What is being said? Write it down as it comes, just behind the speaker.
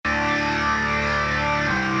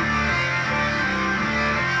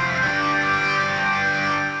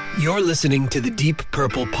You're listening to the Deep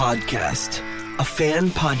Purple Podcast, a fan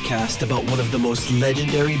podcast about one of the most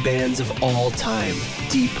legendary bands of all time,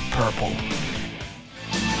 Deep Purple.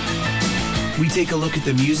 We take a look at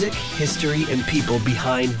the music, history, and people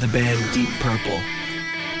behind the band Deep Purple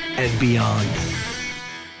and beyond.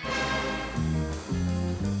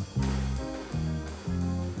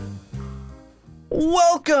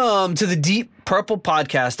 Welcome to the Deep Purple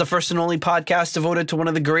Podcast, the first and only podcast devoted to one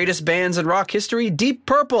of the greatest bands in rock history, Deep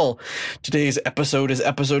Purple. Today's episode is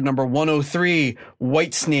episode number 103,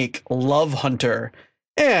 Whitesnake, Lovehunter.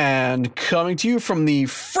 And coming to you from the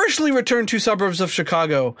freshly returned to suburbs of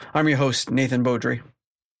Chicago, I'm your host, Nathan Beaudry.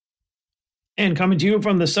 And coming to you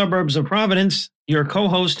from the suburbs of Providence, your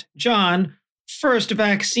co-host, John, First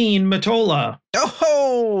Vaccine Matola.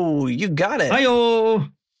 Oh, you got it. Hi-yo.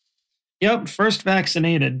 Yep, first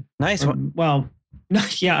vaccinated. Nice one. Well,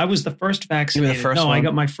 yeah, I was the first vaccinated. You were the first one? I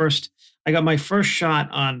got my first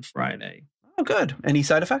shot on Friday. Oh, good. Any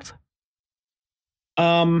side effects?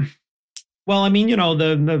 Well, I mean, you know,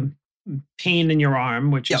 the pain in your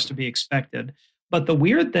arm, which is to be expected. But the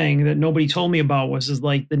weird thing that nobody told me about was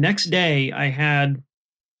like the next day I had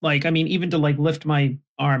even to like lift my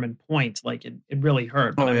arm and point, like it really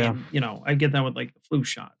hurt. But I mean, you know, I get that with like the flu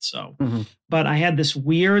shot. So, but I had this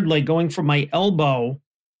weird, like going from my elbow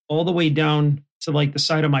all the way down to like the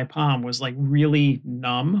side of my palm was like really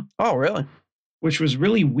numb. Oh, really? Which was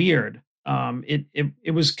really weird.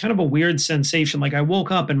 It was kind of a weird sensation. Like I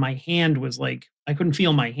woke up and my hand was like, I couldn't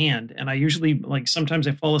feel my hand. And I usually like, sometimes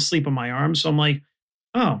I fall asleep on my arm. So I'm like,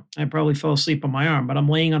 oh, I probably fell asleep on my arm, but I'm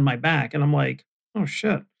laying on my back and I'm like, oh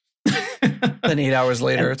shit. Then 8 hours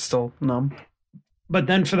later, it's still numb. But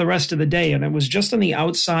then for the rest of the day, and it was just on the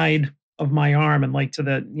outside of my arm and like to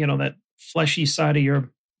the, you know, that fleshy side of your,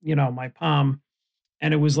 you know, my palm.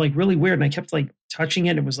 And it was like really weird. And I kept like touching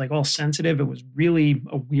it. It was like all sensitive. It was really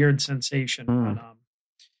a weird sensation. But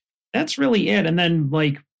that's really it. And then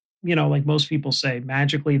like, you know, like most people say,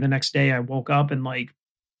 magically the next day I woke up and like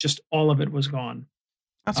just all of it was gone.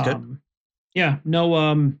 That's good. Yeah.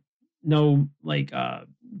 No like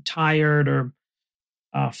tired or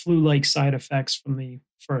flu-like side effects from the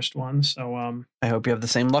first one. So I hope you have the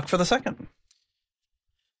same luck for the second.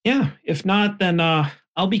 Yeah. If not, then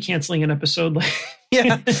I'll be canceling an episode.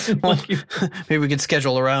 Yeah. Well, maybe we could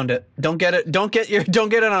schedule around it. Don't get it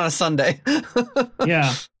on a Sunday.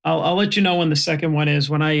 Yeah. I'll let you know when the second one is.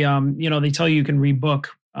 When I you know, they tell you can rebook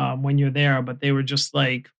when you're there, but they were just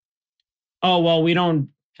like, oh well, we don't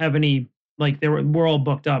have any. Like we're all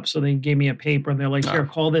booked up. So they gave me a paper and they're like, here,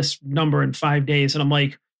 call this number in 5 days. And I'm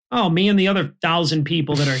like, oh, me and the other 1,000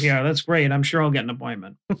 people that are here. That's great. I'm sure I'll get an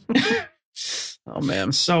appointment. Oh,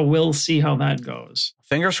 man. So we'll see how that goes.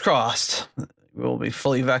 Fingers crossed. We'll be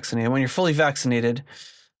fully vaccinated. When you're fully vaccinated,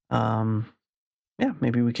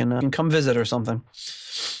 maybe we can come visit or something.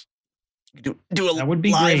 Do a that would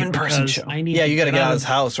be live great in-person show. You got to get out of this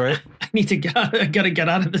house, right? I need to get out. I got to get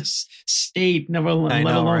out of this state, let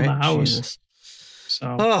alone the house. Jesus.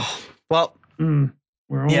 So,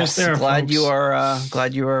 we're almost there. Glad folks.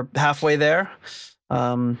 Glad you are halfway there.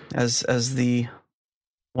 As the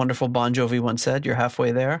wonderful Bon Jovi once said, you're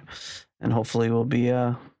halfway there, and hopefully we'll be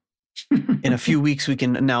in a few weeks we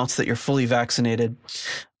can announce that you're fully vaccinated.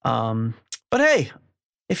 But hey,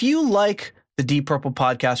 if you like the Deep Purple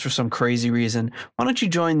Podcast for some crazy reason, why don't you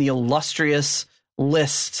join the illustrious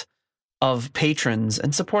list of patrons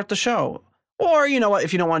and support the show? Or, you know what,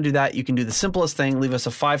 if you don't want to do that, you can do the simplest thing. Leave us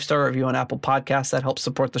a 5-star review on Apple Podcasts. That helps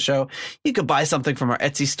support the show. You could buy something from our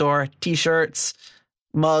Etsy store, t-shirts,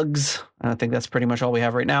 mugs. I think that's pretty much all we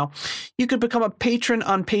have right now. You could become a patron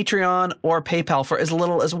on Patreon or PayPal for as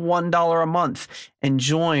little as $1 a month and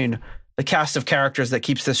join the cast of characters that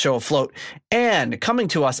keeps this show afloat. And coming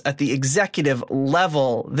to us at the executive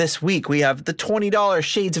level this week, we have the $20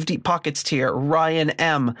 Shades of Deep Pockets tier, Ryan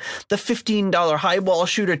M. The $15 Highball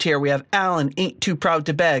Shooter tier, we have Alan Ain't Too Proud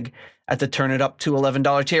to Beg. At the Turn It Up to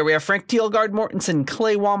 $11 tier, we have Frank Thielgard Mortensen,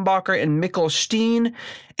 Clay Wambacher, and Mikkel Steen.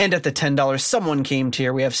 And at the $10 Someone Came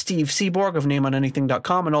tier, we have Steve Seaborg of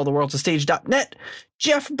NameOnAnything.com and AllTheWorldsAStage.net,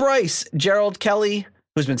 Jeff Bryce, Gerald Kelly,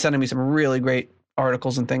 who's been sending me some really great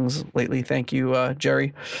articles and things lately. Thank you,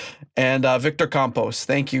 Jerry. And Victor Campos.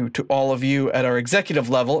 Thank you to all of you at our executive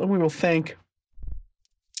level. And we will thank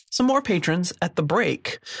some more patrons at the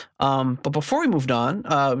break. But before we moved on,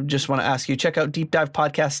 just want to ask you, check out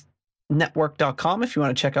deepdivepodcastnetwork.com if you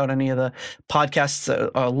want to check out any of the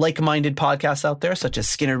podcasts, like-minded podcasts out there, such as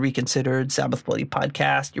Skinner Reconsidered, Sabbath Bloody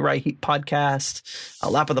Podcast, Uriah Heep Podcast,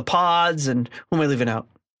 Lap of the Pods, and who am I leaving out?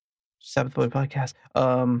 Sabbath Bloody Podcast.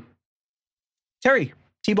 Terry,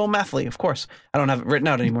 T-Bone Mathley, of course. I don't have it written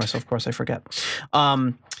out anymore, so of course I forget.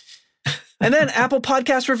 And then Apple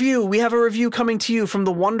Podcast review. We have a review coming to you from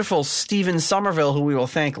the wonderful Stephen Somerville, who we will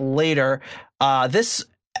thank later. This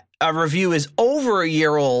review is over a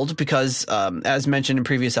year old because, as mentioned in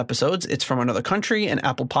previous episodes, it's from another country, and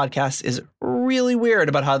Apple Podcasts is really weird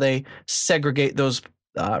about how they segregate those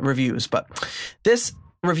reviews. But this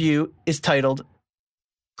review is titled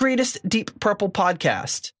Greatest Deep Purple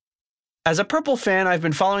Podcast. As a Purple fan, I've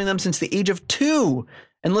been following them since the age of 2,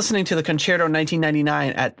 and listening to the Concerto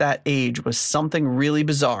 1999 at that age was something really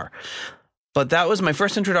bizarre. But that was my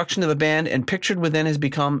first introduction to the band, and Pictured Within has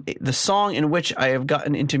become the song in which I have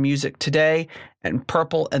gotten into music today, and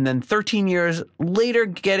Purple, and then 13 years later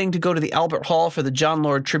getting to go to the Albert Hall for the John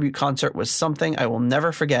Lord tribute concert was something I will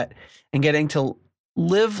never forget, and getting to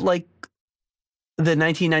live like the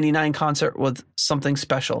 1999 concert was something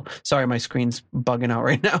special. Sorry, my screen's bugging out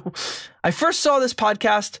right now. I first saw this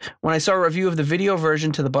podcast when I saw a review of the video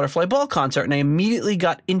version to the Butterfly Ball concert, and I immediately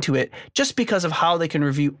got into it just because of how they can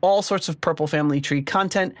review all sorts of Purple Family Tree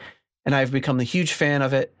content, and I've become a huge fan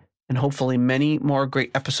of it, and hopefully many more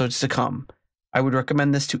great episodes to come. I would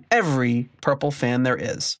recommend this to every Purple fan there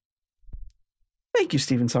is. Thank you,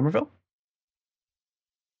 Stephen Somerville.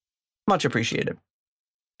 Much appreciated.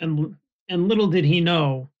 And little did he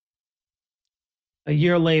know, a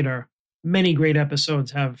year later, many great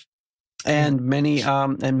episodes have. And many,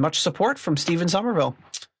 and much support from Stephen Somerville.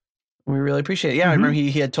 We really appreciate it. Yeah, I remember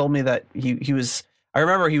he had told me that he was, I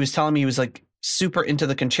remember he was telling me he was like super into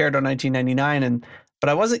the Concerto 1999. But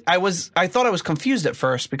I thought I was confused at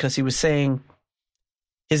first because he was saying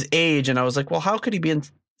his age. And I was like, well, how could he be in,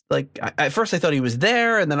 like, at first I thought he was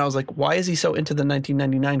there. And then I was like, why is he so into the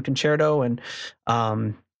 1999 Concerto? And,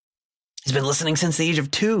 he's been listening since the age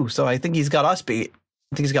of 2, so I think he's got us beat.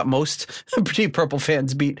 I think he's got most Deep Purple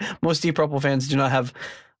fans beat. Most Deep Purple fans do not have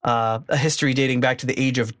a history dating back to the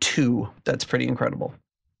age of 2. That's pretty incredible.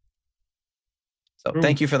 So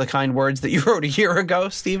thank you for the kind words that you wrote a year ago,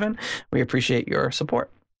 Stephen. We appreciate your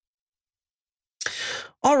support.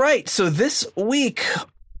 All right, so this week,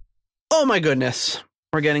 oh my goodness,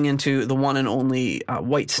 we're getting into the one and only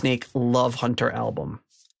Whitesnake Lovehunter album.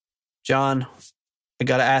 John, I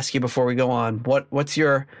got to ask you before we go on, what's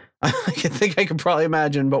your, I think I could probably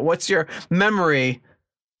imagine, but what's your memory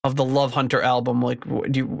of the Lovehunter album? Like,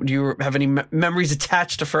 do you have any memories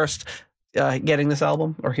attached to first getting this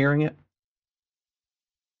album or hearing it?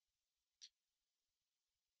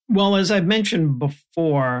 Well, as I've mentioned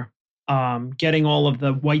before, getting all of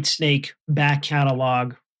the Whitesnake back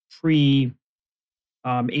catalog pre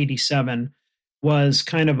 87 was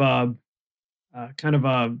kind of a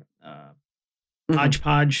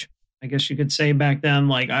hodgepodge, I guess you could say back then.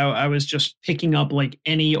 Like I was just picking up like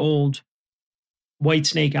any old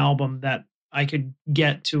Whitesnake album that I could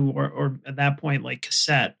get to, or at that point, like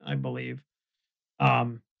cassette, I believe,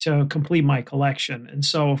 to complete my collection. And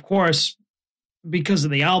so, of course, because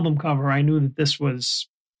of the album cover, I knew that this was,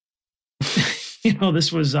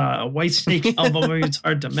 this was a Whitesnake album. I mean, it's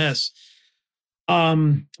hard to miss. Yeah,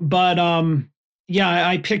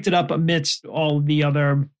 I picked it up amidst all the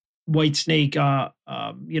other Whitesnake,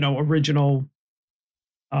 original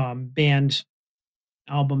band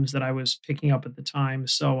albums that I was picking up at the time.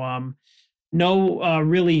 So no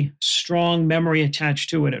really strong memory attached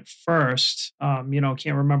to it at first. Can't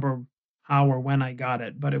remember how or when I got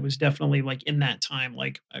it, but it was definitely like in that time,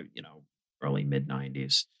 like, early mid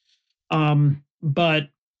 90s. But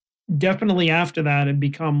definitely after that, it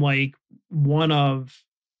become like one of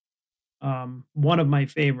my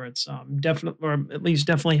favorites. Definitely, or at least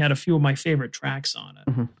definitely had a few of my favorite tracks on it.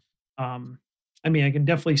 Mm-hmm. I mean, I can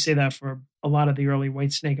definitely say that for a lot of the early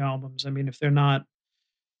Whitesnake albums. I mean, if they're not,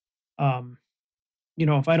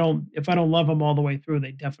 if I don't love them all the way through,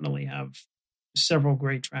 they definitely have several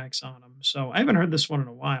great tracks on them. So I haven't heard this one in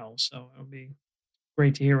a while, so it'll be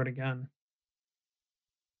great to hear it again.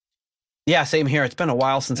 Yeah, same here. It's been a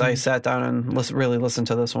while since I sat down and really listened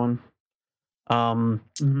to this one.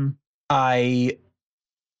 I,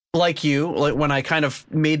 like you, like when I kind of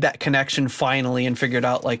made that connection finally and figured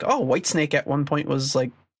out like, oh, Whitesnake at one point was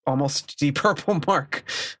like almost Deep Purple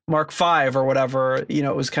Mark 5 or whatever.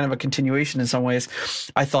 It was kind of a continuation in some ways.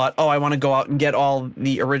 I thought, oh, I want to go out and get all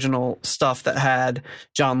the original stuff that had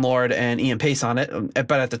John Lord and Ian Pace on it.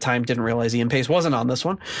 But at the time, didn't realize Ian Pace wasn't on this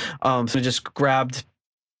one. So I just grabbed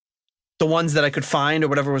the ones that I could find or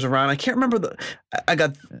whatever was around. I can't remember I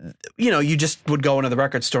got, you just would go into the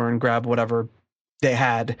record store and grab whatever they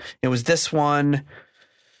had. It was this one.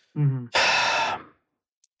 Mm-hmm.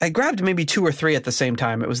 I grabbed maybe 2 or 3 at the same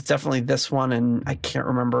time. It was definitely this one. And I can't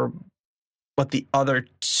remember what the other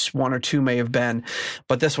one or two may have been,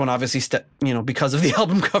 but this one obviously, because of the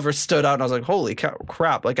album cover stood out, and I was like, holy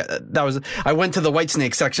crap. Like I went to the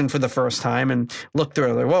Whitesnake section for the first time and looked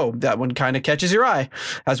through it, like, whoa, that one kind of catches your eye,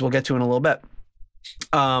 as we'll get to in a little bit.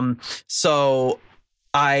 So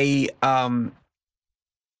I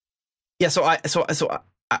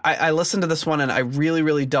listened to this one and I really,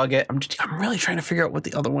 really dug it. I'm really trying to figure out what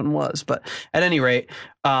the other one was, but at any rate,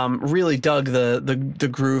 really dug the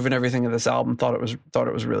groove and everything of this album. Thought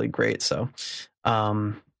it was really great. So,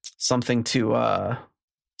 something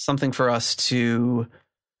for us to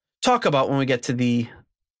talk about when we get to the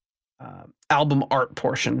album art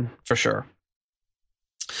portion for sure.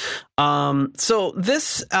 So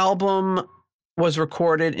this album was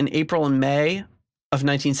recorded in April and May of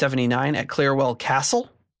 1979 at Clearwell Castle,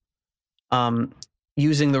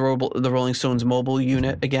 using the Rolling Stones mobile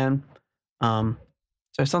unit again. So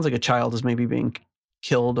it sounds like a child is maybe being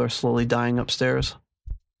killed or slowly dying upstairs.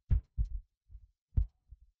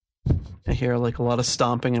 I hear like a lot of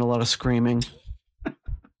stomping and a lot of screaming.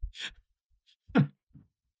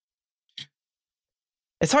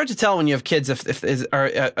 It's hard to tell when you have kids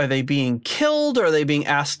are they being killed or are they being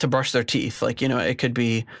asked to brush their teeth? Like, it could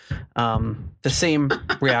be the same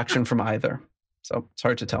reaction from either. So it's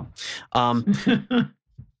hard to tell.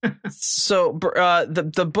 So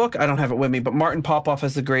the book, I don't have it with me, but Martin Popoff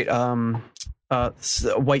has the great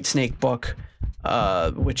Whitesnake book,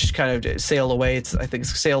 which kind of Sail Away. I think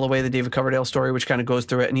it's Sail Away, the David Coverdale story, which kind of goes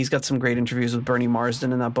through it. And he's got some great interviews with Bernie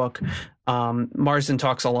Marsden in that book. Marsden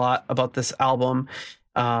talks a lot about this album.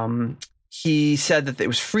 He said that it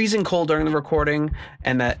was freezing cold during the recording,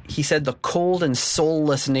 and that he said the cold and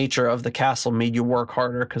soulless nature of the castle made you work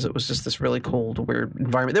harder because it was just this really cold, weird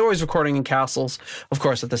environment. They were always recording in castles, of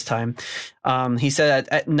course, at this time. He said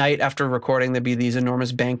at night after recording, there'd be these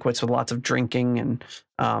enormous banquets with lots of drinking and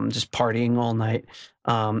just partying all night.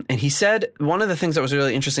 And he said one of the things that was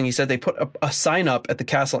really interesting, he said they put a sign up at the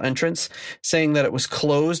castle entrance saying that it was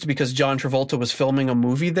closed because John Travolta was filming a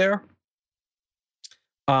movie there.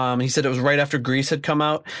 He said it was right after Grease had come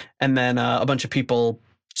out, and then a bunch of people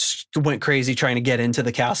went crazy trying to get into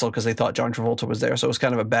the castle because they thought John Travolta was there. So it was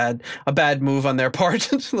kind of a bad move on their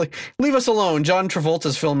part. Like, leave us alone. John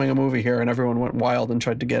Travolta's filming a movie here, and everyone went wild and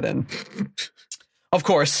tried to get in. Of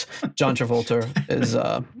course, John Travolta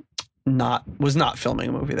was not filming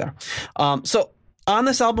a movie there. So on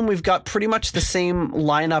this album, we've got pretty much the same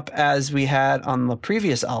lineup as we had on the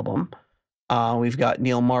previous album. We've got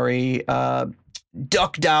Neil Murray,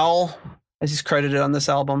 Duck Dowell, as he's credited on this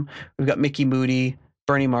album. We've got Mickey Moody,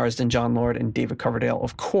 Bernie Marsden, John Lord, and David Coverdale,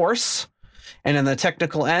 of course. And on the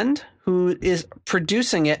technical end, who is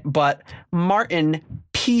producing it, but Martin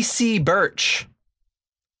P.C. Birch.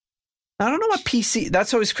 I don't know what PC,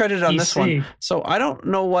 that's always credited on this one. So I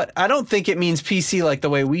don't think it means PC like the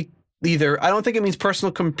way we either. I don't think it means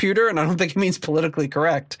personal computer, and I don't think it means politically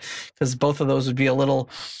correct, because both of those would be a little,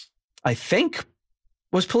 I think.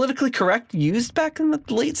 Was politically correct used back in the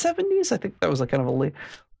late 70s? I think that was like kind of a late.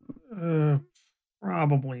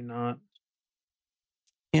 Probably not.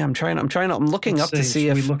 Yeah, I'm looking up to see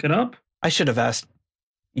if we look it up. I should have asked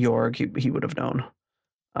Jorg. He would have known.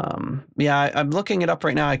 Yeah, I'm looking it up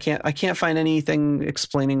right now. I can't find anything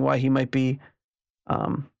explaining why he might be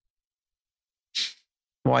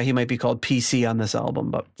called PC on this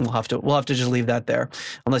album, but we'll have to just leave that there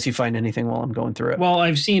unless you find anything while I'm going through it. Well,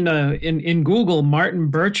 I've seen in Google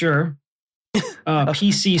Martin Bircher,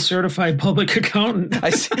 PC certified public accountant.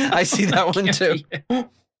 I see that one too.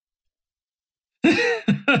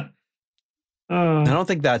 I don't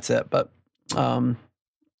think that's it, but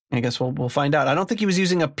I guess we'll find out. I don't think he was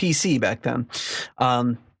using a PC back then.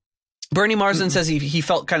 Bernie Marsden says he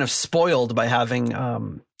felt kind of spoiled by having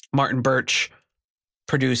Martin Birch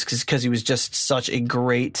produced because he was just such a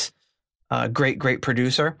great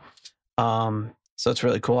producer. So it's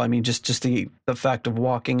really cool. I mean, just the fact of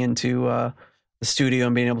walking into the studio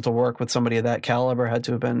and being able to work with somebody of that caliber had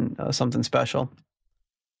to have been something special.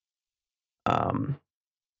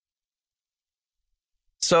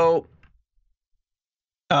 So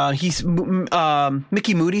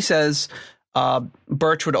Mickey Moody says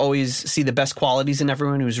Birch would always see the best qualities in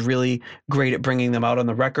everyone. He was really great at bringing them out on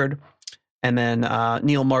the record. And then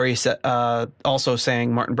Neil Murray also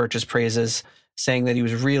sang Martin Birch's praises, saying that he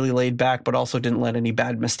was really laid back, but also didn't let any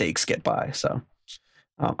bad mistakes get by. So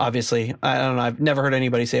obviously, I don't know. I've never heard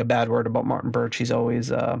anybody say a bad word about Martin Birch. He's always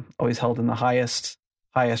held in the highest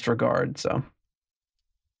regard. So,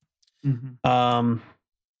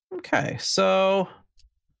 okay. So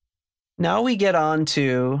now we get on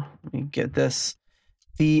to, let me get this,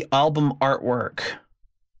 the album artwork.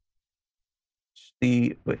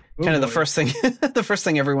 the kind of the first thing the first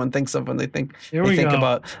thing everyone thinks of when they think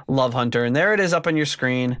about Lovehunter. And there it is up on your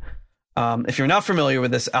screen. If you're not familiar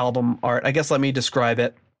with this album art, I guess let me describe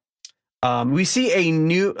it. We see a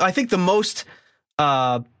new, I think the most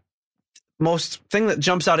thing that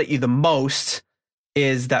jumps out at you the most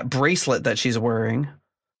is that bracelet that she's wearing.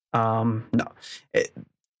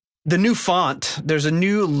 The new font, there's a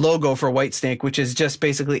new logo for Whitesnake, which is just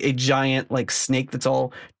basically a giant like snake that's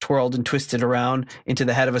all twirled and twisted around into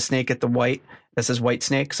the head of a snake at the white that says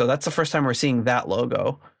Whitesnake. So that's the first time we're seeing that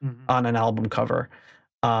logo on an album cover.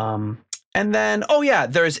 And then,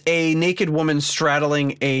 there's a naked woman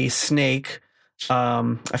straddling a snake.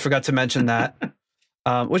 I forgot to mention that,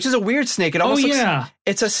 which is a weird snake. It almost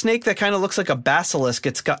it's a snake that kind of looks like a basilisk.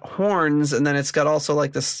 It's got horns, and then it's got also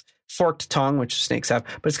like this forked tongue, which snakes have,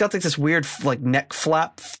 but it's got like this weird like neck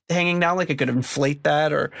flap hanging down, like it could inflate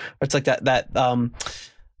that, or it's like that that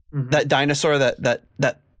dinosaur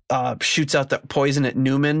that shoots out that poison at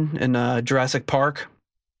Newman in Jurassic Park.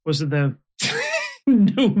 Was it the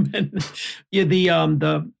Newman? Yeah,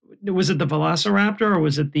 the was it the Velociraptor or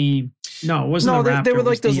was it the? No, it wasn't. No, they were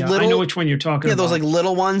like those little. I know which one you're talking about. Yeah, those like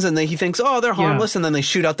little ones, and then he thinks, oh, they're harmless, and then they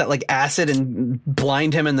shoot out that like acid and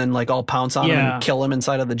blind him, and then like all pounce on him and kill him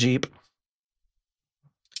inside of the Jeep.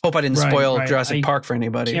 Hope I didn't spoil Jurassic Park for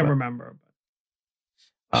anybody. Can't remember.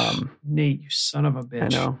 Nate, you son of a bitch! I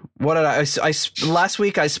know. What did I last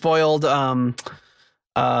week? I spoiled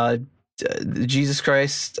Jesus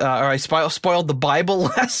Christ, or I spoiled the Bible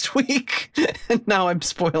last week, and now I'm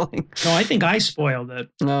spoiling. No, I think I spoiled it.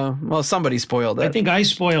 No, well, somebody spoiled it. I think I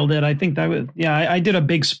spoiled it. I think that was, I did a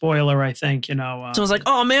big spoiler, I think, So I was like,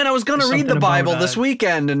 oh man, I was going to read the Bible this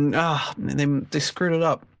weekend, and they screwed it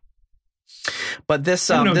up. But this,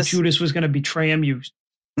 Judas was going to betray him.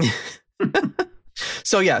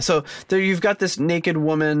 So there you've got this naked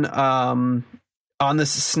woman on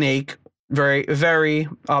this snake, very, very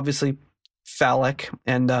obviously phallic,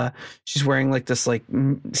 and she's wearing like this like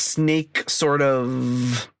snake sort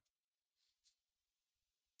of,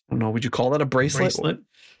 I don't know, would you call that a bracelet?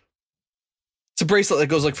 It's a bracelet that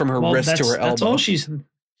goes like from her wrist to her elbow. That's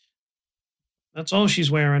all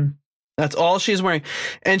she's wearing. That's all she's wearing.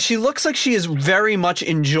 And she looks like she is very much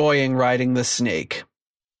enjoying riding the snake.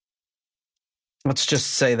 Let's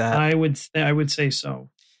just say that. I would say so.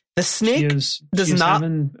 The snake does not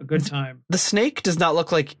having a good time. The snake does not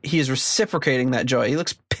look like he is reciprocating that joy. He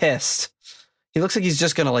looks pissed. He looks like he's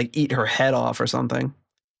just gonna like eat her head off or something.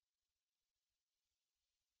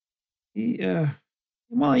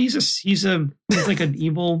 Well, he's like an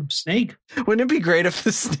evil snake. Wouldn't it be great if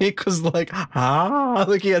the snake was like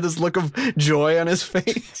he had this look of joy on his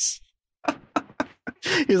face?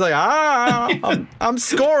 He's like, I'm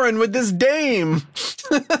scoring with this dame.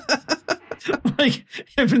 Like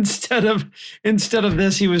if instead of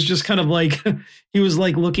this, he was just kind of like he was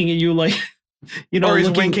like looking at you like, or he's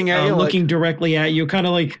winking at you, looking directly at you, kind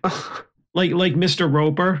of like Mr.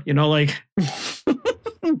 Roper, like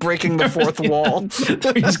breaking the fourth wall.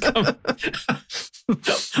 He's coming,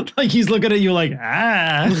 like he's looking at you like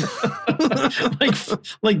like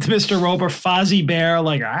Mr. Roper, Fozzie Bear,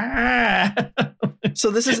 like So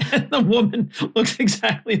this is and the woman looks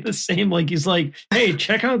exactly the same. Like he's like, hey,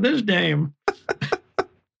 check out this dame.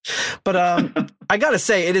 But I gotta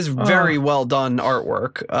say, it is very well done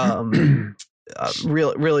artwork.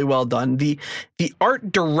 Really, really well done. The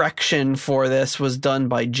art direction for this was done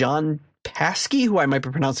by John Paskey, who I might be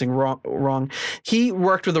pronouncing wrong. He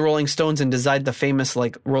worked with the Rolling Stones and designed the famous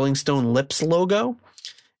like Rolling Stone Lips logo,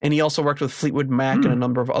 and he also worked with Fleetwood Mac and a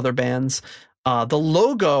number of other bands. The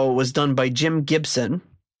logo was done by Jim Gibson,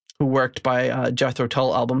 who worked by Jethro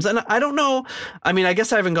Tull albums. And I don't know. I mean, I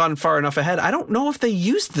guess I haven't gone far enough ahead. I don't know if they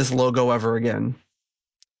used this logo ever again.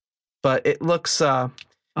 But it looks...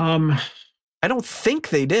 I don't think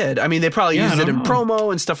they did. I mean, they probably used it in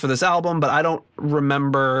promo and stuff for this album, but I don't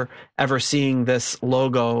remember ever seeing this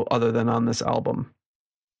logo other than on this album.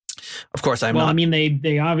 Of course, I'm not. I mean,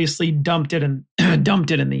 they obviously dumped it in the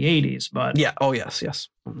 80s, but yeah. Oh yes.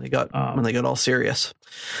 When they got all serious.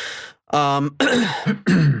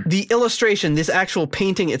 The illustration, this actual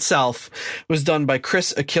painting itself, was done by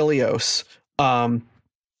Chris Achilleos.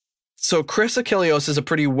 So Chris Achilleos is a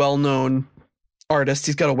pretty well-known artist.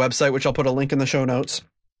 He's got a website, which I'll put a link in the show notes.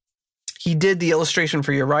 He did the illustration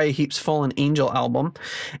for Uriah Heep's Fallen Angel album,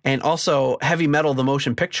 and also Heavy Metal, the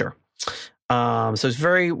motion picture. So it's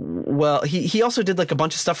very well. He also did like a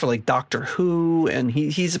bunch of stuff for like Doctor Who, and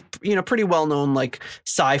he's pretty well known like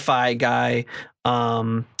sci-fi guy.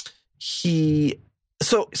 He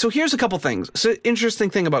So here's a couple things. So interesting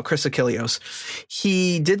thing about Chris Achilleos.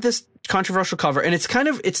 He did this controversial cover, and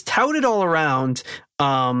it's touted all around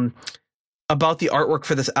about the artwork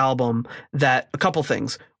for this album that a couple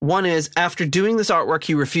things. One is after doing this artwork,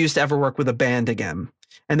 he refused to ever work with a band again.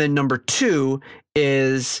 And then number two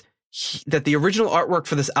is that the original artwork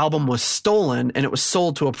for this album was stolen and it was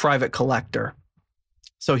sold to a private collector.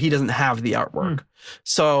 So he doesn't have the artwork.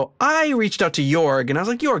 So I reached out to Jorg and I was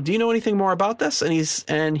like, Jorg, do you know anything more about this? And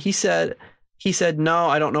he said, no,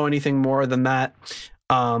 I don't know anything more than that.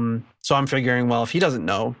 So I'm figuring, well, if he doesn't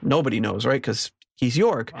know, nobody knows, right? Because he's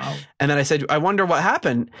Jorg. Wow. And then I said, I wonder what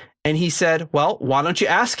happened. And he said, well, why don't you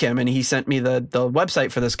ask him? And he sent me the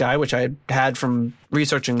website for this guy, which I had from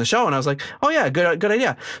researching the show. And I was like, oh yeah, good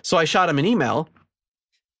idea. So I shot him an email.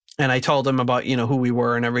 And I told him about, who we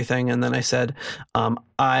were and everything. And then I said,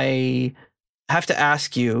 I have to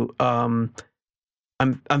ask you, I'm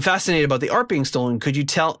fascinated about the art being stolen. Could you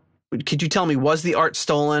tell me, was the art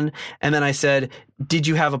stolen? And then I said, did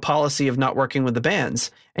you have a policy of not working with the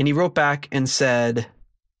bands? And he wrote back and said,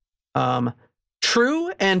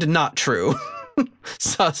 true and not true.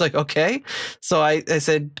 So I was like, okay. So I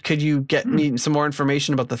said, could you get me some more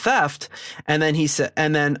information about the theft? And then he said,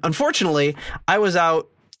 unfortunately I was out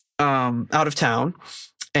of town,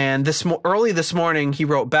 and early this morning he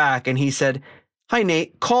wrote back and he said, hi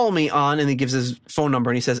Nate, call me on, and he gives his phone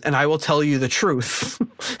number and he says, and I will tell you the truth.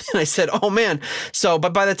 And I said, oh man. So,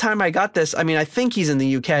 but by the time I got this, I think he's in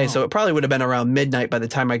the UK, so it probably would have been around midnight by the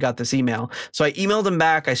time I got this email. So I emailed him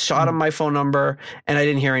back, I shot him my phone number, and I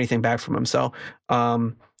didn't hear anything back from him. So,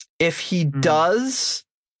 if he does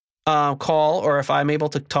call, or if I'm able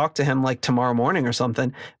to talk to him like tomorrow morning or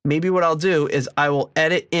something, maybe what I'll do is I will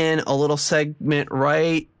edit in a little segment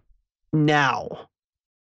right now.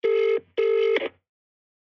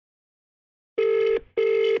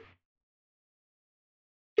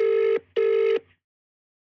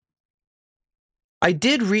 I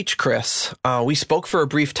did reach Chris. We spoke for a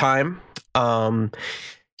brief time.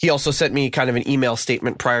 He also sent me kind of an email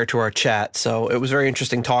statement prior to our chat, so it was very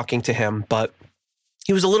interesting talking to him, but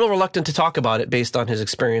he was a little reluctant to talk about it based on his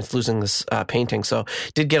experience losing this painting. So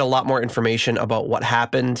did get a lot more information about what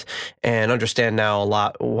happened and understand now a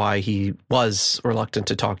lot why he was reluctant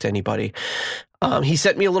to talk to anybody. He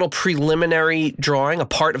sent me a little preliminary drawing, a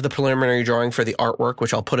part of the preliminary drawing for the artwork,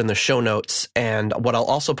 which I'll put in the show notes. And what I'll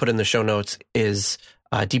also put in the show notes is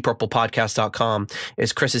deeppurplepodcast.com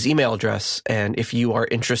is Chris's email address. And if you are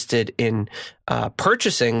interested in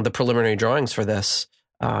purchasing the preliminary drawings for this,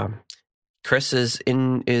 Chris is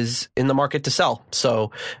in the market to sell.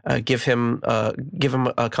 So give him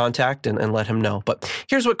a contact and let him know. But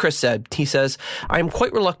here's what Chris said. He says, I am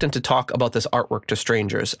quite reluctant to talk about this artwork to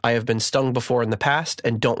strangers. I have been stung before in the past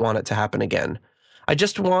and don't want it to happen again. I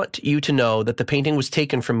just want you to know that the painting was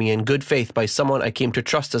taken from me in good faith by someone I came to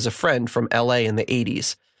trust as a friend from LA in the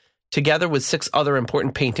 80s, together with 6 other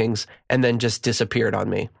important paintings, and then just disappeared on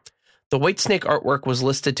me. The Whitesnake artwork was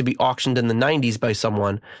listed to be auctioned in the 90s by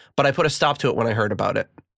someone, but I put a stop to it when I heard about it.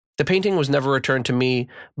 The painting was never returned to me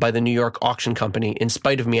by the New York auction company, in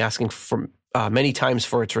spite of me asking for many times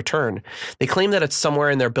for its return. They claim that it's somewhere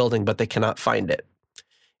in their building, but they cannot find it.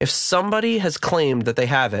 If somebody has claimed that they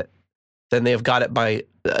have it, then they have got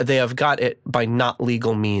it by not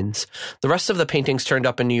legal means. The rest of the paintings turned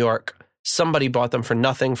up in New York. Somebody bought them for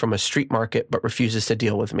nothing from a street market, but refuses to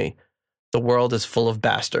deal with me. The world is full of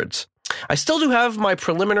bastards. I still do have my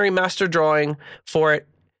preliminary master drawing for it,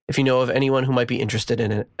 if you know of anyone who might be interested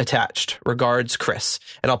in it, attached. Regards, Chris.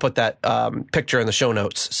 And I'll put that picture in the show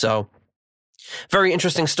notes. So, very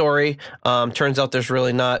interesting story. Turns out there's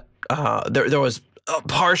really not, there was a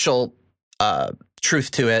partial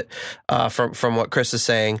truth to it from what Chris is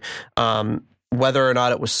saying. Whether or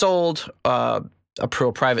not it was sold, a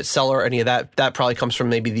private seller, any of that probably comes from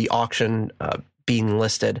maybe the auction being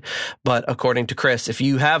listed. But according to Chris, if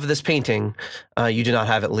you have this painting, you do not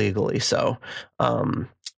have it legally. So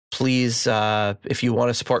please, if you want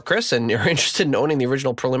to support Chris and you're interested in owning the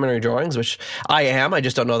original preliminary drawings, which I am, I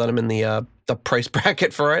just don't know that I'm in the price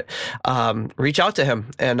bracket for it, reach out to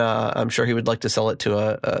him, and I'm sure he would like to sell it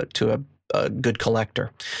to a good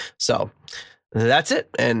collector. So that's it.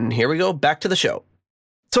 And here we go back to the show.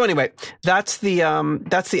 So anyway, that's the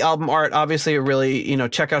album art. Obviously, really,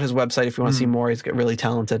 check out his website if you want to see more. He's really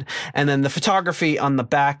talented. And then the photography on the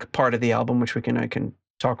back part of the album, which I can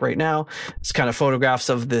talk right now, it's kind of photographs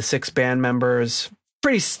of the 6 band members.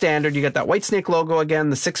 Pretty standard. You got that Whitesnake logo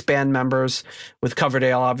again, the 6 band members with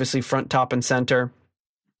Coverdale, obviously front, top, and center.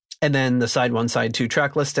 And then the side 1, side 2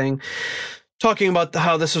 track listing, talking about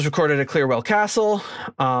how this was recorded at Clearwell Castle,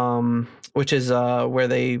 which is where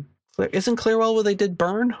they Isn't Clearwell where they did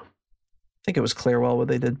Burn? I think it was Clearwell where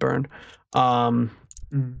they did Burn.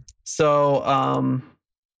 So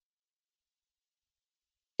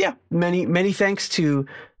yeah, many thanks to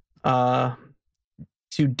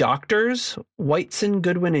doctors Whiteson,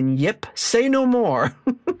 Goodwin, and Yip. Say no more.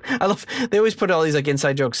 I love, they always put all these like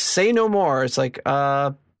inside jokes. Say no more. It's like,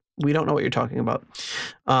 we don't know what you're talking about.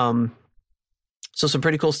 So some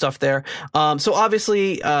pretty cool stuff there. So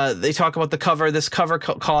obviously, they talk about the cover. This cover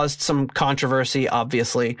caused some controversy,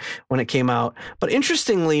 obviously, when it came out. But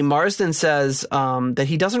interestingly, Marsden says that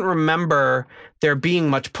he doesn't remember there being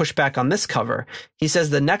much pushback on this cover. He says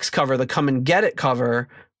the next cover, the Come and Get It cover,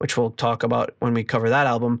 which we'll talk about when we cover that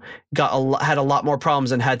album, had a lot more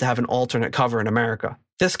problems and had to have an alternate cover in America.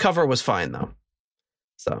 This cover was fine, though.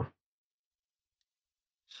 So.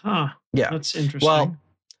 Yeah. That's interesting. Well,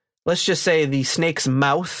 let's just say the snake's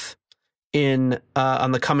mouth on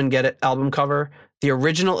the Come and Get It album cover, the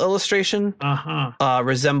original illustration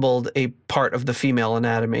resembled a part of the female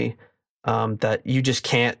anatomy that you just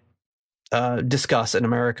can't discuss in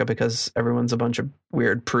America because everyone's a bunch of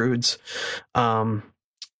weird prudes.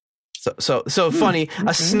 So funny. Okay.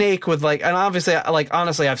 A snake with like, and obviously, like,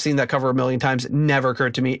 honestly, I've seen that cover a million times. It never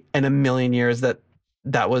occurred to me in a million years that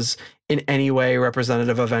was in any way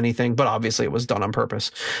representative of anything, but obviously it was done on purpose.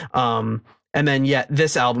 And then yet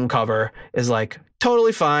this album cover is like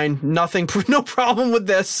totally fine. Nothing, no problem with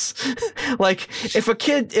this. Like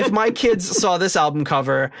if my kids saw this album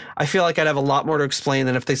cover, I feel like I'd have a lot more to explain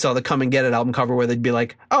than if they saw the Come and Get It album cover where they'd be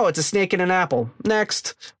like, oh, it's a snake and an apple.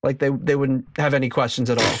 Next. Like they wouldn't have any questions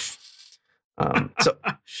at all. So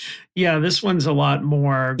yeah, this one's a lot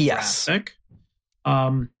more graphic.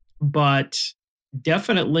 But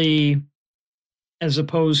definitely, as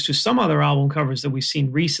opposed to some other album covers that we've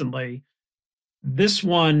seen recently, this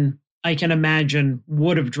one I can imagine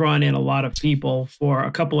would have drawn in a lot of people for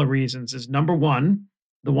a couple of reasons. Is number one,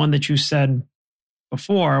 the one that you said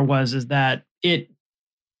before is that it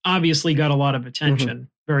obviously got a lot of attention,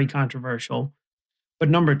 very controversial. But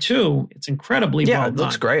number two, it's incredibly well done. It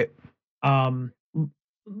looks great. Because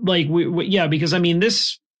I mean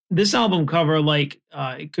this album cover,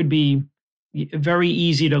 it could be very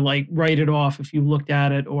easy to like write it off if you looked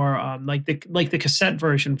at it, or like the cassette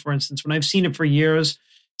version, for instance. When I've seen it for years,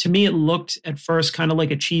 to me it looked at first kind of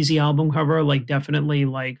like a cheesy album cover, like definitely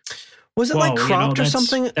like. Was it like cropped or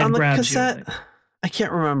something on the cassette? I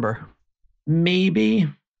can't remember. Maybe.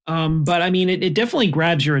 But I mean, it definitely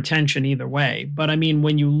grabs your attention either way. But I mean,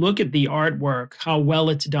 when you look at the artwork, how well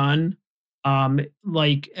it's done,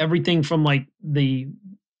 like everything from like the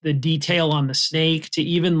detail on the snake to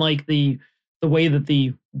even like the way that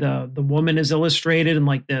the woman is illustrated and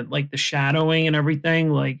like the shadowing and everything,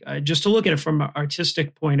 like just to look at it from an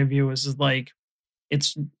artistic point of view is like,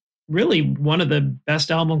 it's really one of the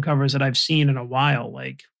best album covers that I've seen in a while.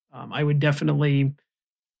 Like, I would definitely,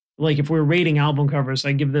 like, if we're rating album covers,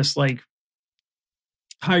 I give this like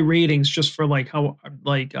high ratings just for like how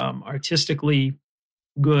like artistically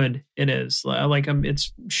good it is. Like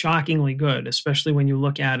it's shockingly good, especially when you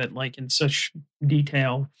look at it like in such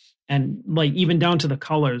detail, and like even down to the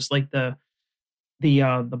colors, like the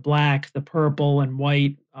black, the purple and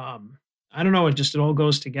white. I don't know, it all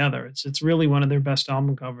goes together. It's really one of their best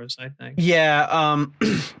album covers, I think. Yeah.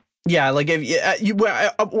 Yeah, like if you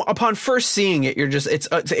upon first seeing it, you're just it's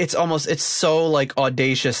so like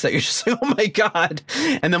audacious that you're just like, oh my god,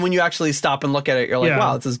 and then when you actually stop and look at it, you're like,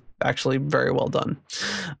 wow, this is actually very well done.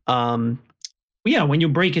 Yeah, when you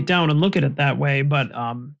break it down and look at it that way, but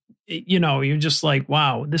you're just like,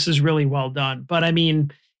 wow, this is really well done. But I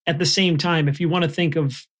mean, at the same time, if you want to think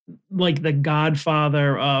of like the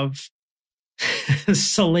godfather of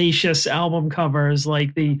salacious album covers,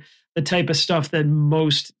 like the type of stuff that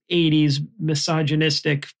most 80s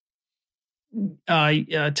misogynistic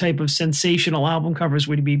type of sensational album covers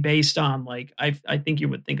would be based on, like I think you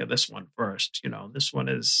would think of this one first. This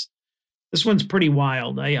one's pretty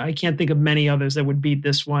wild. I can't think of many others that would beat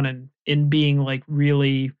this one in being like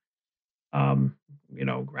really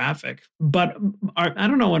graphic, but I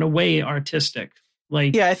don't know, in a way artistic.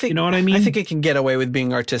 Like, yeah, I think, you know what I mean? I think it can get away with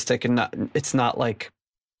being artistic and it's not like,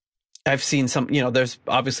 I've seen some, there's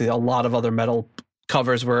obviously a lot of other metal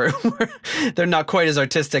covers where they're not quite as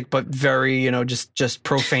artistic, but very, just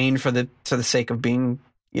profane for the sake of being,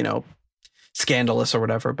 scandalous or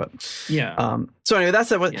whatever. But yeah. So anyway,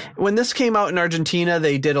 that's it. When this came out in Argentina,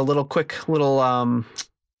 they did a they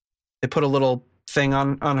put a little thing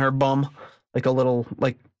on her bum, like a little,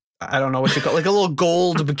 like, I don't know what you call it, like a little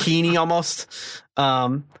gold bikini almost,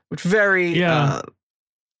 which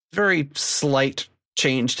very slight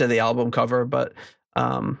change to the album cover, but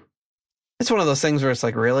It's one of those things where it's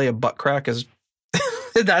like, really, a butt crack is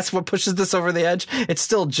that's what pushes this over the edge. It's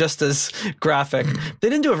still just as graphic. They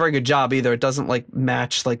didn't do a very good job either. It doesn't like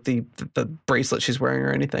match like the bracelet she's wearing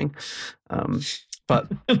or anything. But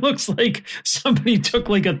it looks like somebody took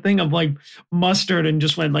like a thing of like mustard and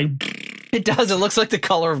just went like. It does. It looks like the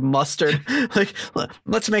color of mustard. Like,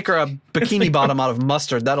 let's make her a bikini bottom out of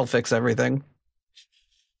mustard. That'll fix everything.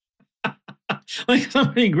 Like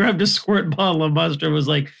somebody grabbed a squirt bottle of mustard and was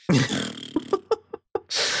like.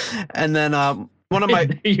 And then one of my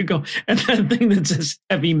there you go, and that thing that says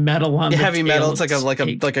heavy metal on heavy the metal. tail,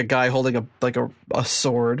 It's like a guy holding a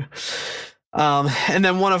sword. And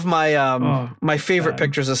then one of my my favorite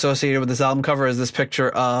pictures associated with this album cover is this picture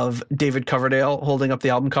of David Coverdale holding up the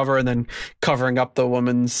album cover and then covering up the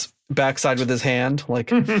woman's backside with his hand. Like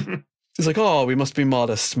he's like, "Oh, we must be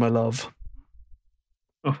modest, my love."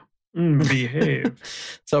 Oh,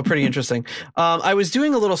 behave. So pretty interesting. I was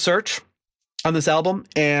doing a little search on this album,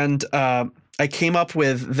 and I came up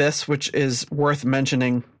with this, which is worth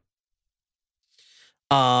mentioning.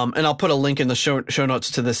 And I'll put a link in the show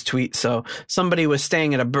notes to this tweet. So somebody was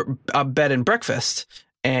staying at a bed and breakfast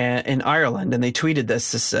in Ireland, and they tweeted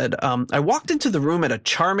this. It said, I walked into the room at a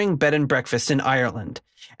charming bed and breakfast in Ireland,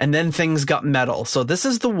 and then things got metal. So this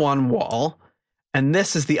is the one wall, and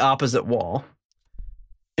this is the opposite wall,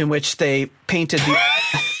 in which they painted the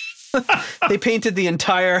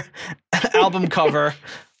entire album cover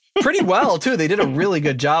pretty well too. They did a really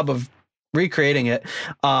good job of recreating it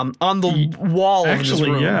on the wall of this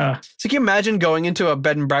room. Yeah. So can you imagine going into a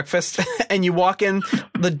bed and breakfast and you walk in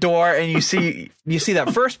the door and you see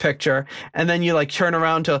that first picture, and then you like turn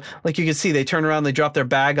around to, like, you can see they turn around, they drop their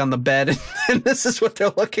bag on the bed, and this is what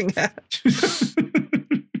they're looking at.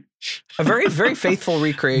 A very, very faithful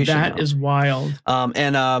recreation. That is wild.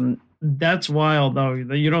 That's wild, though.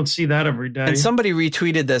 You don't see that every day. And somebody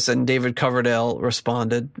retweeted this, and David Coverdale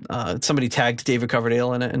responded. Somebody tagged David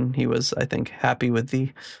Coverdale in it, and he was, I think, happy with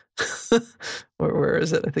the. where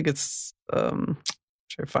is it? I think it's.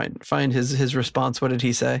 Try to find his response. What did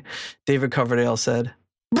he say? David Coverdale said,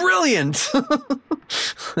 "Brilliant." So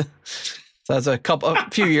that's a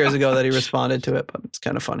few years ago that he responded to it, but it's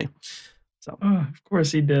kind of funny. So of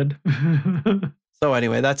course he did. So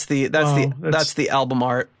anyway, that's the album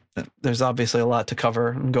art. There's obviously a lot to cover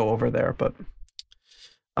and go over there, but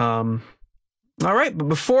all right. But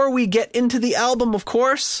before we get into the album, of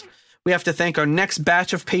course, we have to thank our next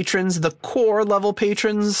batch of patrons, the core level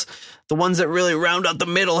patrons, the ones that really round out the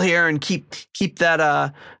middle here and keep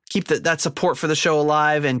that support for the show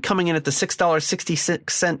alive. And coming in at the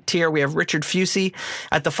 $6.66 tier, we have Richard Fusey.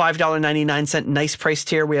 At the $5.99 nice price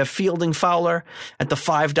tier, we have Fielding Fowler. At the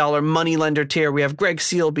 $5 moneylender tier, we have Greg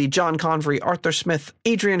Sealby, John Convery, Arthur Smith,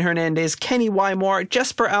 Adrian Hernandez, Kenny Wymore,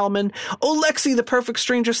 Jesper Alman, Alexi the Perfect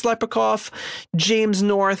Stranger Slepikoff, James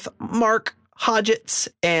North, Mark Hodgetts,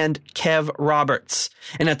 and Kev Roberts.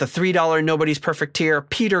 And at the $3 Nobody's Perfect tier,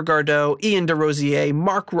 Peter Gardeau, Ian DeRosier,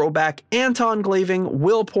 Mark Roback, Anton Glaving,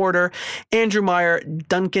 Will Porter, Andrew Meyer,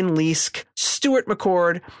 Duncan Leask, Stuart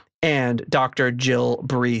McCord, and Dr. Jill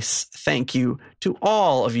Brees. Thank you to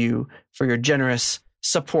all of you for your generous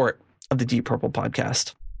support of the Deep Purple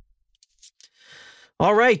podcast.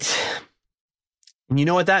 All right. And you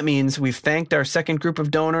know what that means. We've thanked our second group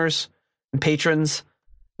of donors and patrons.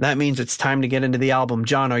 That means it's time to get into the album.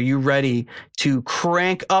 John, are you ready to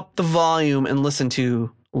crank up the volume and listen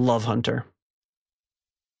to Lovehunter?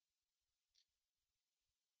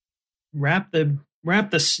 Wrap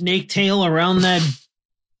the snake tail around that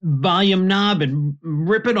volume knob and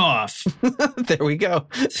rip it off. There we go.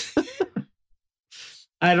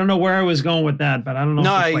 I don't know where I was going with that, but I don't know.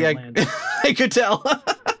 No, I could tell.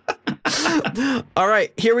 All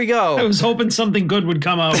right, here we go. I was hoping something good would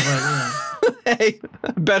come out, but yeah. Hey,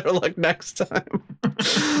 better luck next time.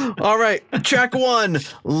 All right, track 1,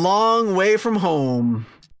 Long Way From Home.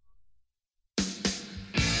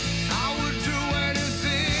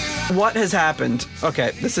 What has happened?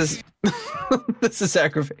 Okay, this is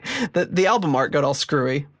aggravating. The album art got all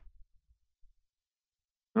screwy.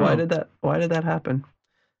 Why did that happen?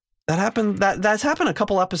 That's happened a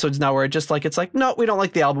couple episodes now where it's like, no, we don't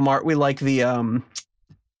like the album art. We like the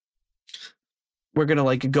we're going to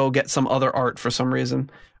like go get some other art for some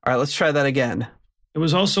reason. All right, let's try that again. It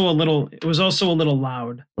was also a little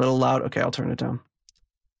loud. A little loud. Okay, I'll turn it down.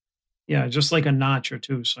 Yeah, just like a notch or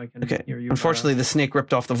two so I can hear you. Unfortunately, the snake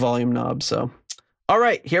ripped off the volume knob, so. All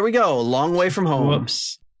right, here we go. Long Way From Home.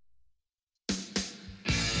 Whoops.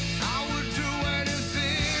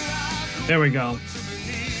 There we go.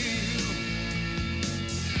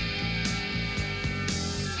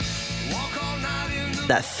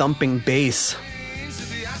 That thumping bass.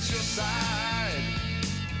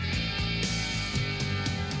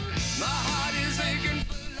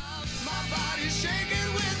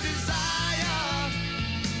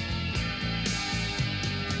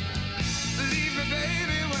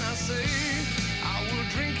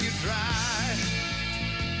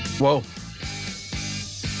 Whoa.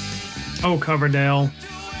 Oh, Coverdale.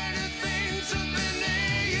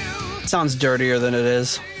 Sounds dirtier than it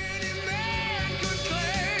is.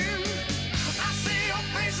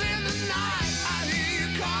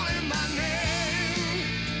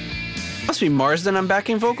 Must be Marsden on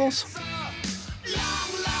backing vocals.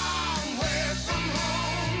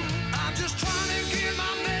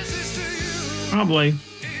 Probably.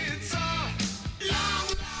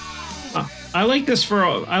 I like this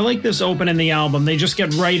opening the album. They just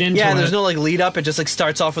get right into it. Yeah, there's no like lead up. It just like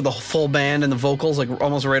starts off with the full band and the vocals like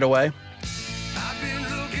almost right away.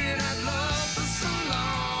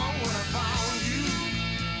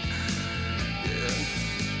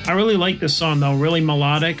 I really like this song though. Really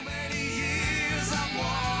melodic.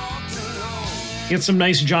 Get some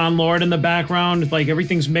nice John Lord in the background. Like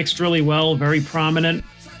everything's mixed really well. Very prominent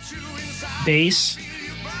bass,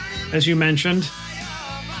 as you mentioned.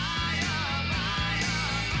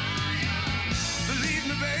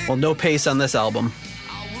 Well, no pace on this album.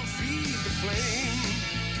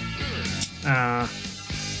 But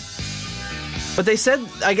they said,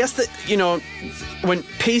 I guess that, you know, when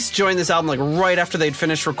Pace joined this album, like right after they'd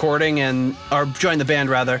finished recording or joined the band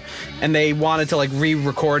rather, and they wanted to like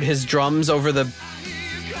re-record his drums over the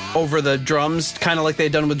drums, kind of like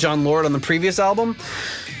they'd done with John Lord on the previous album.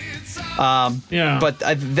 Yeah. But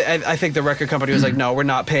I think the record company was like, no, we're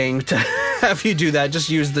not paying to have you do that. Just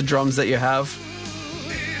use the drums that you have.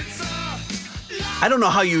 I don't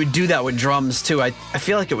know how you would do that with drums too. I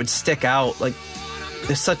feel like it would stick out. Like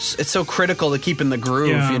it's so critical to keep in the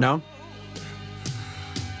groove, you know?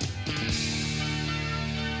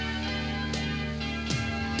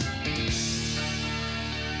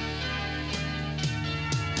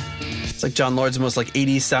 It's like John Lord's most like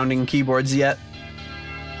 80s sounding keyboards yet.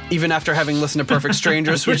 Even after having listened to Perfect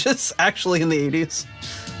Strangers, which is actually in the 80s.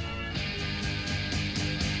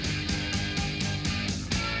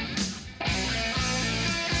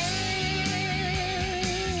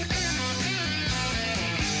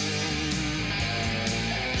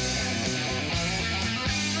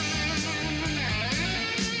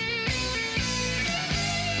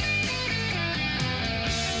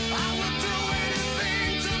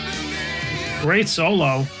 Great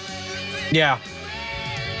solo. Yeah.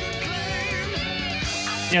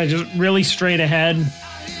 Yeah, just really straight ahead.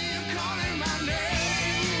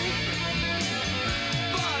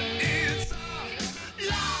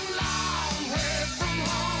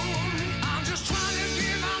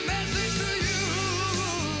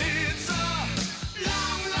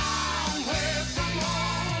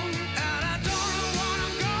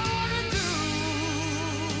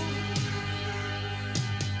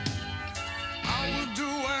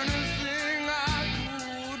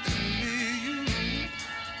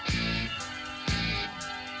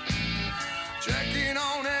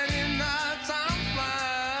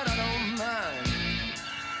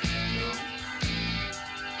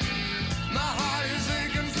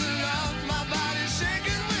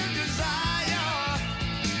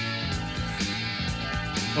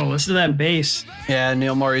 Oh, listen to that bass. Yeah,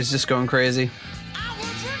 Neil Murray's just going crazy.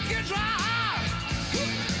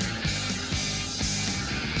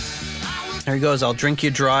 There he goes, I'll drink you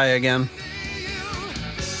dry again.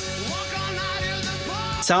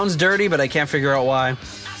 Sounds dirty, but I can't figure out why.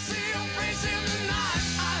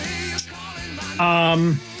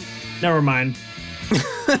 Never mind.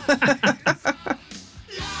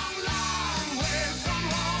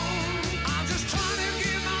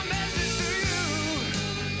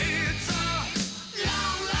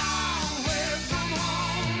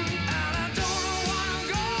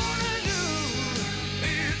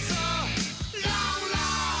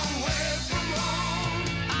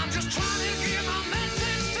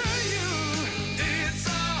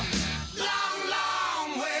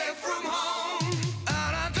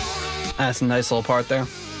 That's a nice little part there.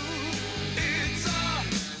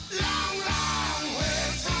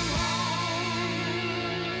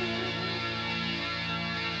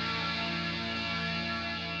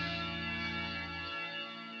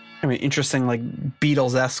 I mean, interesting, like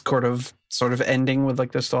Beatles-esque sort of ending with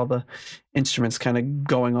like just all the instruments kind of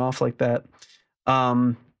going off like that.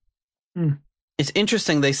 It's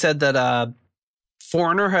interesting. They said that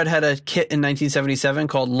Foreigner had a kit in 1977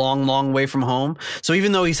 called Long, Long Way From Home. So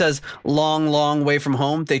even though he says Long, Long Way From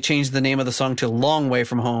Home, they changed the name of the song to Long Way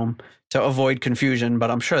From Home to avoid confusion, but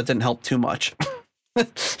I'm sure it didn't help too much.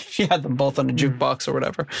 If you had them both on a jukebox or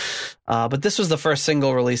whatever. But this was the first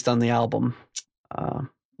single released on the album. And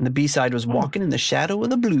the B-side was Walking in the Shadow of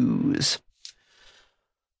the Blues.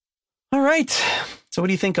 All right. So what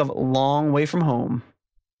do you think of Long Way From Home?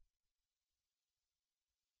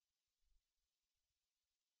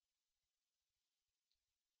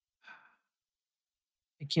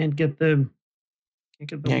 I can't get the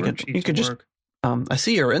worksheet to work. I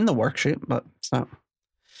see you're in the worksheet, but it's not.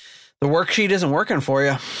 The worksheet isn't working for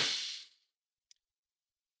you.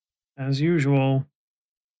 As usual.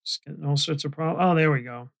 Just getting all sorts of problems. Oh, there we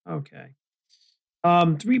go. Okay.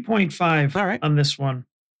 3.5 All right. on this one.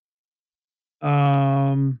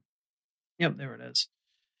 Yep, there it is.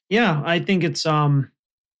 Yeah, I think it's a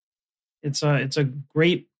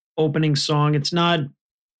great opening song. It's not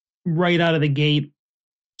right out of the gate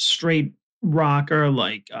straight rocker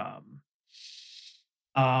like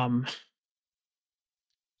some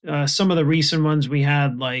of the recent ones we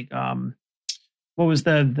had, like what was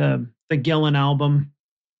the Gillen album?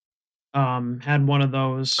 Had one of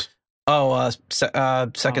those. Oh,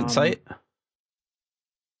 Second Sight.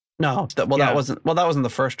 No, that wasn't the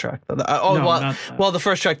first track. The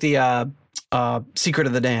first track, the Secret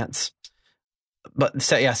of the Dance. But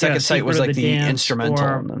Second Sight was like the instrumental.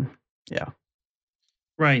 And then, yeah.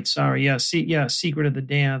 Right. Sorry. Yeah. Secret of the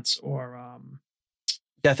Dance or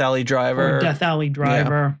Death Alley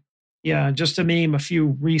Driver. Yeah. Just to name a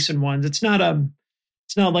few recent ones. It's not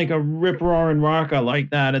like a rip roaring rocker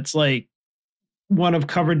like that. It's like one of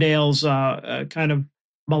Coverdale's kind of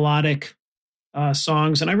melodic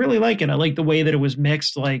songs, and I really like it. I like the way that it was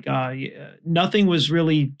mixed. Like nothing was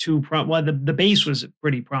really too the bass was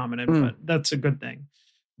pretty prominent, but that's a good thing.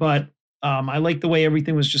 But I like the way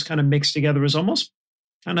everything was just kind of mixed together. It was almost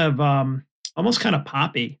kind of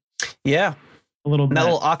poppy. Yeah, a little bit. That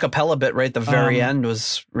little acapella bit right at the very end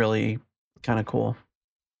was really kind of cool.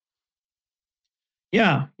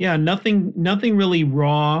 Yeah, nothing really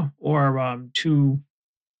raw or too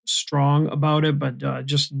strong about it, but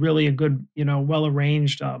just really a good, well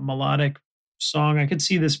arranged melodic song. I could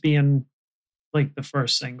see this being like the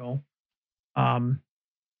first single.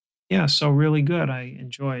 So really good. I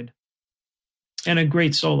enjoyed, and a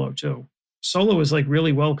great solo too. Solo was like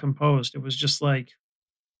really well composed. It was just like,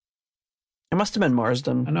 it must have been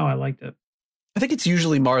Marsden. I know, I liked it. I think it's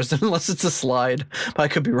usually Marsden unless it's a slide, but I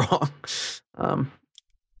could be wrong.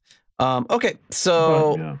 Okay,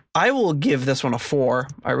 so I will give this one a 4.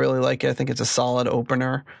 I really like it. I think it's a solid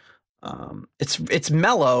opener. It's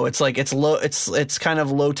mellow. It's like it's low. It's kind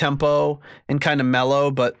of low tempo and kind of mellow,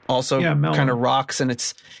 but also kind of rocks. And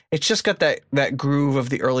it's just got that groove of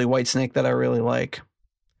the early Whitesnake that I really like.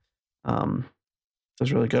 It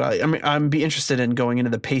was really good. I mean, I'd be interested in going into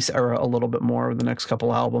the Pace era a little bit more over the next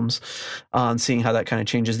couple albums, seeing how that kind of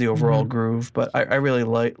changes the overall groove. But I really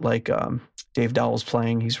like Dave Dowell's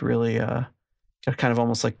playing. He's really got kind of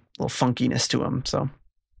almost like a little funkiness to him. So,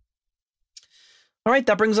 all right,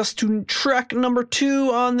 that brings us to track number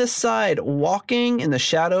 2 on this side, Walking in the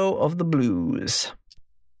Shadow of the Blues.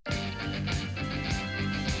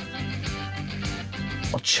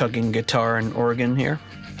 While chugging guitar and organ here.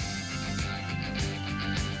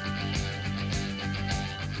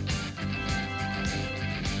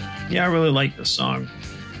 Yeah, I really like this song.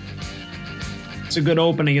 It's a good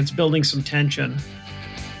opening. It's building some tension.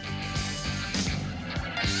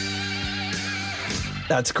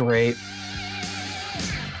 That's great.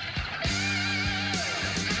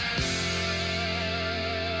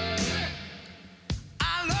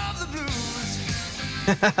 I love the blues.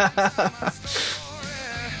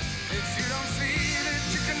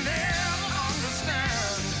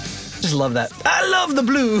 Just love that. I love the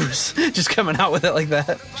blues. Just coming out with it like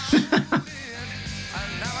that.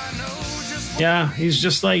 Yeah, he's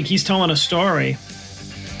just like, he's telling a story.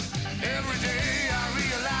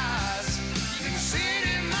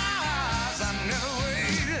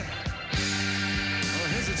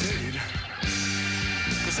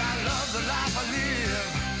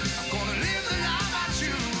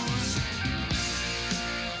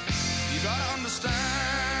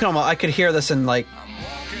 You know, I could hear this in like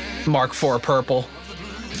Mark IV Purple.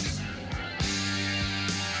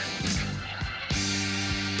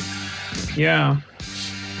 Yeah.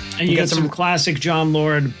 And you get some classic John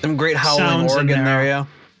Lord. Some great howling organ there, yeah.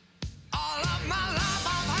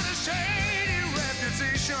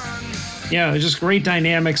 Yeah, just great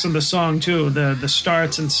dynamics in the song too. The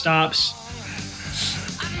starts and stops.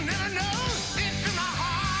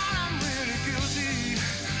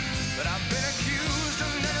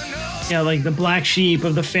 Yeah, like the black sheep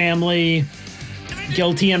of the family,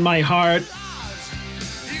 guilty in my heart.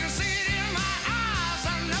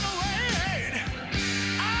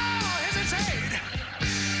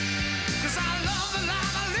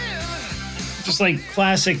 Just like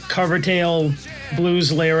classic Coverdale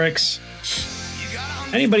blues lyrics.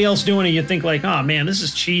 Anybody else doing it, you think like, oh man, this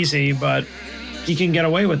is cheesy, but he can get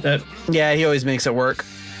away with it. Yeah, he always makes it work.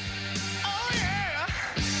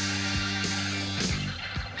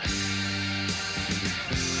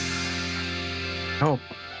 Oh,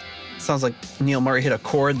 sounds like Neil Murray hit a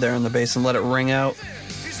chord there in the bass and let it ring out. He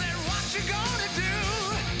said, what you gonna do?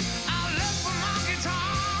 I left for my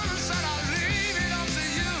guitar and said I'll leave it up to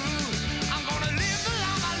you. I'm gonna live the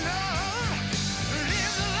life I love,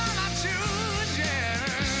 live the life I choose, yeah.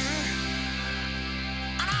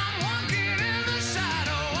 And I'm walking in the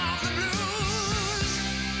shadow of the blues.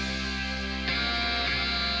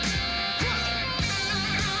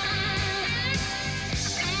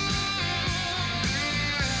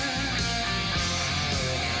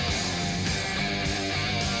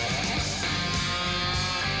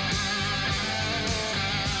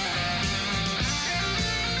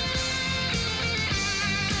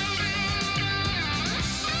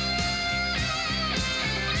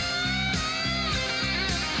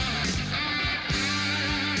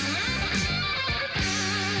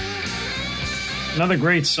 Another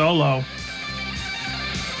great solo.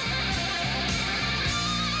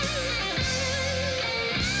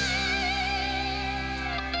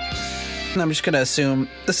 And I'm just going to assume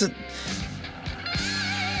this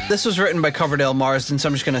was written by Coverdale Marsden, so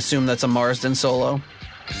I'm just going to assume that's a Marsden solo.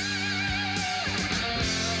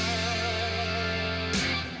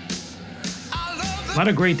 A lot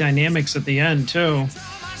of great dynamics at the end, too. Tell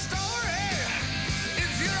my story.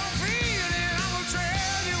 If you don't feel it, I will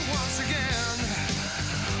tell you once again.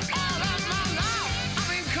 All of my life, I've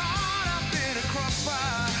been caught up in a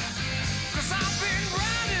crossfire. 'Cause I've been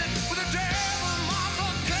branded with the devil mark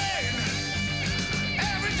of Cain.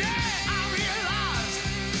 Every day I realize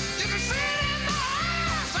you can see it in my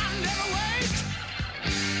eyes. I never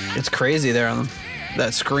wait. It's crazy there on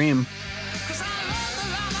that scream. 'Cause I love the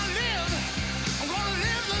life I live. I'm gonna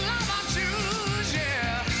live the life I choose,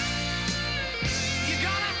 yeah. You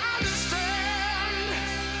gotta understand.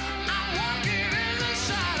 I'm walking in the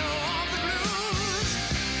shadow of the blues.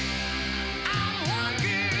 I'm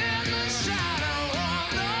walking in the shadow of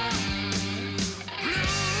the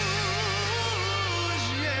blues,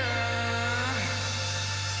 yeah.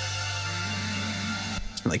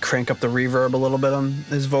 Like crank up the reverb a little bit on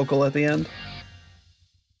his vocal at the end.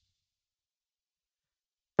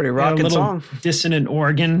 Pretty A rocking little song. dissonant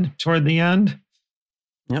organ toward the end.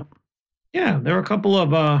 Yep. Yeah, there are a couple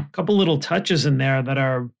little touches in there that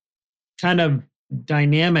are kind of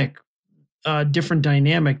dynamic, different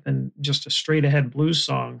dynamic than just a straight ahead blues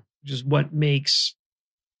song, which is what makes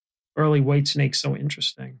early Whitesnake so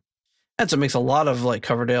interesting. That's what makes a lot of like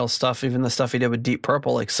Coverdale stuff, even the stuff he did with Deep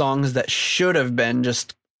Purple, like songs that should have been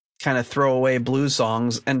just kind of throwaway blues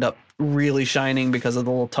songs end up really shining because of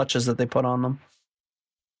the little touches that they put on them.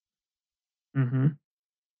 Mm-hmm. All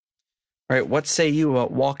right, what say you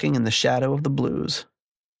about Walking in the Shadow of the Blues?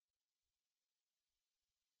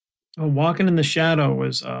 Oh, Walking in the Shadow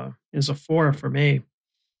is a 4 for me.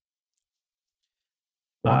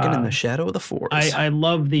 Walking in the Shadow of the Forest. I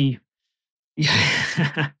love the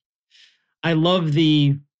I love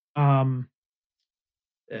the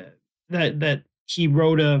that he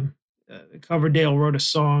wrote Coverdale wrote a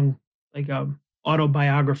song, like a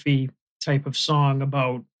autobiography type of song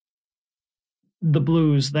about the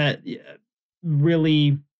blues that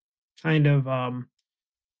really kind of I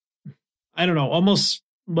don't know, almost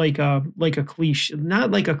like a cliche,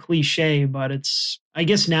 not like a cliche, but it's, I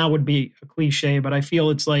guess now would be a cliche, but I feel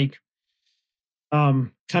it's like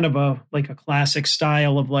kind of a classic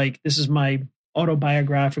style of like, this is my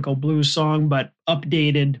autobiographical blues song, but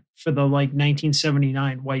updated for the like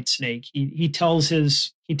 1979 Whitesnake. He tells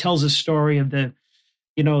his story of the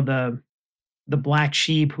black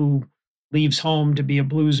sheep who leaves home to be a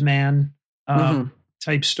blues man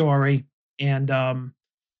type story. And I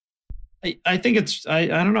think it's, I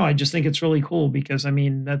don't know, I just think it's really cool because, I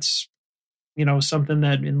mean, that's, something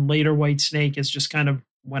that in later Whitesnake has just kind of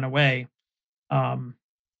went away.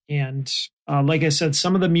 Like I said,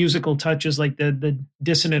 some of the musical touches, like the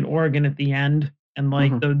dissonant organ at the end, and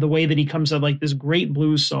like the way that he comes up like this great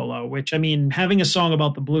blues solo, which, I mean, having a song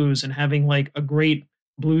about the blues and having like a great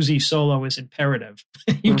bluesy solo is imperative.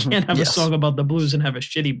 You can't have a song about the blues and have a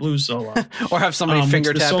shitty blues solo. Or have somebody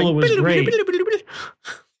finger the tapping. solo was great.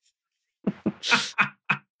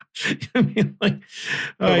 I mean, like,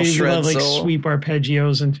 you love like sweep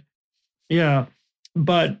arpeggios and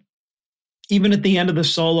but even at the end of the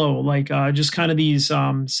solo, like just kind of these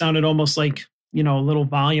sounded almost like little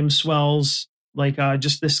volume swells, like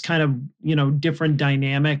just this kind of different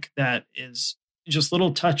dynamic that is just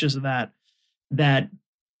little touches of that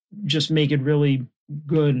just make it really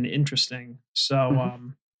good and interesting. So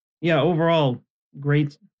overall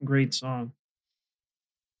great song.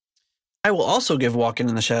 I will also give Walking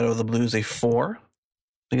in the Shadow of the Blues a 4. I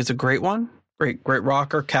think it's a great one. Great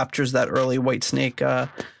rocker, captures that early Whitesnake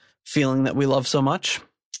feeling that we love so much.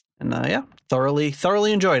 And yeah, thoroughly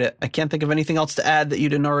enjoyed it. I can't think of anything else to add that you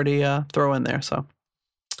didn't already throw in there. So,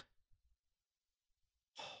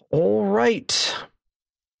 all right,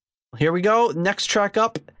 here we go. Next track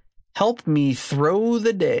up, "Help Me Throw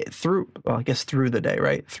the Day Through." Well, I guess through the day,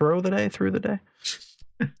 right? Throw the day through the day.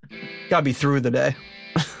 Gotta be through the day.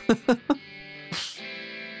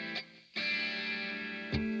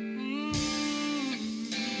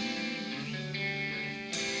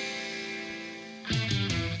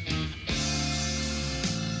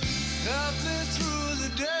 Help me through the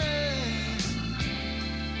day.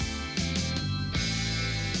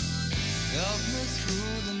 Help me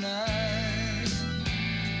through the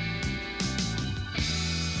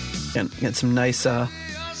night. Get some nice Your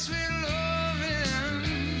sweet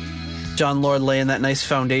loving, John Lord laying that nice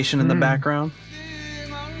foundation in the background. be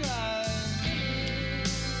my life.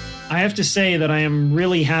 I have to say that I am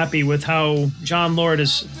really happy with how John Lord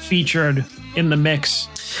is featured in the mix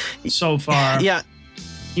so far. Yeah,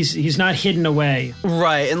 He's not hidden away.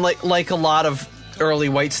 right. And like a lot of early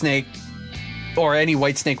Whitesnake, or any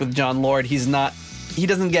Whitesnake with John Lord, he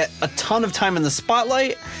doesn't get a ton of time in the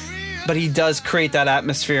spotlight, but he does create that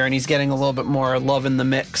atmosphere, and he's getting a little bit more love in the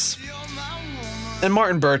mix. And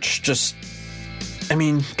Martin Birch just, I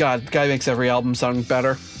mean, God, guy makes every album sound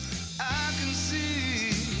better. I can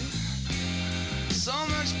see so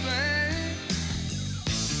much pain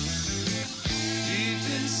deep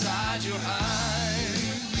inside your eyes.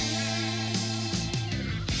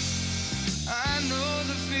 I know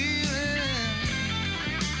the feeling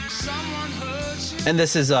someone hurt you. And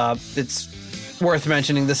this is it's worth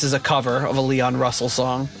mentioning, this is a cover of a Leon Russell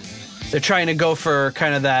song. They're trying to go for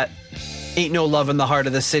kind of that "Ain't No Love in the Heart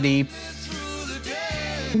of the City"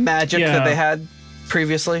 magic that they had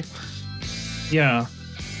previously. Yeah.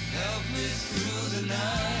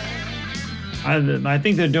 I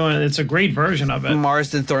think they're doing it. It's a great version of it.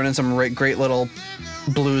 Marsden throwing in some great little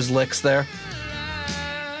blues licks there.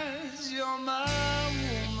 You're my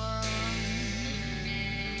woman.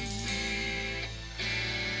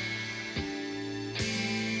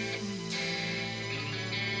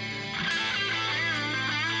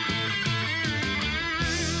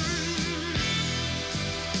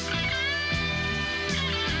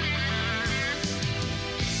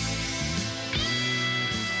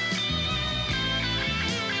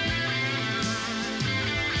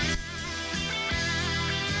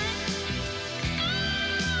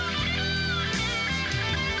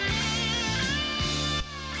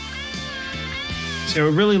 So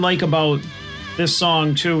what I really like about this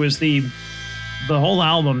song too is the whole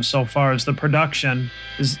album so far is the production.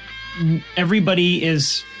 Is everybody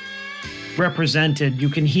is represented. You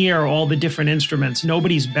can hear all the different instruments.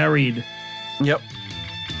 Nobody's buried. Yep.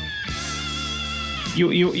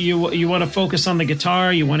 You want to focus on the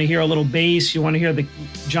guitar. You want to hear a little bass. You want to hear the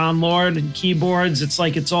John Lord and keyboards. It's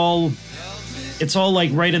like it's all like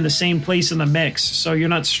right in the same place in the mix. So you're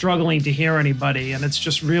not struggling to hear anybody, and it's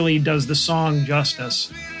just really does the song justice.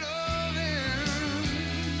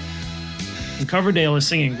 And Coverdale is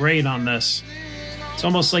singing great on this. It's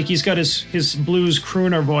almost like he's got his blues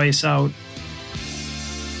crooner voice out.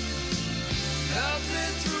 Help me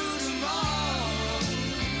through tomorrow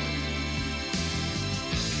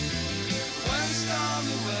when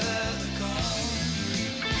stormy weather comes.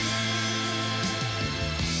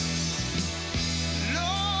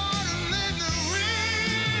 Lord, make me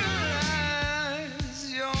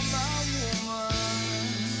realize you're my woman.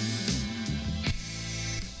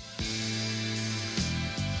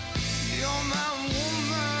 You're my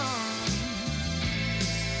woman.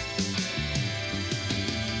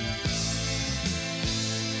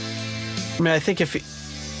 I mean, I think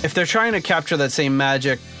if they're trying to capture that same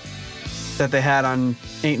magic that they had on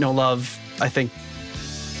 "Ain't No Love," I think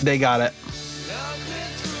they got it.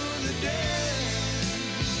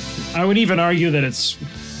 I would even argue that it's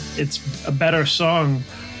a better song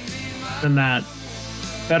than that.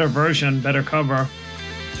 Better version, better cover.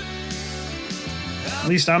 At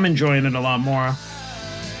least I'm enjoying it a lot more.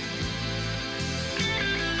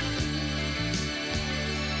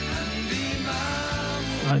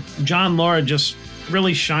 John Lord just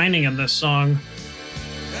really shining in this song.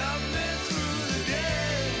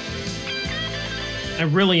 It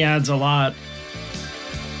really adds a lot.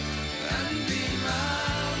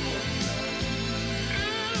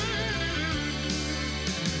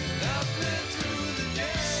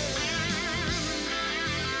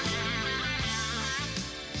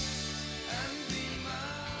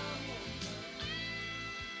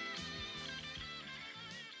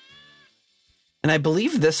 And I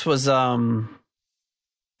believe this was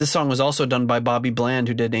this song was also done by Bobby Bland,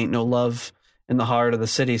 who did "Ain't No Love in the heart of the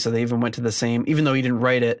city. So they even went to the same, even though he didn't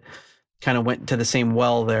write it, kind of went to the same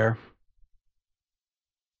well there.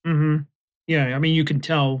 Mm-hmm. Yeah, I mean, you can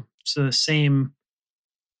tell it's the same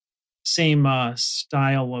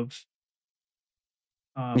style of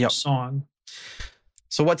song.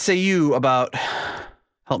 So what say you about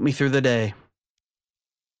Help Me Through the Day?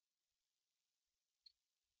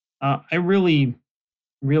 I really,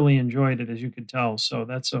 really enjoyed it, as you could tell. So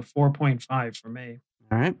that's a 4.5 for me.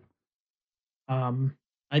 All right.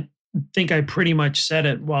 I think I pretty much said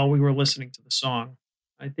it while we were listening to the song.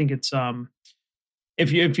 I think it's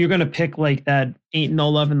if you're gonna pick like that Ain't No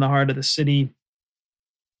Love in the Heart of the City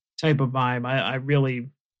type of vibe, I really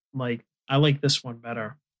like this one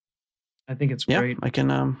better. I think it's great. I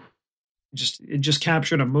can it just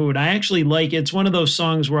captured a mood. I actually like it's one of those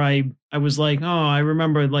songs where I was like, oh, I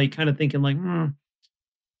remember like kind of thinking like,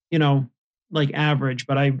 like average,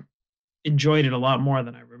 but I enjoyed it a lot more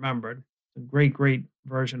than I remembered. A great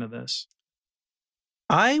version of this.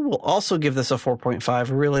 I will also give this a 4.5. I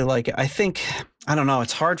really like it. I don't know.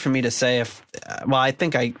 It's hard for me to say I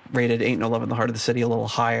think I rated Ain't No Love in the Heart of the City a little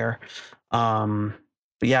higher. But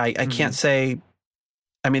yeah, I can't say,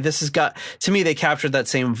 I mean, this has got, to me, they captured that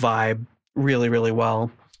same vibe really, really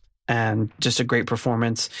well. And just a great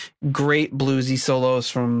performance. Great bluesy solos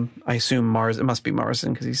from, I assume, Mars. It must be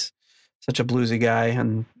Morrison because he's such a bluesy guy.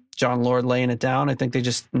 And John Lord laying it down. I think they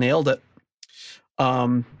just nailed it.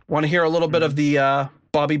 Want to hear a little bit of the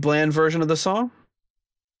Bobby Bland version of the song?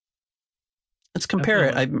 Let's compare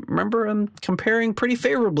it. I remember comparing pretty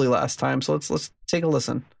favorably last time, so let's take a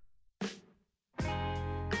listen.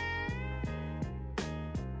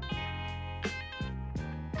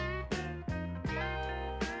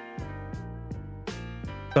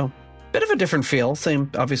 So, bit of a different feel, same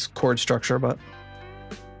obvious chord structure, but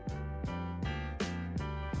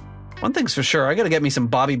one thing's for sure, I got to get me some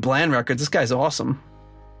Bobby Bland records. This guy's awesome.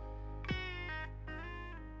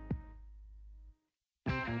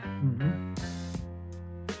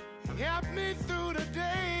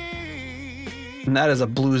 And that is a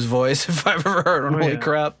blues voice if I've ever heard one. Holy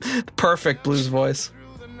crap. The perfect blues voice.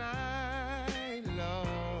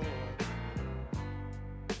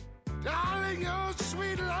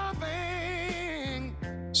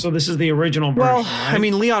 So this is the original version, well, right? I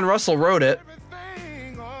mean, Leon Russell wrote it.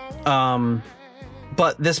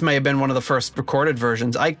 But this may have been one of the first recorded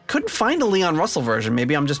versions. I couldn't find a Leon Russell version.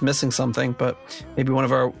 Maybe I'm just missing something, but maybe one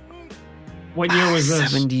of our... What year was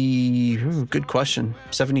this? 70... good question.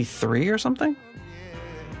 73 or something?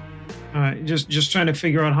 Just trying to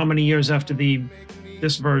figure out how many years after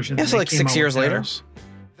this version. Yeah, so like 6 years later.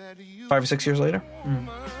 5 or 6 years later,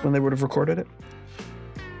 when they would have recorded it.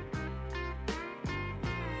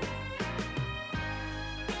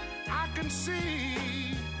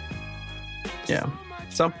 Yeah,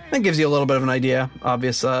 so that gives you a little bit of an idea.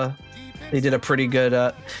 Obvious, they did a pretty good,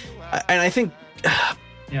 and I think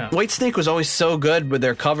Whitesnake was always so good with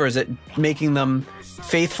their covers at making them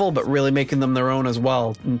faithful, but really making them their own as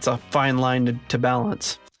well. And it's a fine line to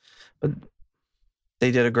balance, but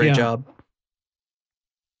they did a great job.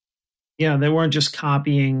 Yeah, they weren't just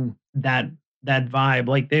copying that vibe.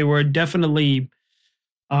 Like they were definitely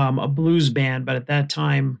a blues band, but at that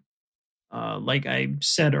time, like I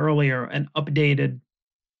said earlier, an updated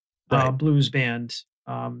blues band.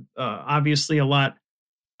 Obviously a lot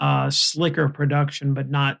slicker production, but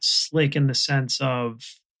not slick in the sense of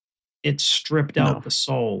it stripped out the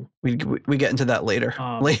soul. We get into that later.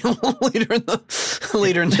 Later into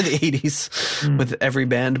the 80s with every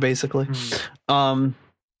band, basically. All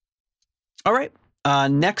right.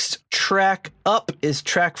 Next track up is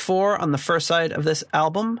track 4 on the first side of this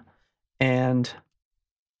album. And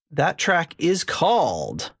that track is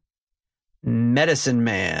called Medicine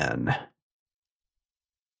Man.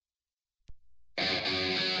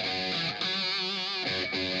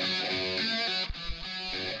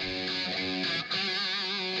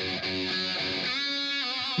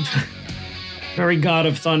 Very God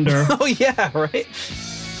of Thunder. Oh yeah, right.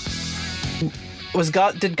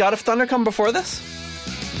 Did God of Thunder come before this?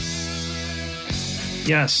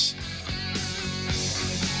 Yes.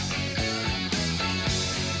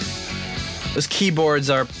 Those keyboards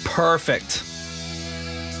are perfect.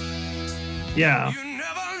 Yeah.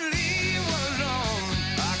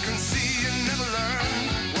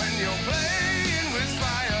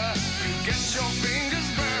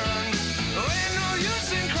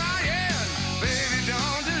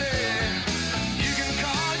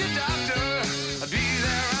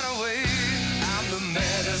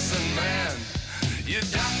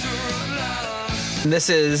 And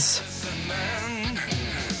this is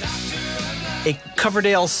a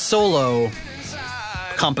Coverdale solo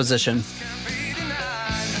composition.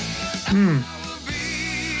 Hmm.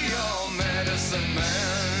 be your medicine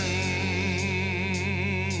man.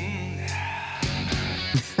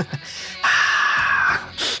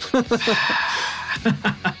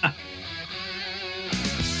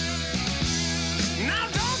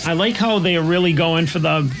 I like how they're really going for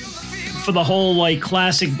the whole like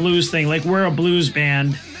classic blues thing. Like we're a blues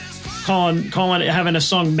band, calling it, having a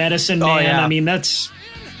song "Medicine Man." Oh, yeah. I mean,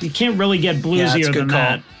 you can't really get bluesier than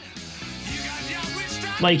that.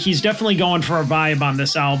 Like he's definitely going for a vibe on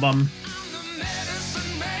this album.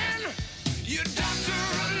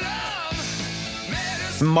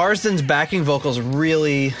 Marsden's backing vocals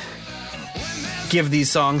really give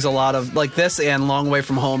these songs a lot of, like this and Long Way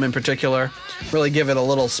From Home in particular, really give it a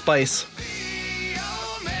little spice.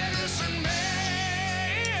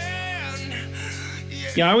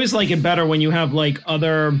 Yeah, I always like it better when you have like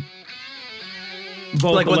other vocalists.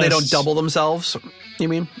 Like when they don't double themselves, you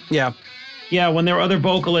mean? Yeah. Yeah, when there are other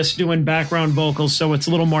vocalists doing background vocals, so it's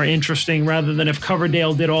a little more interesting rather than if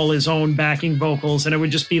Coverdale did all his own backing vocals and it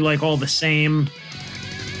would just be like all the same.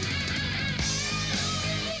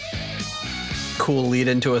 Cool lead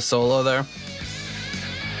into a solo there.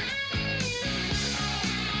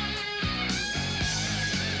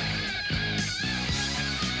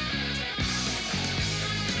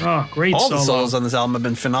 Oh, great All solo. the solos on this album have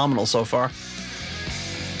been phenomenal so far.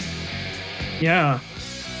 Yeah.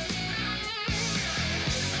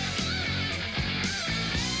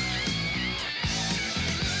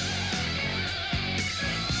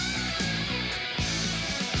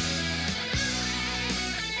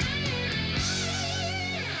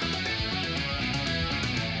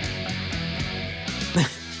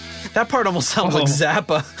 That part almost sounds like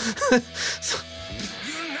Zappa.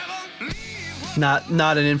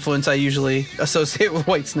 Not an influence I usually associate with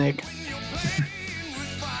Whitesnake.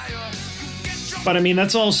 But I mean,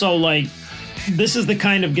 that's also like, this is the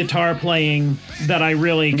kind of guitar playing that I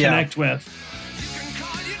really connect with.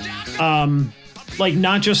 Like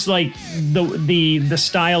not just like the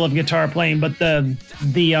style of guitar playing, but the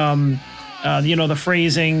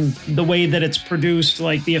phrasing, the way that it's produced,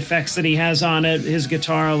 like the effects that he has on it, his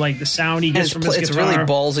guitar, like the sound he gets from his guitar. It's really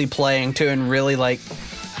ballsy playing too, and really like,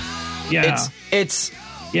 it's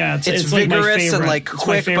vigorous like my favorite, and like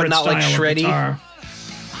quick, but not like shreddy.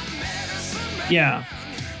 Yeah,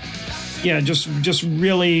 just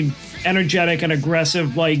really energetic and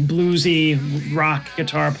aggressive, like bluesy rock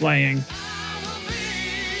guitar playing.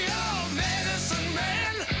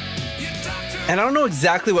 And I don't know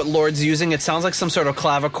exactly what Lord's using. It sounds like some sort of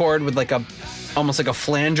clavichord with like almost like a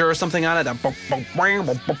flanger or something on it.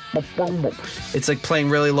 It's like playing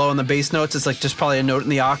really low on the bass notes. It's like just probably a note in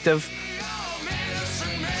the octave.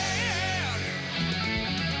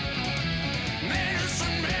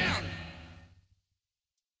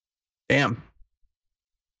 Damn.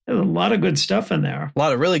 There's a lot of good stuff in there. A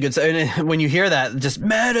lot of really good stuff. And when you hear that, just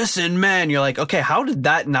Medicine Man, you're like, okay, how did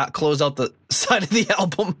that not close out the side of the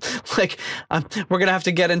album? Like, we're going to have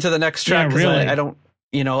to get into the next track. Yeah, really. I don't,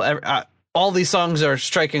 all these songs are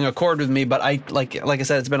striking a chord with me, but like I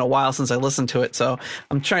said, it's been a while since I listened to it. So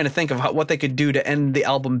I'm trying to think of what they could do to end the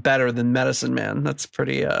album better than Medicine Man. That's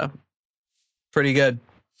pretty good.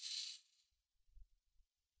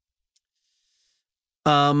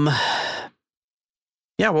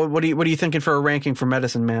 Yeah, well, what are you thinking for a ranking for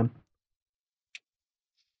Medicine Man?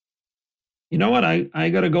 You know what? I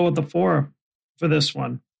got to go with the 4 for this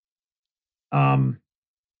one.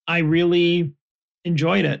 I really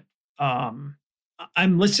enjoyed it. I'm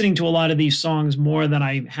listening to a lot of these songs more than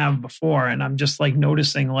I have before, and I'm just like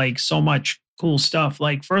noticing like so much cool stuff.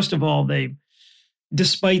 Like, first of all,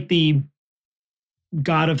 despite the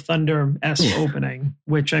God of Thunder-esque opening,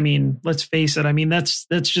 which, I mean, let's face it, I mean, that's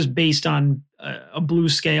just based on a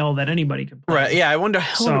blues scale that anybody could play. Right, yeah, I wonder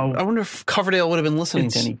if Coverdale would have been listening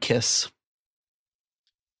to any Kiss.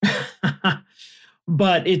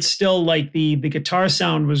 But it's still like the guitar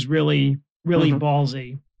sound was really, really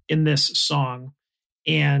ballsy in this song.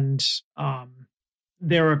 And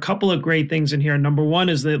there are a couple of great things in here. Number one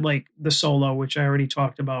is that like the solo, which I already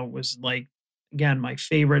talked about, was like, again, my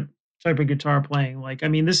favorite type of guitar playing. Like, I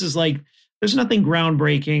mean, this is like, there's nothing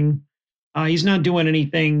groundbreaking. He's not doing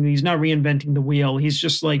anything. He's not reinventing the wheel. He's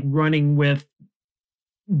just like running with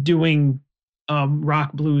doing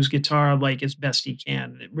rock blues guitar like as best he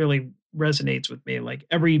can. It really resonates with me. Like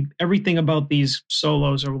everything about these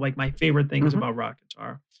solos are like my favorite things about rock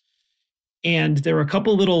guitar. And there are a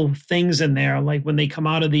couple little things in there, like when they come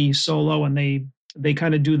out of the solo and they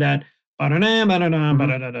kind of do that,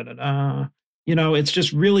 you know, it's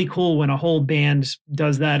just really cool when a whole band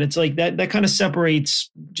does that. It's like that kind of separates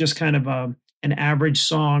just kind of an average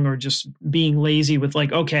song or just being lazy with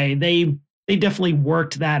like, okay, they definitely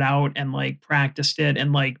worked that out and like practiced it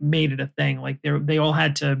and like made it a thing. Like they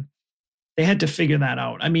had to figure that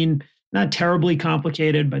out. I mean, not terribly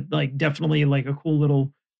complicated, but like definitely like a cool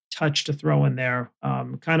little touch to throw in there.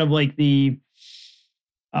 Kind of like the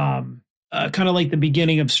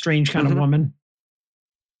beginning of Strange Kind of Woman.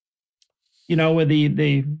 You know,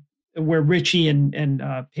 where Richie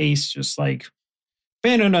and Pace just like,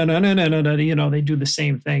 you know, they do the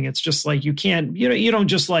same thing. It's just like you can't, you don't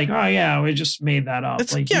just like, oh yeah, we just made that up.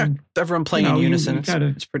 It's, like everyone playing in unison.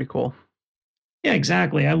 It's pretty cool. Yeah,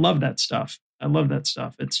 exactly. I love that stuff.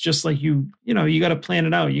 It's just like you got to plan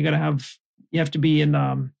it out. You have to be in,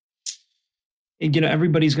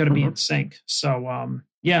 everybody's got to be in sync. So,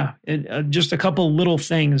 just a couple little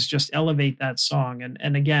things just elevate that song.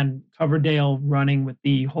 And again, Coverdale running with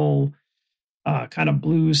the whole kind of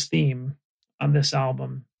blues theme on this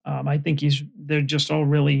album. I think they're just all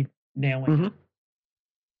really nailing it.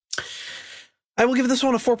 I will give this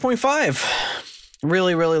one a 4.5.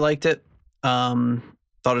 Really, really liked it. Thought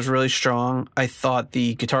it was really strong. I thought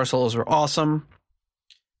the guitar solos were awesome.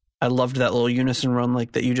 I loved that little unison run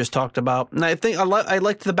like that you just talked about. And I think I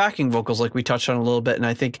liked the backing vocals like we touched on a little bit. And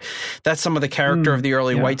I think that's some of the character of the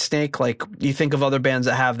early Whitesnake. Like you think of other bands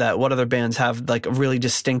that have that. What other bands have like really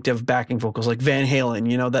distinctive backing vocals? Like Van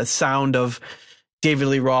Halen, that sound of David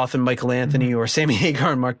Lee Roth and Michael Anthony or Sammy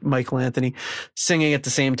Hagar and Michael Anthony singing at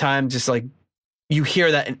the same time. Just like you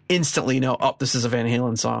hear that and instantly know, oh, this is a Van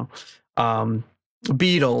Halen song.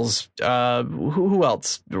 Beatles, who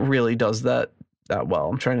else really does that well?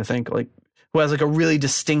 I'm trying to think like who has like a really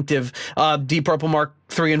distinctive Deep Purple Mark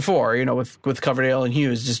 3 and 4, with Coverdale and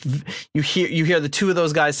Hughes. Just you hear the two of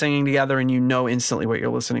those guys singing together and you know instantly what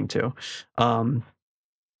you're listening to. Right.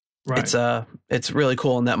 It's really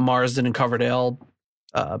cool, and that Marsden and Coverdale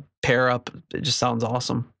pair up, it just sounds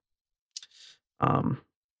awesome.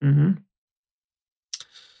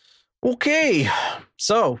 Okay,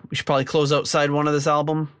 so we should probably close out side one of this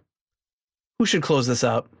album. Who should close this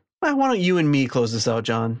out? Why don't you and me close this out,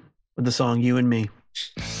 John, with the song You and Me?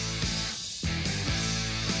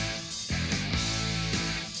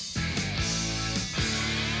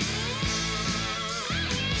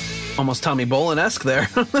 Almost Tommy Bolin-esque there.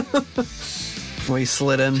 Where he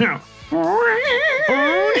slid in.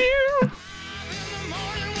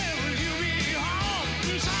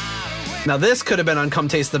 Now this could have been on Come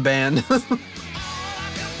Taste the Band.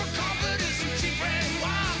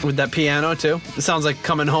 With that piano too. It sounds like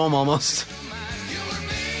Coming Home almost.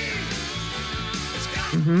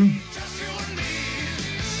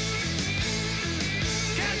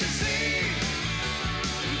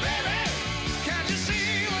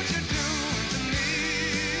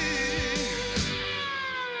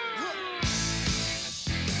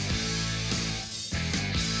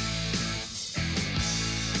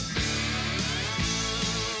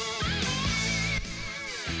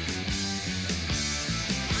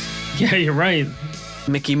 Yeah, you're right.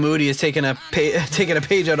 Mickey Moody is taking a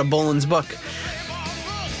page out of Bolin's book.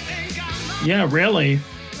 Yeah, really.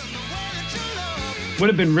 Would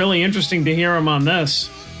have been really interesting to hear him on this.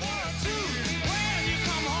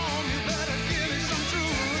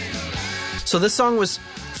 So this song was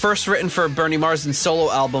first written for Bernie Marsden's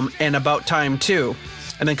solo album and About Time Too.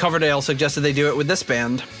 And then Coverdale suggested they do it with this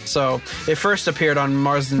band. So it first appeared on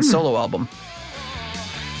Marsden's solo album.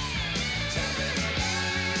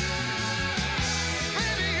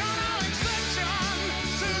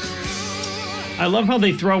 I love how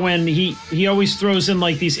they throw in, he always throws in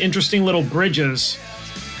like these interesting little bridges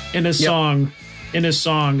in his songs.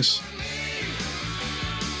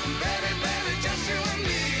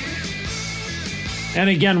 And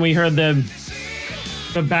again, we heard the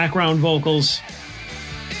background vocals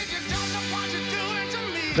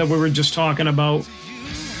that we were just talking about.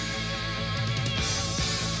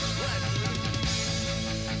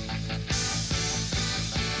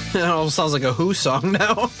 It almost sounds like a Who song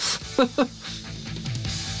now.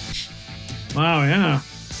 Wow, yeah.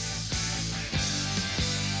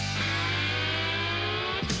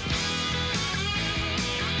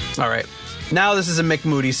 All right. Now this is a Mick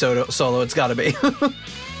Moody solo. It's got to be.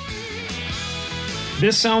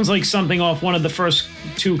 This sounds like something off one of the first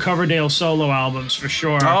two Coverdale solo albums for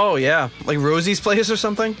sure. Oh, yeah. Like Rosie's Place or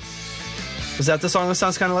something? Is that the song that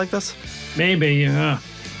sounds kind of like this? Maybe, yeah.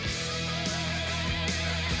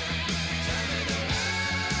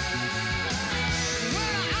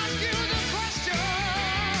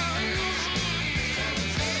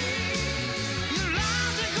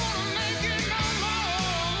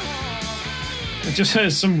 It just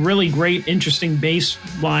has some really great, interesting bass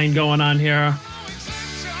line going on here.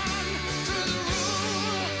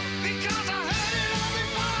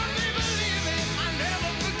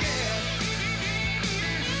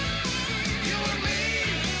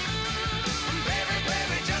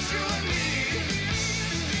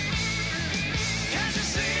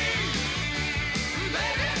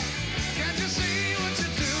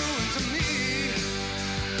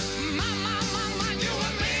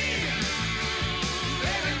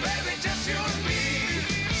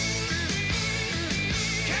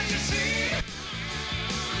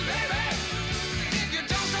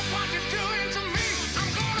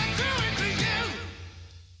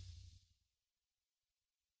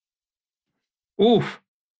 Oof.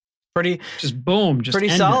 Pretty Just boom. Just pretty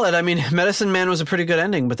end solid. it. I mean, Medicine Man was a pretty good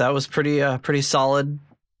ending, but that was pretty solid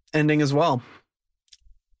ending as well.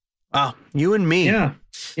 You and me. Yeah.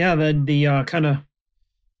 Yeah. The kind of.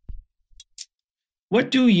 What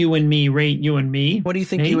do you and me rate you and me? What do you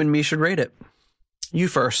think Nate? you and me should rate it? You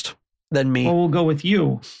first, then me. Well, we'll go with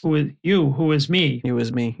you. Who is you? Who is me? You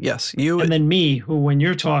is me. Yes. You. And then me, who when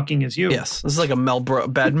you're talking is you. Yes. This is like a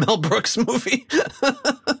bad Mel Brooks movie.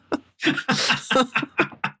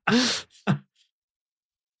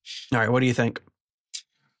 All right. What do you think?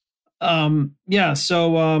 Yeah.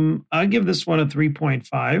 So I give this one a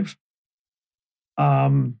 3.5.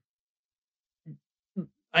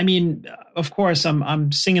 I mean, of course,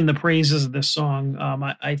 I'm singing the praises of this song.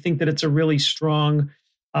 I think that it's a really strong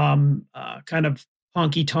kind of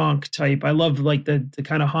honky tonk type. I love like the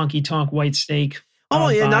kind of honky tonk Whitesnake. Oh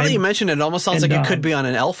yeah, now that vibe. you mention it, it almost sounds like it could be on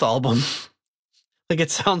an Elf album. Like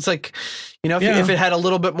it sounds like, if it had a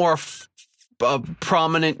little bit more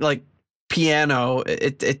prominent like piano,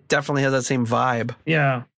 it definitely has that same vibe.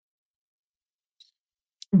 Yeah.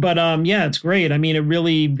 But yeah, it's great. I mean, it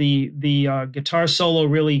really the guitar solo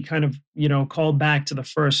really kind of called back to the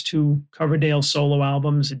first two Coverdale solo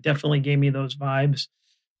albums. It definitely gave me those vibes.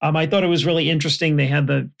 I thought it was really interesting. They had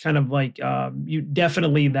the kind of like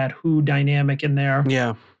definitely that Who dynamic in there.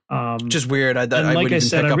 Yeah, just weird. I like wouldn't I even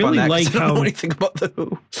said, pick I up really on that. like I don't how know anything about the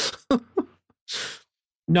Who.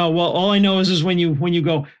 No, well, all I know is when you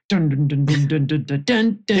go dun dun dun dun dun dun dun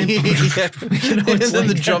dun, dun It's and then like,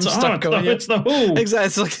 the drums start going. It's the Who. Exactly,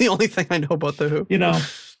 it's like the only thing I know about the Who.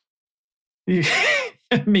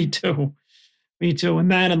 Me too. And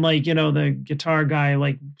that, and like the guitar guy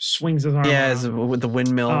like swings his arm. Yeah, around. with the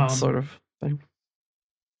windmill sort of thing.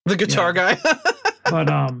 The guitar guy. But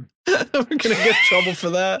we're gonna get in trouble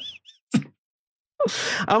for that.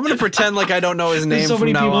 I'm gonna pretend like I don't know his name. So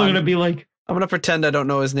many from people now are on. gonna be like, I'm gonna pretend I don't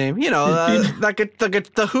know his name.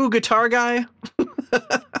 The Who guitar guy.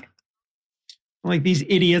 like these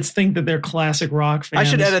idiots think that they're classic rock fans. I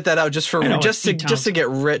should edit that out just to get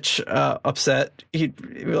Rich upset. He'd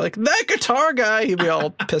be like, that guitar guy. He'd be all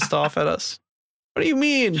pissed off at us. What do you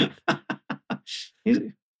mean?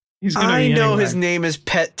 He's I know anyway. his name is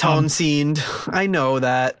Pet Townsend. I know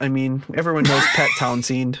that. I mean, everyone knows Pet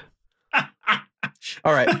Townsend.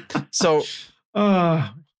 All right. So,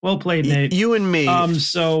 well played, Nate. You and me.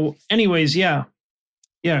 So, anyways, yeah,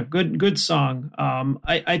 good song.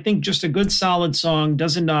 I think just a good solid song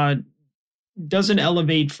doesn't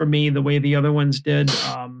elevate for me the way the other ones did.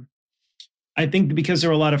 I think because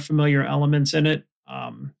there are a lot of familiar elements in it.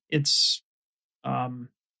 It's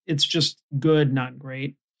just good, not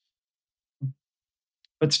great,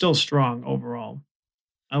 but still strong overall.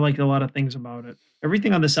 I like a lot of things about it.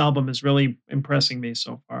 Everything on this album is really impressing me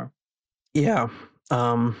so far. Yeah.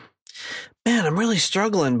 Man, I'm really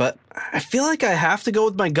struggling, but I feel like I have to go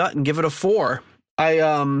with my gut and give it a 4.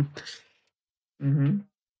 There's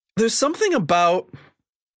something about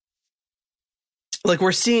like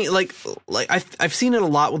we're seeing like I've seen it a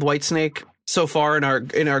lot with Whitesnake so far in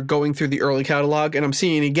our going through the early catalog, and I'm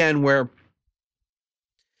seeing it again where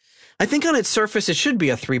I think on its surface it should be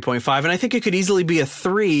a 3.5, and I think it could easily be a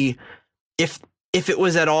 3 if it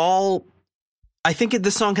was at all. I think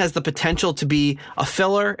this song has the potential to be a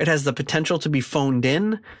filler. It has the potential to be phoned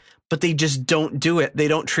in, but they just don't do it. They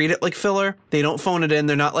don't treat it like filler. They don't phone it in.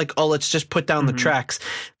 They're not like, oh, let's just put down the tracks.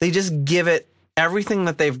 They just give it everything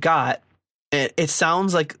that they've got. It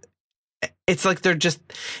sounds like it's like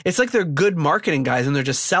they're good marketing guys and they're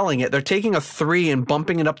just selling it. They're taking a 3 and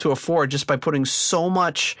bumping it up to a 4 just by putting so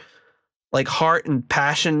much like heart and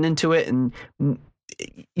passion into it. And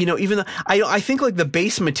even though I think like the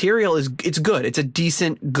base material it's good. It's a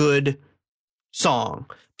decent, good song,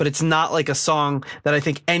 but it's not like a song that I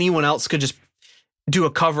think anyone else could just do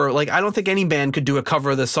a cover. Like, I don't think any band could do a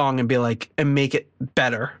cover of the song and be like, and make it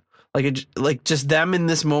better. Like just them in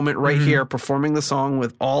this moment right here performing the song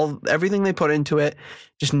with everything they put into it,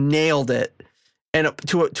 just nailed it. And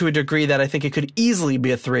to a degree that I think it could easily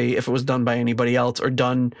be a 3 if it was done by anybody else or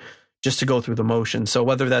done just to go through the motion. So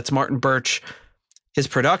whether that's Martin Birch, his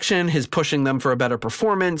production, his pushing them for a better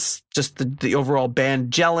performance, just the overall band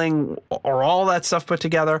gelling, or all that stuff put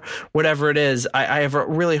together, whatever it is, I have a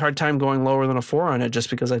really hard time going lower than a 4 on it, just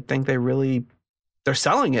because I think they're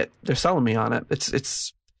selling it. They're selling me on it.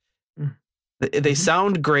 They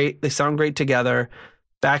sound great. They sound great together.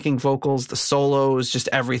 Backing vocals, the solos, just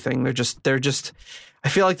everything. They're just, I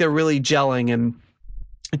feel like they're really gelling. And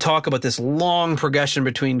talk about this long progression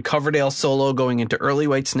between Coverdale solo going into early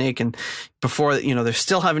Whitesnake, and before, they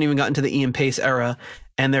still haven't even gotten to the Ian Pace era,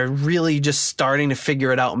 and they're really just starting to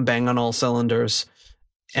figure it out and bang on all cylinders.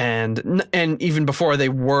 and even before they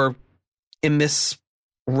were in this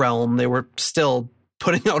realm, they were still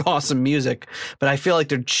putting out awesome music, but I feel like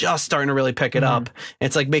they're just starting to really pick it up.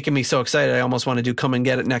 It's like making me so excited. I almost want to do Come and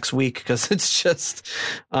Get It next week, because it's just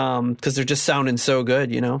because they're just sounding so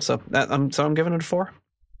good, so I'm giving it a 4.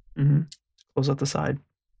 Close out the side.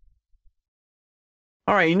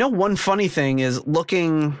 All right, one funny thing is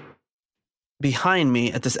looking behind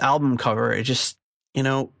me at this album cover, it just,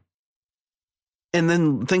 and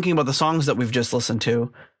then thinking about the songs that we've just listened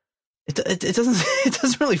to, it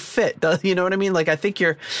doesn't really fit. You know what I mean? Like, I think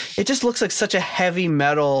it just looks like such a heavy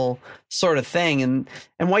metal sort of thing. And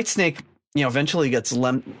Whitesnake, eventually gets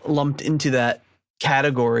lumped into that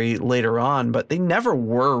category later on, but they never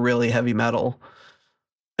were really heavy metal.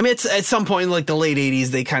 I mean, it's at some point in like the late 80s,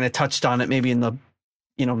 they kind of touched on it, maybe in the,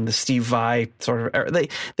 the Steve Vai sort of era.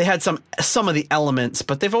 They had some of the elements,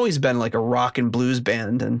 but they've always been like a rock and blues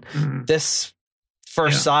band. And this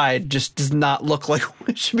first side just does not look like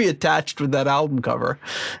it should be attached with that album cover.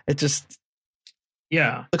 It just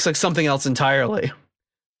looks like something else entirely.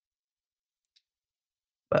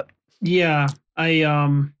 But yeah, I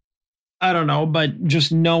don't know, but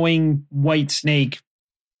just knowing Whitesnake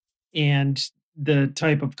and the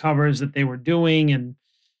type of covers that they were doing and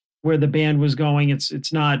where the band was going,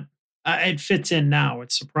 it's not, it fits in now.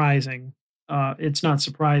 It's surprising. It's not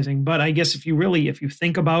surprising, but I guess if you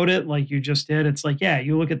think about it, like you just did, it's like,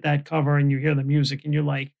 you look at that cover and you hear the music and you're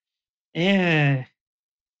like, yeah,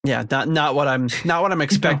 not what I'm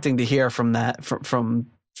expecting to hear from that, from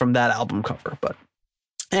that album cover. But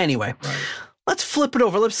anyway, let's flip it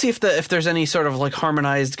over. Let's see if there's any sort of like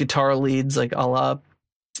harmonized guitar leads, like a la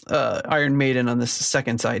Iron Maiden on this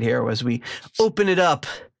second side here, as we open it up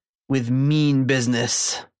with Mean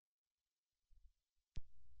Business.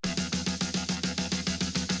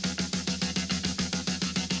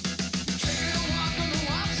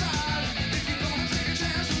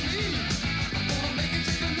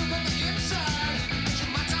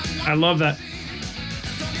 I love that.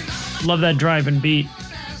 Love that driving beat.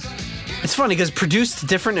 It's funny because produced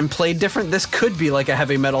different and played different, this could be like a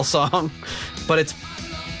heavy metal song, but it's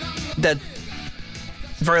that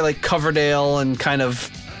very like Coverdale and kind of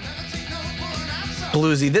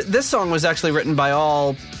bluesy. This song was actually written by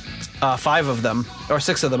all 5 of them, or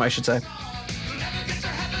 6 of them, I should say.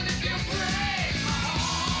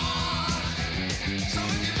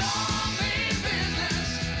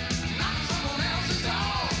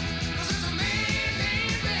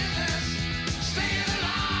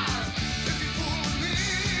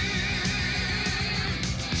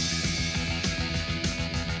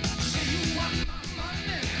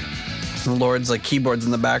 Lord's like keyboards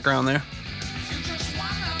in the background there.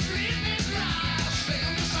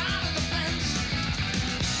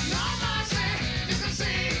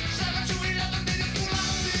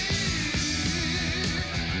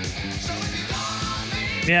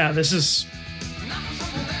 Yeah, this is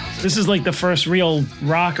like the first real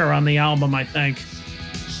rocker on the album, I think.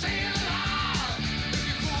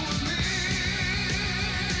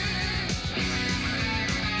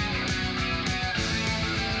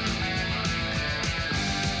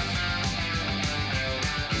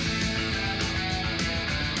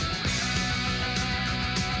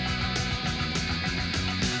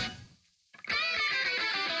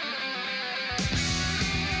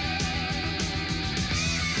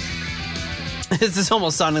 This is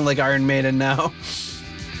almost sounding like Iron Maiden now.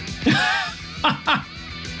 Well,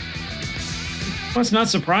 it's not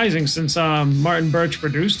surprising since Martin Birch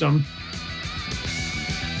produced them.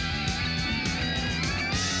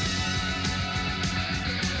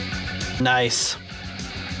 Nice.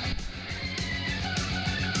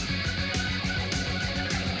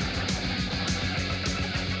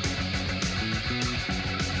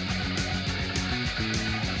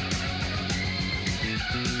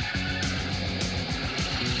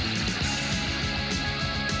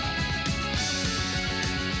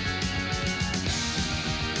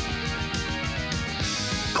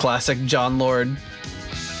 Classic John Lord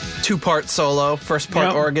 2-part solo, first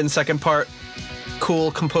part organ, second part cool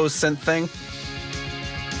composed synth thing.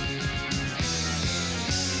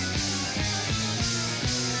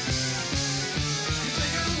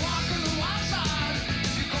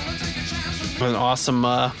 An awesome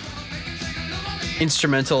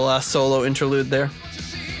instrumental solo interlude there.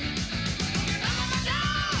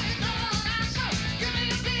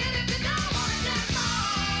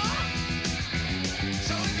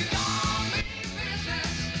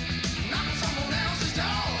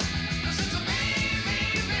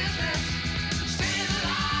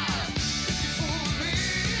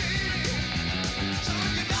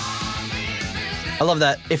 I love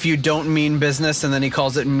that. If you don't mean business, and then he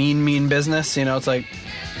calls it mean business. You know, it's like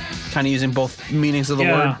kind of using both meanings of the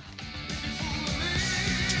word.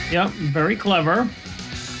 Yep, very clever.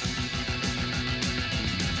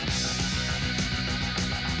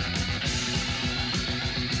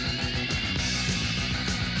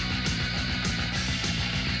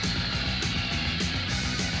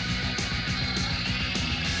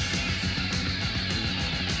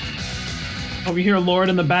 Over here, Lord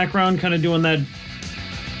in the background, kind of doing that.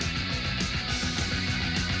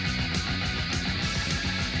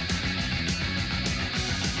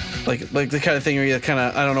 Like the kind of thing where you kind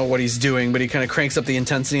of, I don't know what he's doing, but he kind of cranks up the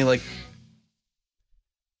intensity, like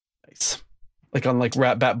nice, like on like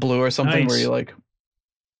Rat Bat Blue or something, where you like,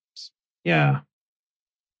 yeah.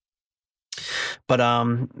 But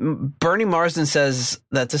Bernie Marsden says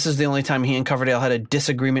that this is the only time he and Coverdale had a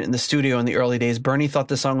disagreement in the studio in the early days. Bernie thought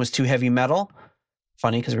the song was too heavy metal.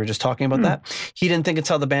 Funny, because we were just talking about that. He didn't think it's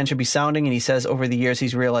how the band should be sounding, and he says over the years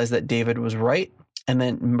he's realized that David was right. And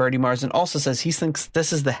then Bernie Marsden also says he thinks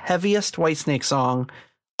this is the heaviest Whitesnake song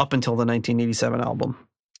up until the 1987 album.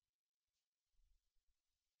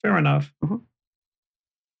 Fair enough. Mm-hmm.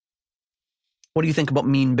 What do you think about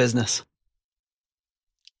Mean Business?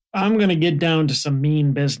 I'm going to get down to some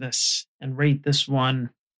mean business and rate this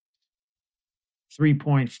one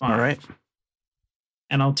 3.5. All right.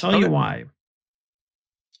 And I'll tell you why.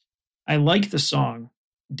 I like the song.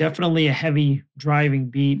 Definitely a heavy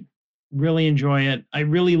driving beat. Really enjoy it. I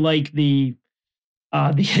really like the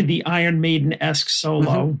Iron Maiden-esque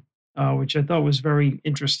solo, which I thought was very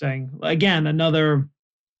interesting. Again, another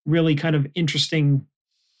really kind of interesting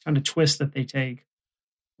kind of twist that they take.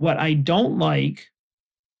 What I don't like,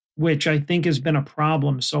 which I think has been a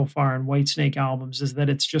problem so far in Whitesnake albums, is that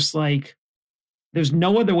it's just like, there's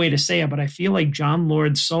no other way to say it, but I feel like John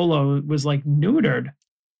Lord's solo was like neutered.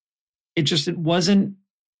 It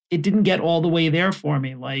didn't get all the way there for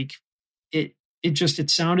me. Like it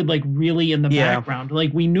sounded like really in the background.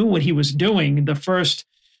 Like we knew what he was doing. The first,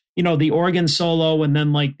 the organ solo, and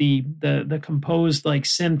then like the composed like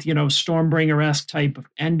synth, Stormbringer-esque type of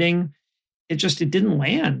ending. It didn't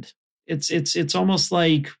land. It's almost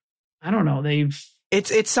like, I don't know.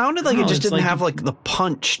 It sounded like it just didn't have like the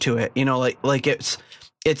punch to it, like it's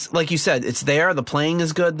like you said, it's there. The playing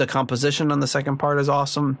is good. The composition on the second part is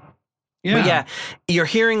awesome. Yeah. But yeah, you're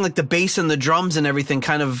hearing like the bass and the drums and everything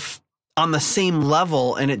kind of on the same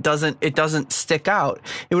level, and it doesn't stick out.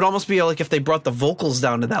 It would almost be like if they brought the vocals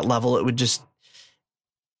down to that level, it would just,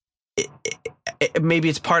 maybe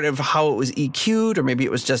it's part of how it was EQ'd, or maybe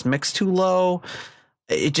it was just mixed too low.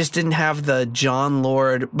 It just didn't have the John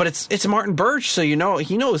Lord, but it's Martin Birch, so he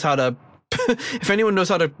knows how to. If anyone knows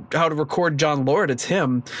how to record John Lord, it's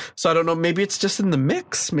him. So I don't know. Maybe it's just in the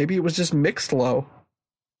mix. Maybe it was just mixed low.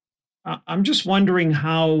 I'm just wondering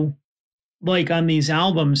how, like on these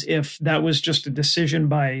albums, if that was just a decision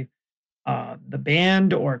by the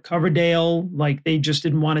band or Coverdale, like they just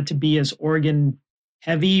didn't want it to be as organ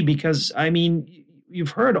heavy. Because I mean, you've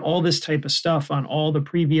heard all this type of stuff on all the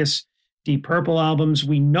previous Deep Purple albums.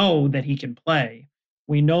 We know that he can play.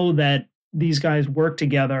 We know that these guys work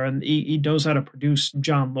together, and he knows how to produce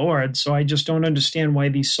John Lord. So I just don't understand why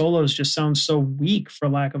these solos just sound so weak, for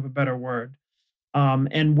lack of a better word.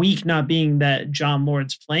 And weak not being that John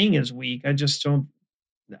Lord's playing is weak. I just don't.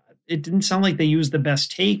 It didn't sound like they used the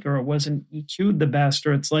best take, or it wasn't EQ'd the best,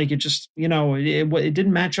 or it's like it just, it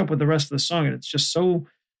didn't match up with the rest of the song, and it's just so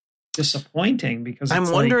disappointing because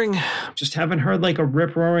I'm wondering, just haven't heard like a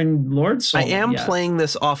rip roaring Lord song. I am playing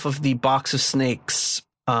this off of the Box of Snakes,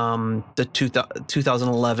 the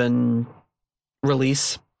 2011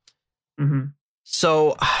 release. Mm-hmm.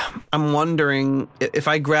 So I'm wondering if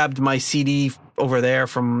I grabbed my CD over there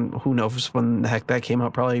from who knows when the heck that came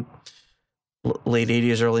out, probably late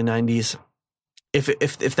 80s, early 90s.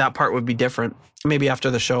 If that part would be different. Maybe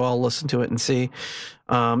after the show I'll listen to it and see.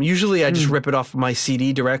 Usually I just rip it off my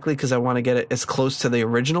CD directly because I want to get it as close to the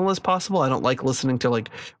original as possible. I don't like listening to like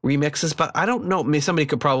remixes, but I don't know. Maybe somebody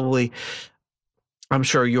could probably, I'm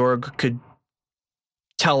sure Jorg could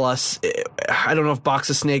tell us. I don't know if Box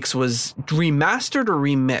of Snakes was remastered or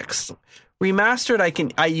remixed.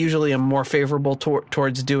 Remastered, I usually am more favorable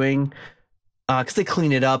towards doing, because they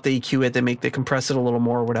clean it up, they EQ it, they compress it a little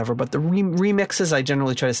more or whatever. But the remixes, I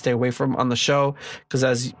generally try to stay away from on the show, because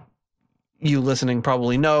as you listening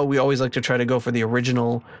probably know, we always like to try to go for the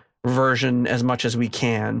original version as much as we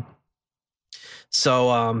can.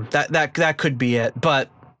 So that could be it, but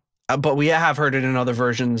we have heard it in other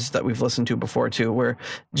versions that we've listened to before too, where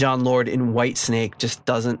John Lord in Whitesnake just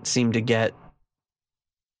doesn't seem to get.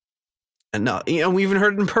 And we even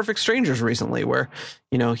heard it in Perfect Strangers recently, where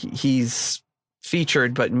he's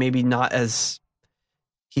featured, but maybe not as,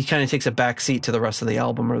 he kind of takes a back seat to the rest of the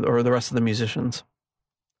album or the rest of the musicians.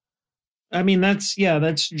 I mean, that's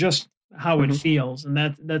just how it feels.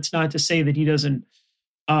 And that's not to say that he doesn't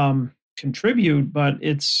contribute, but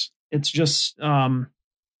it's just, I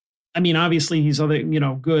mean, obviously he's other,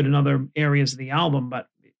 good in other areas of the album, but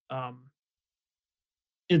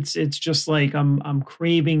it's just like I'm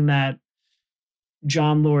craving that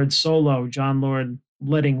John Lord solo, John Lord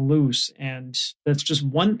letting loose. And that's just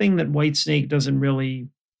one thing that Whitesnake doesn't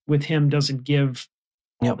give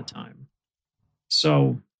all the time.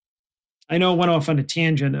 So I know it went off on a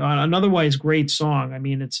tangent. An otherwise great song. I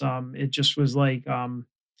mean, it just was like kind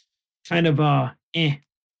of a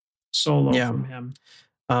solo from him.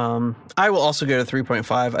 I will also go to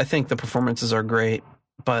 3.5. I think the performances are great,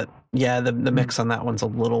 but yeah, the mix on that one's a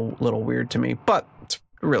little weird to me, but it's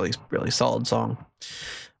a really, really solid song.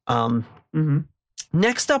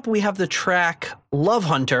 Next up, we have the track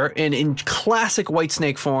Lovehunter, and in classic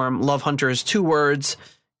Whitesnake form, Lovehunter is 2 words,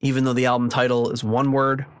 even though the album title is 1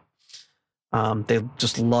 word. They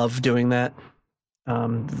just love doing that.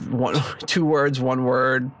 2 words, 1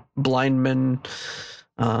 word, Blindman,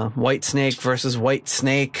 Whitesnake versus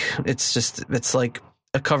Whitesnake. It's like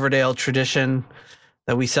a Coverdale tradition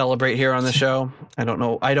that we celebrate here on the show. I don't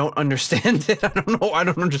know. I don't understand it. I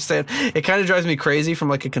don't understand. It kind of drives me crazy from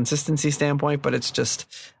like a consistency standpoint, but it's just,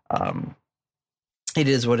 it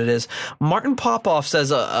is what it is. Martin Popoff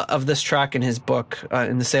says of this track in his book,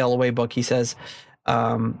 in the Sail Away book, he says,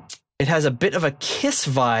 it has a bit of a Kiss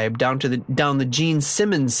vibe down the Gene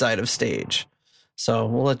Simmons side of stage. So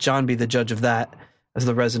we'll let John be the judge of that as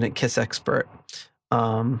the resident Kiss expert.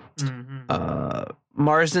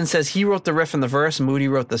 Marsden says he wrote the riff and the verse. Moody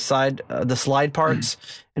wrote the slide parts,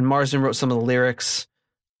 and Marsden wrote some of the lyrics.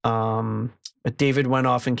 But David went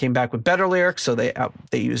off and came back with better lyrics, so they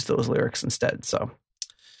used those lyrics instead. So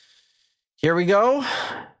here we go.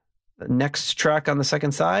 The next track on the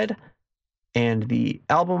second side, and the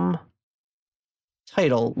album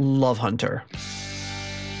title, Lovehunter.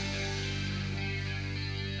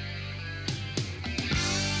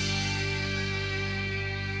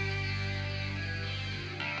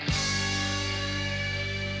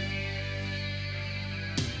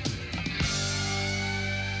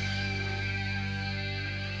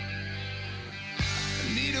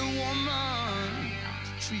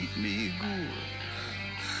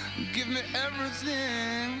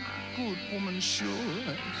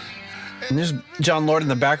 And there's John Lord in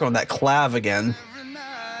the background, that clav again,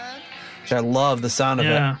 which I love the sound of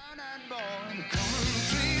it.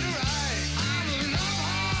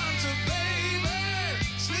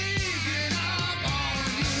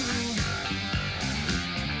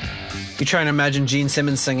 You trying to imagine Gene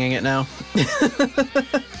Simmons singing it now?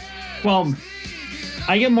 Well,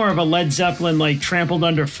 I get more of a Led Zeppelin, like Trampled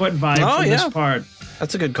Underfoot vibe from this part.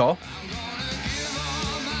 That's a good call.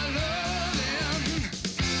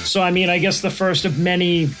 So, I mean, I guess the first of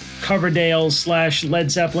many Coverdale /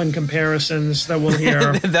 Led Zeppelin comparisons that we'll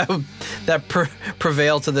hear. that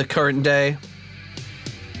prevail to the current day.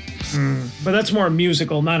 But that's more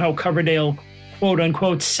musical, not how Coverdale, quote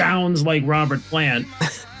unquote, sounds like Robert Plant.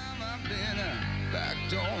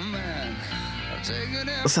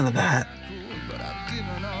 Listen to that.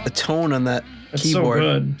 The tone on that that's keyboard.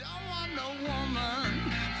 So good.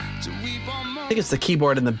 I think it's the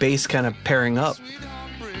keyboard and the bass kind of pairing up.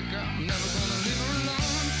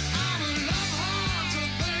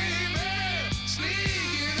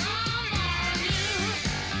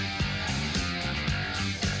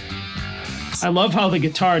 I love how the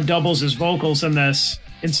guitar doubles as vocals in this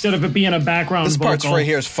instead of it being a background vocal. This part right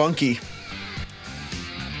here is funky.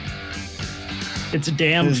 It's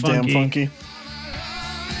damn funky.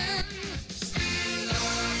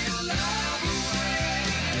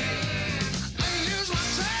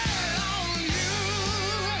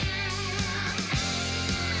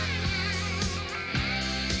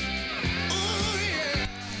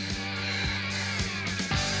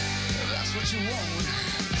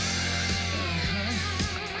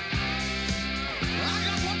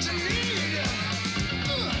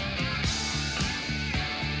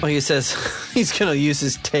 Well, he says he's going to use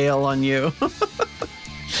his tail on you.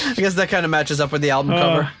 I guess that kind of matches up with the album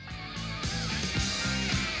cover.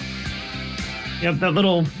 Yep, that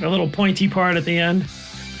little pointy part at the end.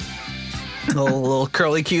 A little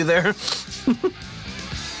curly Q there.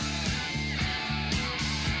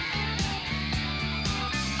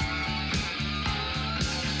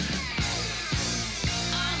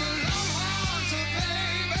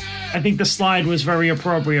 I think the slide was very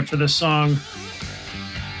appropriate for this song.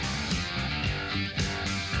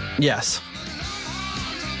 Yes.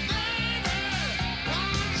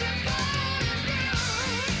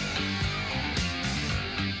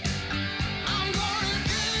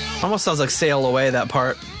 Almost sounds like Sail Away, that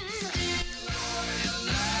part.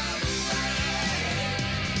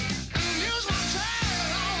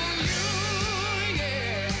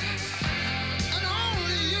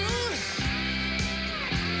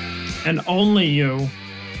 And only you.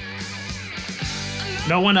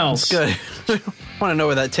 No one else. Good. Want to know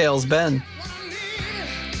where that tail's been.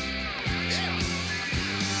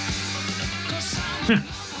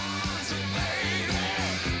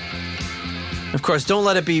 Of course, don't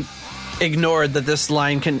let it be ignored that this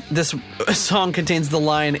song contains the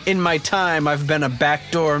line, "In my time, I've been a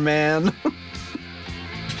backdoor man."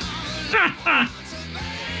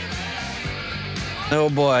 Oh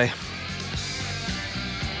boy.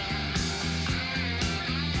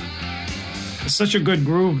 It's such a good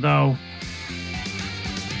groove, though.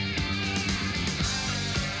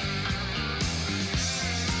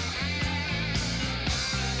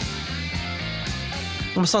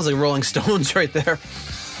 Almost sounds like Rolling Stones right there.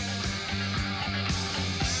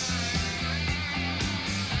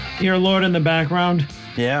 Dear Lord in the background.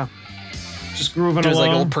 Yeah. Just grooving There's along.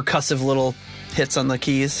 like little percussive little hits on the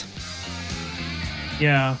keys.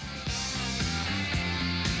 Yeah.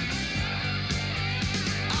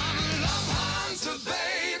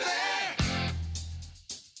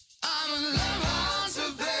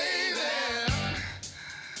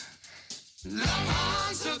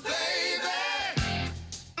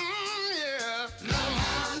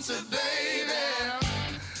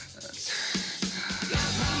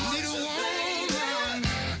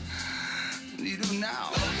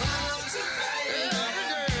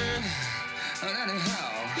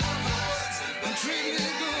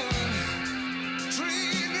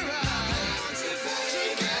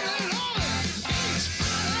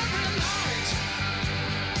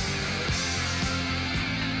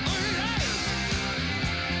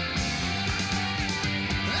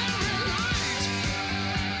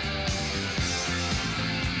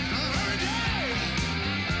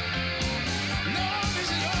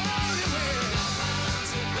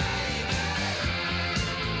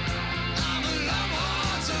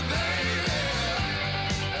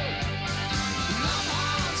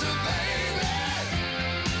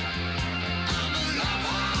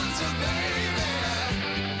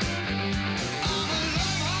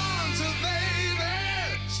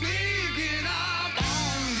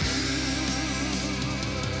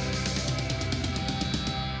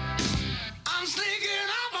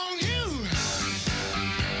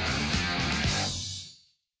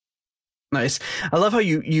 Nice. I love how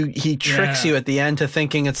he tricks you at the end to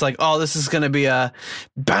thinking it's like, oh, this is going to be a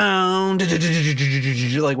bound,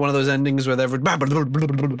 like one of those endings where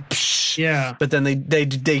Yeah. But then they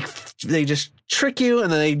just trick you and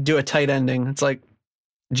then they do a tight ending. It's like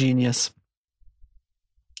genius.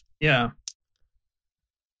 Yeah.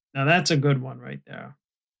 Now that's a good one right there.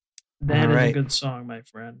 That is a good song, my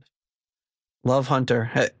friend.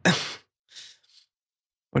 Lovehunter.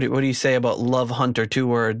 What do you say about Lovehunter? 2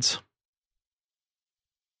 words.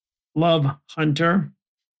 Lovehunter.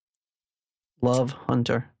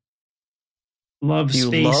 Lovehunter. Love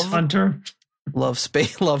Space Hunter. Love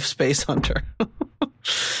Space Hunter.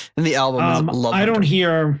 And the album is Love I don't Hunter.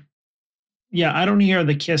 hear. Yeah, I don't hear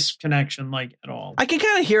the Kiss connection like at all. I can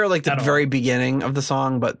kind of hear like the very beginning of the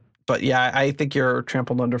song, but yeah, I think you're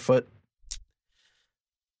trampled underfoot.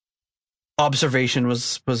 Observation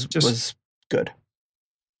was good.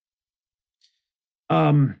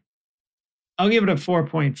 I'll give it a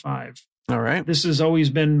 4.5. All right. This has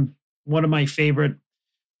always been one of my favorite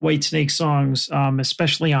Whitesnake songs,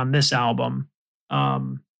 especially on this album.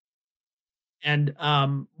 That's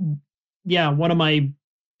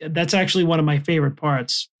actually one of my favorite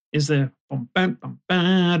parts is the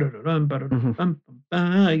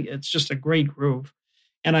it's just a great groove.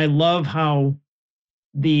 And I love how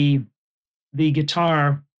the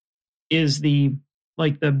guitar is the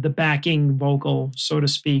backing vocal, so to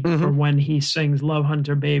speak, for when he sings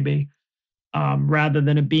Lovehunter Baby, rather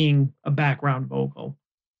than it being a background vocal.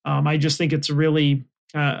 I just think it's a really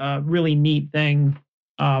neat thing,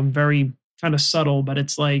 very kind of subtle, but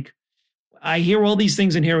it's like, I hear all these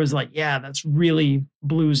things in here is like, yeah, that's really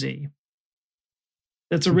bluesy.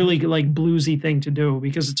 That's a really like bluesy thing to do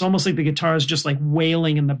because it's almost like the guitar is just like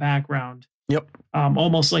wailing in the background. Yep.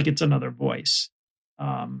 Almost like it's another voice.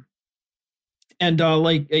 The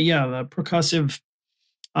percussive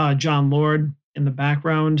John Lord in the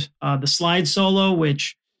background, the slide solo,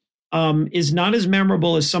 which is not as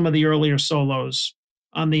memorable as some of the earlier solos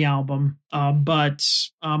on the album, but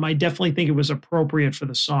I definitely think it was appropriate for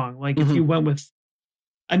the song. Like if you went with,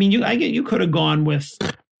 I mean, you could have gone with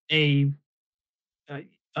a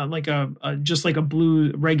just like a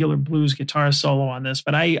regular blues guitar solo on this,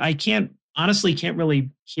 but I can't really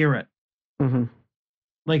hear it. Mm-hmm.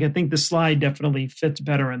 Like I think the slide definitely fits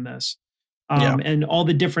better in this. Yeah. And all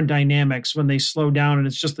the different dynamics when they slow down and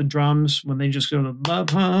it's just the drums, when they just go to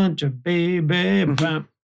Lovehunter, baby, Mm-hmm.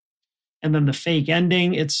 and then the fake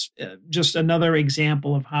ending. It's just another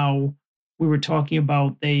example of how we were talking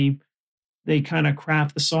about they kind of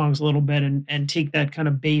craft the songs a little bit and take that kind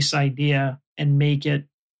of bass idea and make it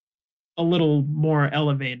a little more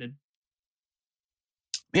elevated.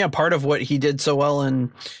 Yeah, part of what he did so well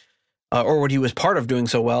in, or what he was part of doing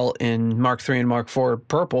so well in Mark III and Mark IV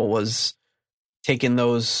Purple was taking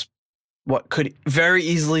those, what could very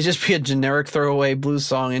easily just be a generic throwaway blues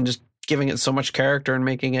song and just giving it so much character and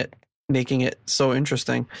making it so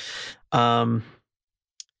interesting. I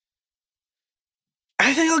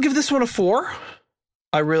think I'll give this one a 4.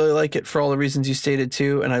 I really like it for all the reasons you stated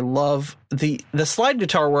too, and I love the slide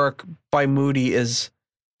guitar work by Moody is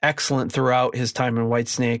excellent throughout his time in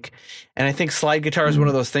Whitesnake, and I think slide guitar is one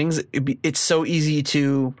of those things. It's so easy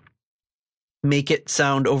to make it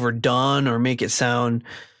sound overdone or make it sound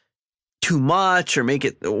too much or make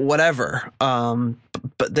it whatever.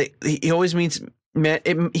 But he always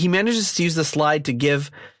he manages to use the slide to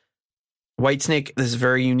give Whitesnake this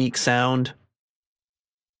very unique sound.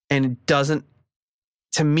 And it doesn't,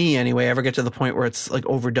 to me anyway, ever get to the point where it's like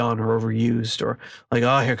overdone or overused or like,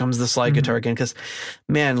 oh, here comes the slide guitar again. Because,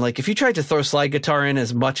 man, like if you tried to throw slide guitar in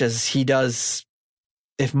as much as he does,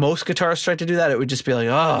 if most guitarists tried to do that, it would just be like,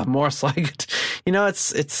 oh, more slide guitar. You know,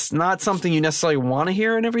 it's not something you necessarily want to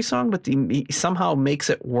hear in every song, but he somehow makes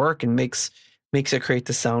it work and makes it create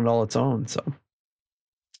the sound all its own. So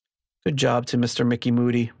good job to Mr. Mickey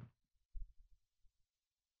Moody.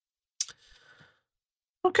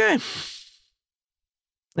 Okay.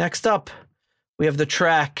 Next up, we have the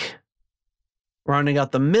track rounding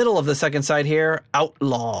out the middle of the second side here,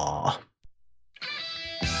 Outlaw.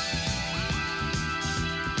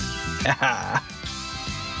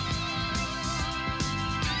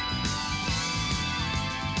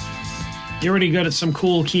 You're already good at some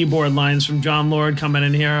cool keyboard lines from John Lord coming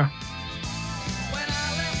in here.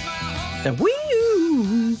 The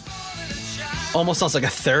wee-oo. Almost sounds like a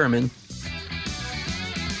theremin.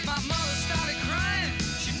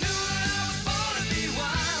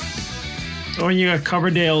 Oh, and you got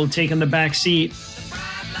Coverdale taking the back seat.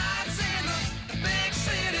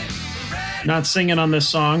 Not singing on this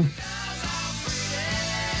song.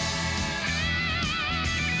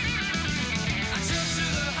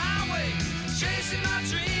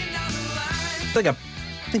 I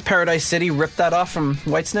think Paradise City ripped that off from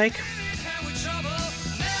Whitesnake.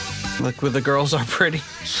 Like where the girls are pretty.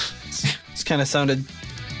 It's kind of sounded.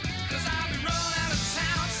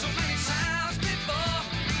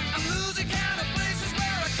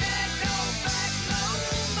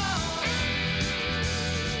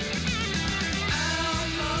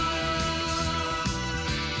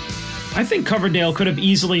 I think Coverdale could have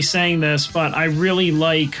easily sang this, but I really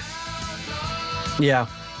like. Yeah.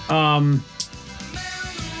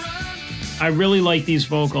 I really like these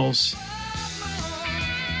vocals.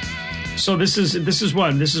 So this is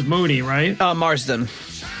what? This is Moody, right? Marsden.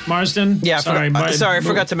 Marsden? Yeah, I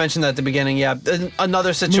forgot to mention that at the beginning. Yeah,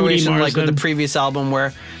 another situation like with the previous album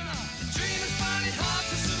where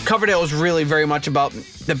Coverdale was really very much about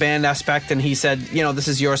the band aspect, and he said, you know, this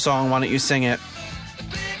is your song, why don't you sing it?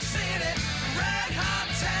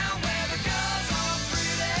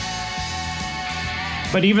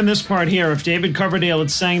 But even this part here, if David Coverdale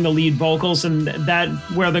had sang the lead vocals and that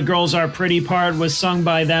where the girls are pretty part was sung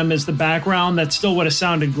by them as the background, that still would have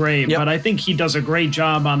sounded great. Yep. But I think he does a great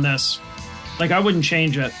job on this. Like, I wouldn't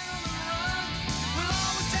change it.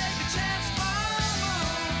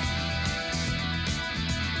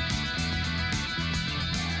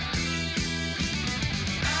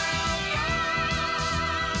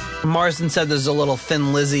 Marsden said there's a little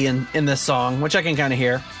Thin Lizzy in this song, which I can kind of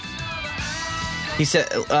hear. He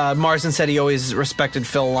said Marsden said he always respected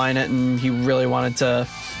Phil Lynott, and he really wanted to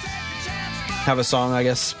have a song, I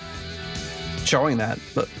guess, showing that.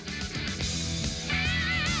 But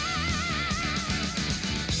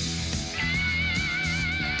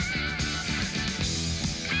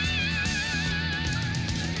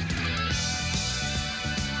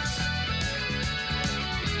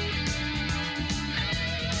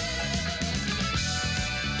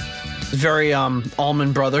very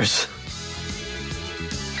Allman Brothers.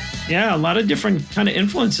 Yeah, a lot of different kind of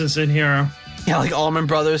influences in here. Yeah, like Allman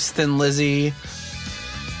Brothers, Thin Lizzy.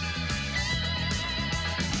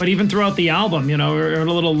 But even throughout the album, you know, a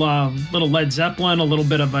little Led Zeppelin, a little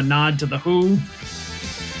bit of a nod to The Who.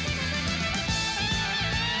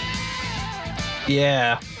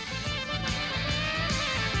 Yeah.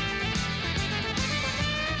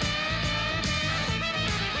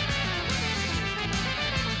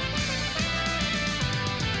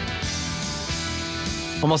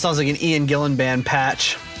 Almost sounds like an Ian Gillan band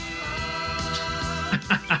patch.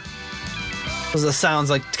 Those are the sounds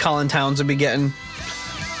like Colin Towns would be getting.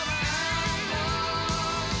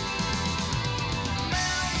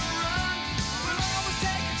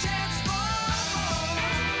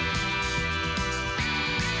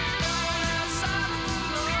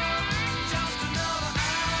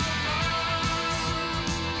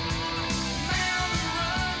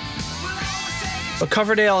 But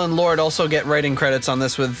Coverdale and Lord also get writing credits on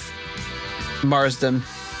this with Marsden,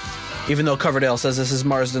 even though Coverdale says this is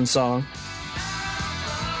Marsden's song.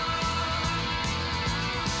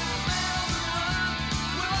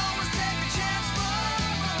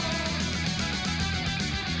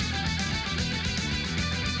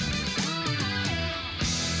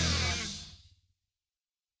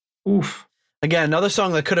 Oof. Again, another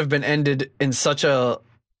song that could have been ended in such a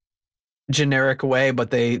generic way,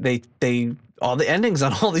 but they all the endings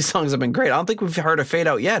on all these songs have been great. I don't think we've heard a fade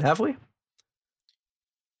out yet, have we?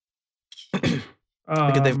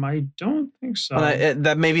 I don't think so.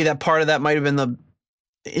 That maybe that part of that might have been the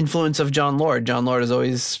influence of John Lord. John Lord has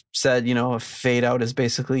always said, you know, a fade out is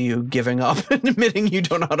basically you giving up and admitting you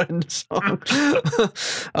don't know how to end a song.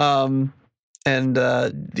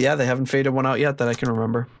 Yeah, they haven't faded one out yet that I can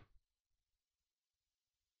remember.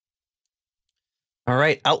 All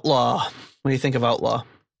right, Outlaw. What do you think of Outlaw?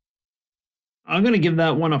 I'm going to give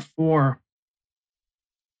that one a 4.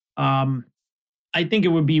 I think it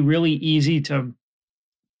would be really easy to,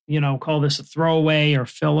 call this a throwaway or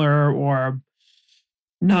filler or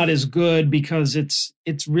not as good because it's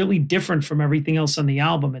really different from everything else on the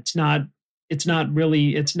album. It's not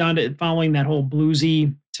following that whole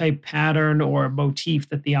bluesy type pattern or motif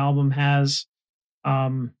that the album has.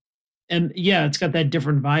 And yeah, it's got that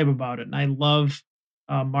different vibe about it. And I love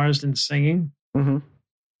Marsden singing. Mm-hmm.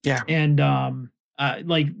 Yeah. And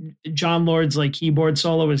like John Lord's like keyboard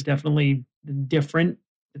solo is definitely different.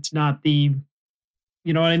 It's not the,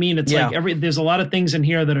 you know what I mean? It's like there's a lot of things in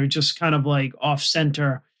here that are just kind of like off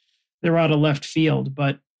center. They're out of left field,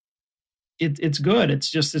 but it's good.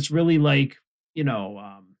 It's really like, I don't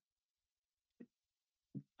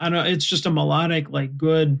know. It's just a melodic, like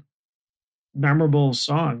good, memorable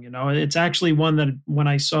song. It's actually one that when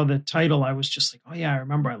I saw the title, I was just like, oh yeah, I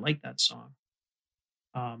remember. I like that song.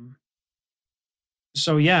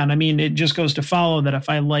 So yeah, and I mean, it just goes to follow that if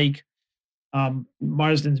I like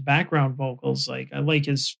Marsden's background vocals, like I like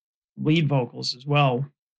his lead vocals as well,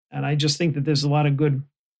 and I just think that there's a lot of good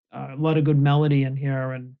melody in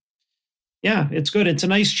here, and yeah, it's good. It's a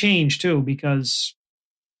nice change too because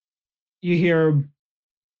you hear,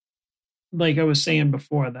 like I was saying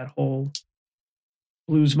before, that whole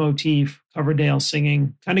blues motif, Coverdale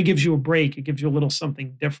singing, kind of gives you a break. It gives you a little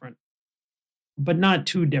something different, but not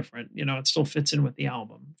too different. It still fits in with the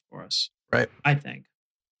album, of course. Right. I think.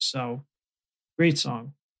 So, great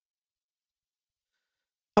song.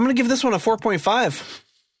 I'm going to give this one a 4.5.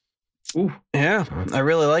 Ooh. Yeah, I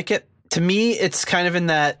really like it. To me, it's kind of in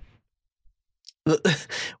that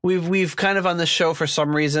we've kind of on this show for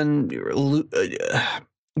some reason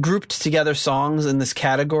grouped together songs in this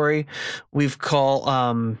category we've called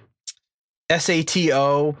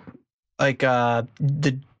SATO, like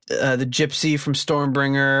the Gypsy from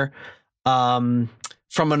Stormbringer,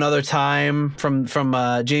 From Another Time from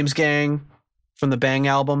James Gang, from the Bang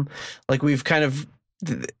album. Like we've kind of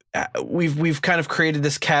created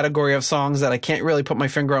this category of songs that I can't really put my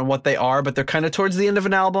finger on what they are, but they're kind of towards the end of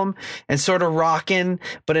an album and sort of rocking,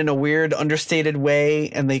 but in a weird, understated way.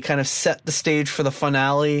 And they kind of set the stage for the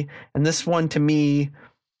finale. And this one, to me,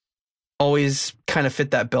 always kind of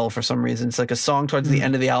fit that bill for some reason. It's like a song towards the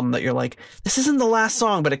end of the album that you're like, this isn't the last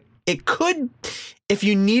song, but it could, if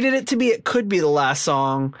you needed it to be, it could be the last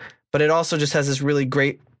song, but it also just has this really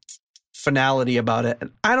great finality about it.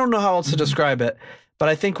 And I don't know how else to describe it. But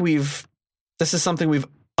I think this is something we've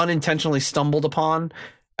unintentionally stumbled upon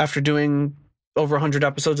after doing over 100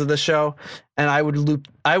 episodes of this show. And I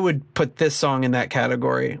would put this song in that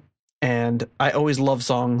category. And I always love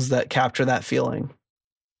songs that capture that feeling.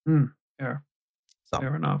 Fair. So,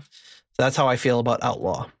 fair enough. So that's how I feel about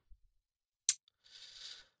Outlaw.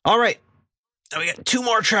 All right. Now we got 2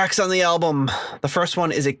 more tracks on the album. The first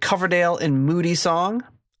one is a Coverdale and Moody song.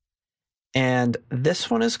 And this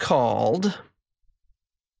one is called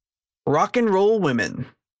Rock and Roll Women.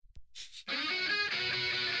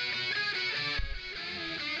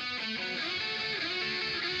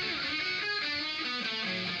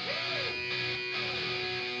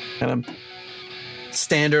 Kind of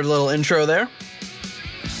Standard little intro there.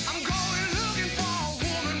 I'm going looking for a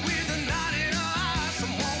woman with a knot in her eyes.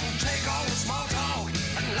 Someone who'll take all the small talk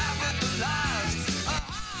and laugh at the lies. A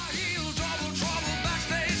high-heel double trouble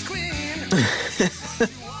backstage queen. You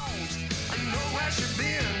won't, I know where she's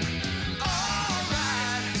been. All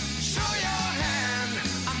right, show your hand.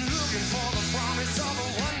 I'm looking for the promise of a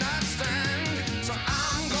one-night stand. So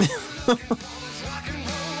I'm going looking for those rock and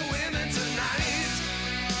roll women tonight.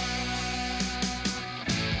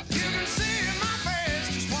 You can see in my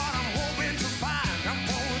face just what I'm hoping to find. I'm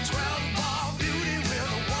pulling 12-ball beauty with a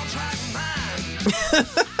one-track mind.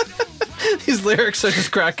 These lyrics are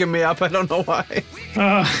just cracking me up. I don't know why. Let's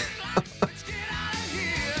get out of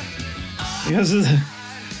here. Because of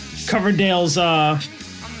Coverdale's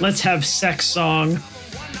Let's Have Sex song.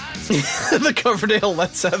 The Coverdale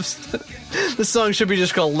Let's Have... The song should be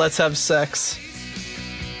just called Let's Have Sex.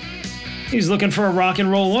 He's looking for a rock and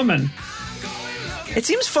roll woman. It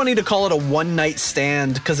seems funny to call it a one-night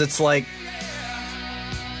stand, because it's like...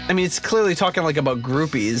 I mean, it's clearly talking like about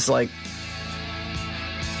groupies, like...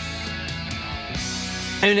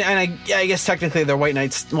 And I guess technically they're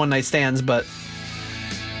one-night stands, but...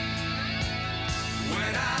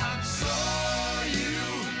 When I saw you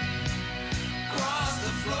cross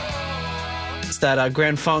the floor, It's that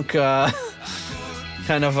Grand Funk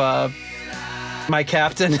kind of My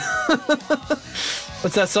Captain.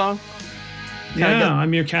 What's that song? Yeah,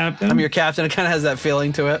 I'm your captain. I'm your captain. It kind of has that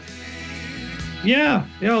feeling to it. Yeah,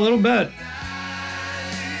 a little bit.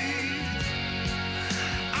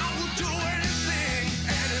 I will do anything,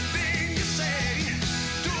 anything you say.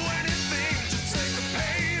 Do anything to take the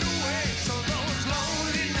pain away. So those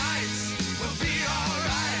lonely nights will be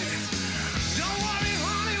alright. Don't worry,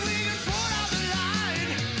 honey, we can put out the light.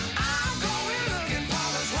 I'm going looking for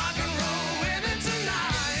those rock and roll women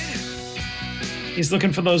tonight. He's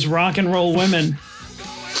looking for those rock and roll women.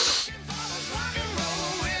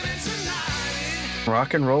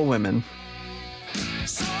 Rock and roll women.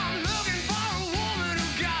 So I'm looking for a woman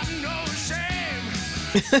who got no shame.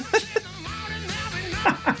 A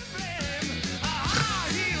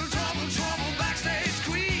high-heel trouble backstage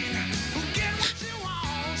queen who get what she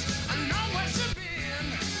wants. I know where she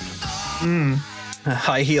been. A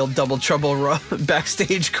high-heeled double trouble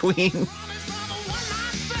backstage queen.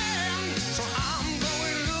 So I'm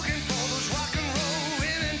going looking for those rock and roll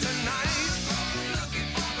women tonight.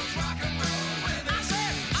 I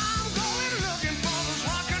said I'm going looking for those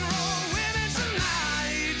rock and roll women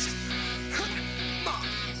tonight.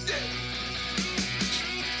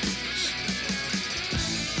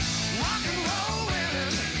 Rock and roll women.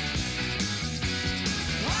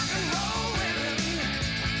 Rock and roll women.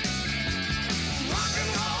 Rock and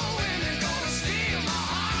roll women gonna steal my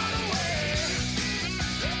heart away.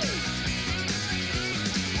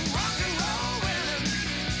 Rock and roll women.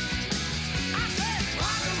 I said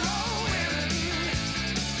rock and roll women.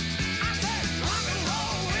 I said rock and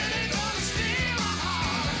roll women gonna steal my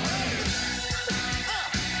heart away.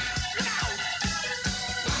 Look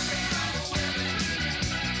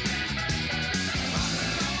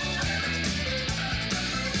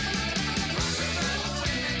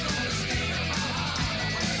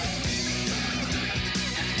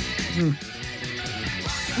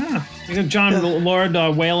out. You got John Lord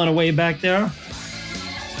wailing away back there. I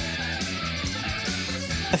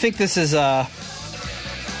think this is a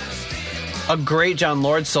great John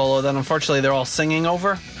Lord solo that unfortunately they're all singing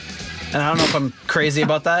over. And I don't know if I'm crazy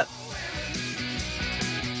about that.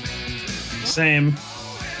 Same.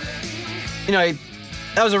 You know,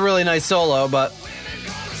 that was a really nice solo, but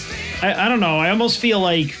I don't know. I almost feel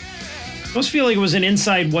like it was an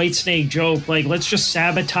inside Whitesnake joke. Like, let's just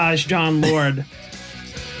sabotage John Lord. Rock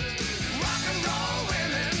and roll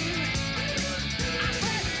women. I said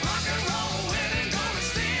rock and roll women gonna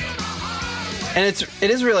steal my heart away. and it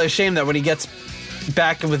is really a shame that when he gets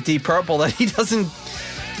back with Deep Purple that he doesn't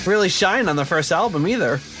really shine on the first album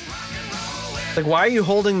either. Like, why are you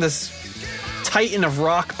holding this titan of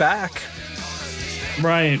rock back?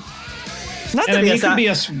 Right. Not And that I mean, it could be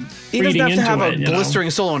us he doesn't reading have to into have it, a you know? blistering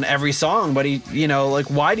solo in every song, but he, you know, like,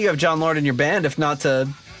 why do you have John Lord in your band if not to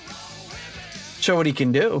show what he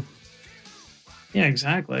can do? Yeah,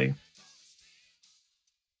 exactly.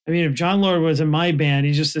 I mean, if John Lord was in my band,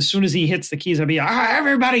 he just, as soon as he hits the keys, I'd be,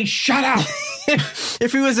 everybody shut up.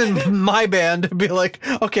 If he was in my band, it'd be like,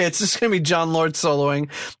 okay, it's just going to be John Lord soloing.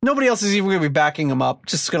 Nobody else is even going to be backing him up.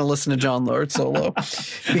 Just going to listen to John Lord solo.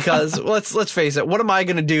 Because let's face it, what am I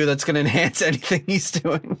going to do that's going to enhance anything he's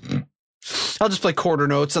doing? I'll just play quarter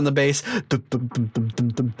notes on the bass. Dum, dum, dum, dum, dum,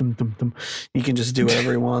 dum, dum, dum, dum. He can just do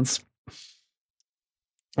whatever he wants.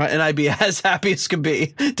 And I'd be as happy as could be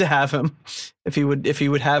to have him if he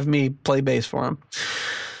would have me play bass for him.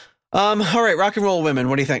 All right, Rock and Roll Women.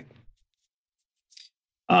 What do you think?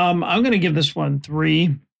 I'm going to give this one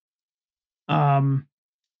 3.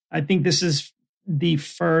 I think this is the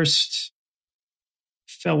first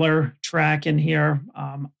filler track in here.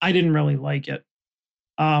 I didn't really like it.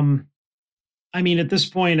 I mean, at this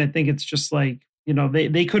point, I think it's just like,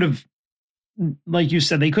 they could have, like you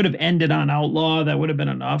said, they could have ended on Outlaw. That would have been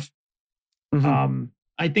enough. Mm-hmm.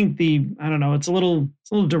 I think I don't know, it's a little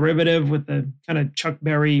derivative with the kind of Chuck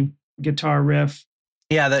Berry guitar riff.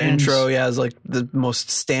 Yeah, that intro, is like the most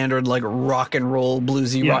standard, like rock and roll,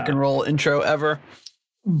 bluesy rock and roll intro ever.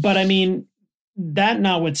 But I mean, that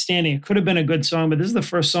notwithstanding, it could have been a good song, but this is the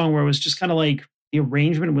first song where it was just kind of like the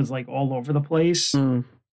arrangement was like all over the place.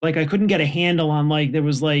 Like I couldn't get a handle on, like, there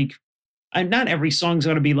was like, not every song's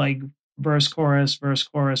got to be like verse, chorus,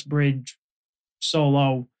 bridge,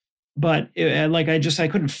 solo, but I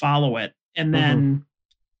couldn't follow it. And then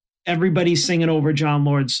everybody's singing over John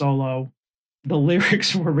Lord's solo. The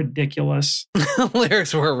lyrics were ridiculous.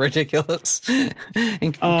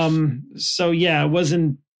 So yeah, it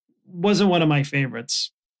wasn't one of my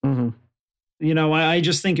favorites. I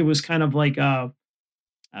just think it was kind of like I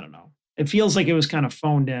don't know. It feels like it was kind of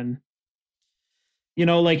phoned in.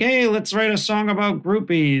 Like, hey, let's write a song about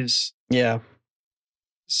groupies. Yeah.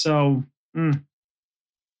 So,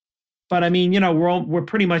 but I mean, we're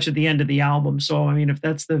pretty much at the end of the album. So I mean, if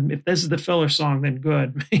this is the filler song, then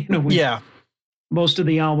good. Most of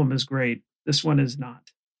the album is great. This one is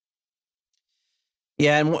not.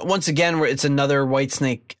 Yeah, and once again, it's another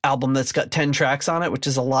Whitesnake album that's got 10 tracks on it, which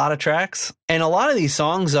is a lot of tracks. And a lot of these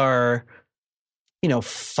songs are, 5,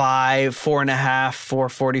 4.5,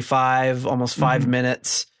 4:45, almost 5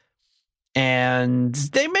 minutes. And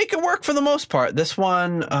they make it work for the most part. This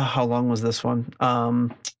one, how long was this one?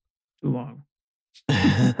 Too long.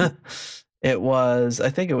 It was, I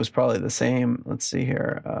think it was probably the same. Let's see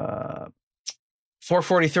here.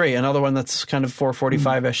 4:43, another one that's kind of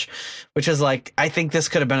 4:45-ish, which is like, I think this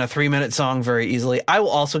could have been a 3-minute song very easily. I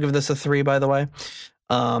will also give this a 3, by the way.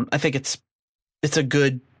 I think it's a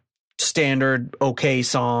good standard, okay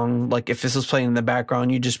song. Like if this was playing in the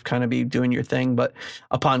background, you just kind of be doing your thing. But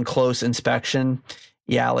upon close inspection,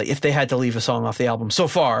 yeah, like if they had to leave a song off the album so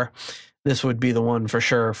far, this would be the one for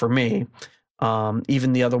sure for me.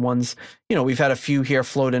 Even the other ones, we've had a few here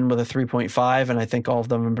float in with a 3.5, and I think all of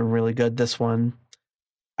them have been really good. This one,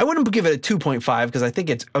 I wouldn't give it a 2.5 because I think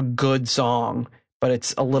it's a good song, but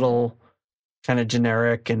it's a little kind of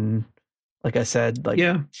generic. And like I said,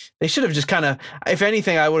 they should have just kind of, if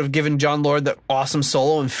anything, I would have given John Lord the awesome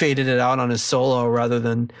solo and faded it out on his solo rather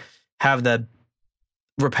than have the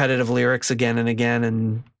repetitive lyrics again and again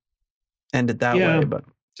and end it that way. But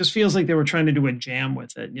just feels like they were trying to do a jam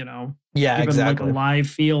with it, Yeah, give exactly. Like a live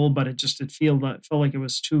feel, but it felt like it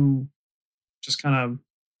was too just kind of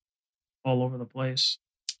all over the place.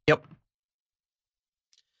 Yep.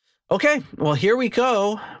 Okay, well, here we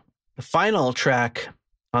go. The final track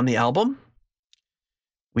on the album,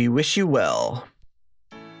 We Wish You Well.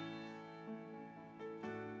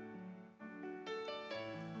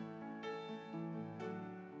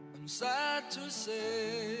 I'm sad to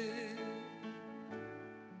say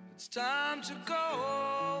it's time to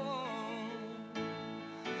go,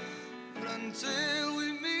 but until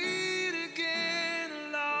we meet again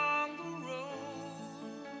along the road,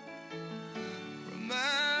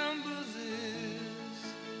 remember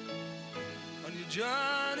this on your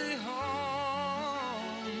journey home.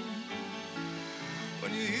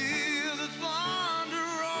 When you hear the thunder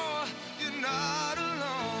roar, you're not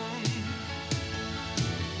alone.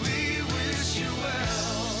 We wish you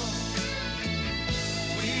well.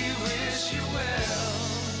 We wish you well.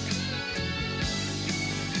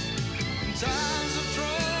 In times of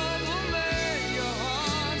trouble, may your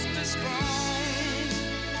hearts be strong.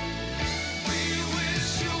 We wish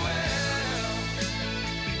you well.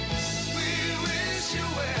 We wish you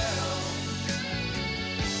well.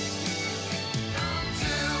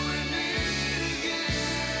 Until we meet again.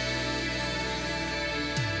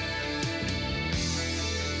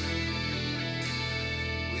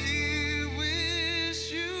 We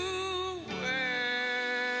wish you well.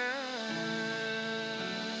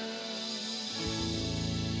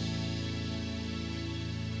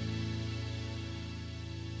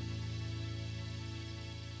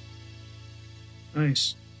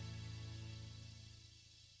 Nice.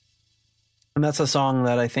 And that's a song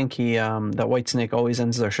that I think that Whitesnake always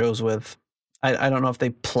ends their shows with. I don't know if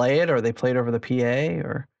they play it or they play it over the PA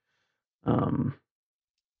or,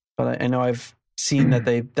 but I know I've seen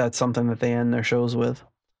that that's something that they end their shows with.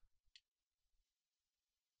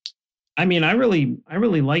 I mean, I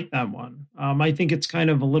really like that one. I think it's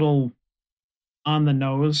kind of a little on the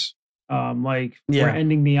nose. Like we're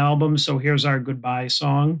ending the album, so here's our goodbye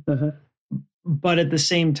song. But at the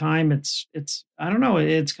same time, it's I don't know.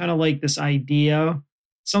 It's kind of like this idea.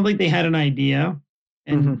 Sounds like they had an idea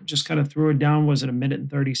and just kind of threw it down. Was it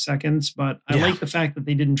 1:30? But I like the fact that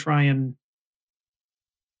they didn't try and.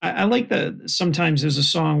 I like that sometimes there's a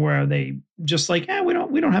song where they just like, we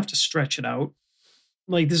don't have to stretch it out.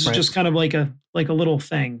 Like this is just kind of like a little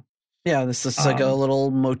thing. Yeah, this is like a little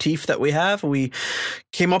motif that we have. We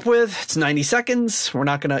came up with. It's 90 seconds. We're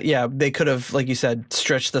not gonna. Yeah, they could have, like you said,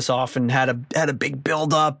 stretched this off and had a big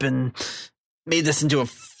build up and made this into a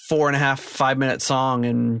 4.5, 5-minute song,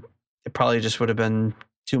 and it probably just would have been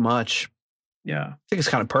too much. Yeah, I think it's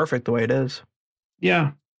kind of perfect the way it is.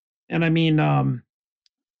 Yeah, and I mean,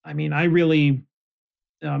 I really,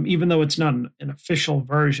 even though it's not an official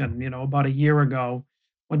version, about a year ago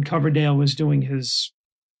when Coverdale was doing his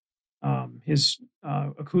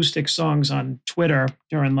acoustic songs on Twitter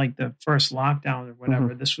during like the first lockdown or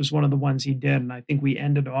whatever, this was one of the ones he did. And I think we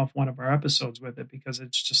ended off one of our episodes with it because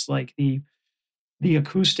it's just like the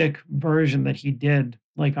acoustic version that he did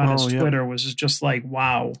like on his Twitter was just like,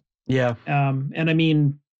 wow. Yeah. And I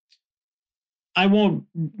mean, I won't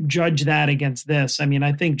judge that against this. I mean,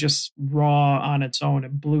 I think just raw on its own,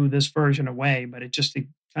 it blew this version away, but it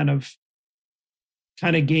kind of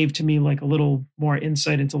gave to me like a little more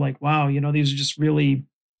insight into like, wow, these are just really,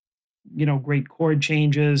 great chord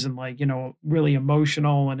changes and like, really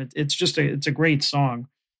emotional. And it's a great song.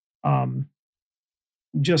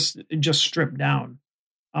 Just stripped down.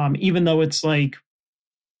 Even though it's like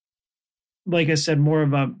I said, more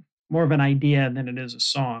of an idea than it is a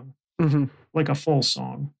song. Like a full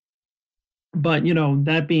song. But,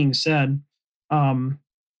 that being said, I'm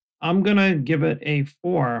going to give it a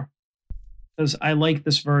 4 because I like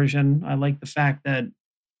this version. I like the fact that,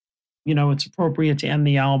 it's appropriate to end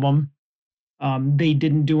the album. They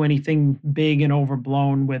didn't do anything big and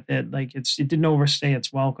overblown with it. Like it didn't overstay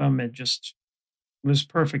its welcome. It just was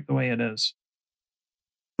perfect the way it is.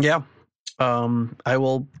 Yeah. I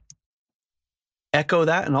will echo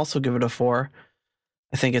that and also give it a 4.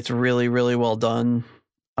 I think it's really, really well done.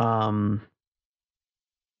 And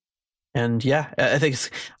yeah, I think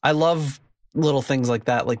I love little things like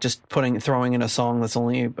that, like just throwing in a song that's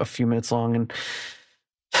only a few minutes long. And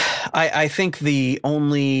I think the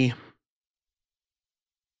only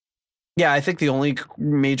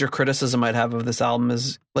major criticism I'd have of this album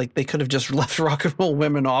is like they could have just left Rock and Roll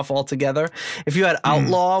Women off altogether. If you had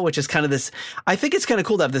Outlaw, which is kind of this, I think it's kind of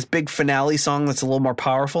cool to have this big finale song that's a little more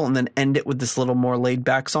powerful and then end it with this little more laid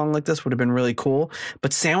back song like this would have been really cool.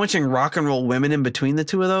 But sandwiching Rock and Roll Women in between the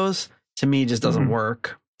two of those, to me, just doesn't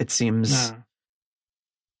work. It seems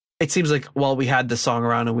like, well, we had this song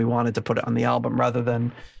around and we wanted to put it on the album rather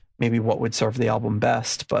than maybe what would serve the album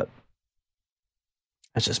best. But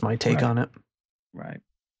that's just my take on it. Right.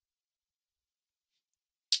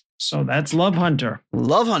 So that's Lovehunter.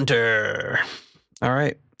 Lovehunter. All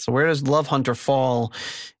right. So where does Lovehunter fall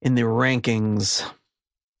in the rankings?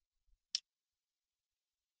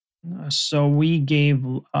 So we gave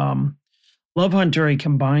Lovehunter a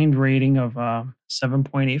combined rating of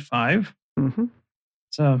 7.85.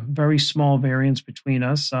 It's a very small variance between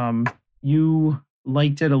us. You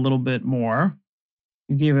liked it a little bit more.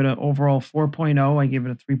 You gave it an overall 4.0. I gave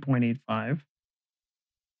it a 3.85.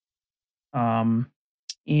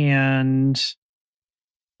 And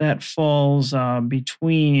that falls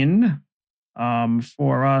between,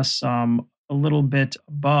 for us, a little bit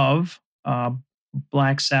above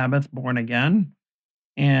Black Sabbath, Born Again,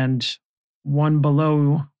 and one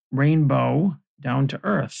below Rainbow, Down to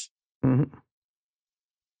Earth.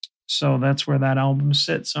 So that's where that album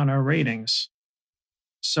sits on our ratings.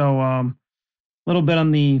 So a little bit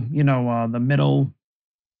on the, the middle,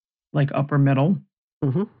 like upper middle.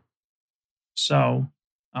 So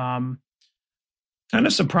kind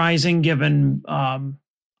of surprising given,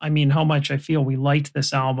 I mean, how much I feel we liked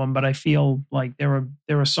this album, but I feel like there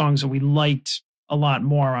were songs that we liked a lot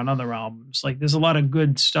more on other albums. Like there's a lot of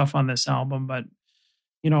good stuff on this album, but,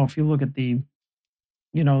 if you look at the,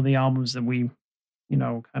 the albums that we,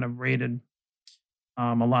 kind of rated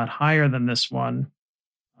a lot higher than this one,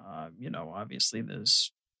 obviously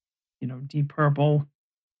there's, Deep Purple,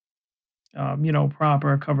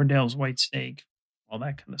 Proper, Coverdale's Whitesnake, all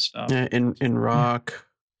that kind of stuff. Yeah, in rock.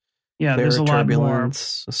 Yeah, there's a lot more.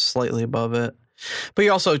 Slightly above it. But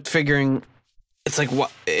you're also figuring it's like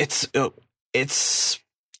what it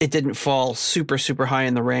didn't fall super, super high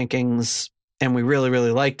in the rankings and we really,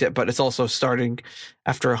 really liked it, but it's also starting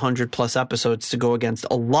after 100+ episodes to go against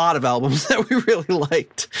a lot of albums that we really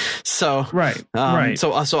liked. So, right.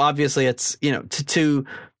 So obviously it's,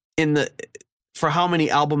 for how many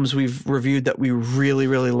albums we've reviewed that we really,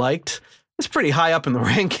 really liked, it's pretty high up in the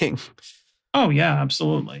ranking. Oh yeah,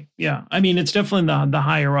 absolutely. Yeah. I mean, it's definitely the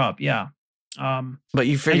higher up. Yeah. But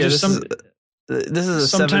you figure this is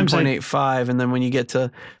a 7.85. And then when you get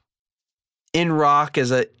to In Rock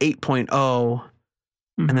is a 8.0,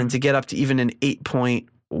 and then to get up to even an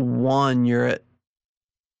 8.1, you're at,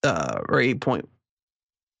 or 8.14,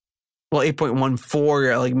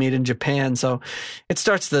 you're at like Made in Japan. So it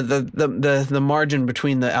starts the margin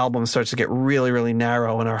between the albums starts to get really, really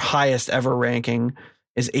narrow, and our highest ever ranking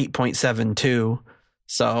is 8.72.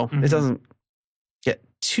 So it doesn't get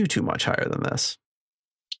too much higher than this.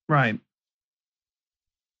 Right.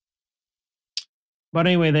 But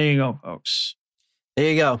anyway, there you go, folks. There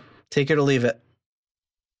you go. Take it or leave it.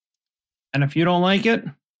 And if you don't like it,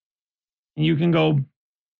 you can go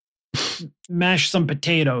mash some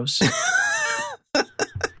potatoes.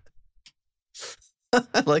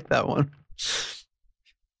 I like that one.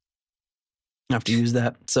 I have to use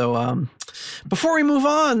that. So before we move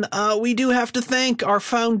on, we do have to thank our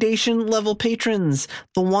foundation level patrons,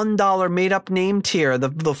 the $1 made up name tier,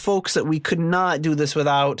 the folks that we could not do this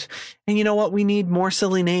without. And you know what? We need more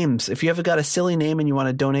silly names. If you ever got a silly name and you want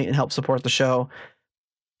to donate and help support the show,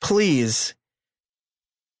 please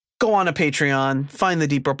go on to Patreon, find the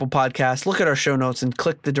Deep Purple Podcast, look at our show notes and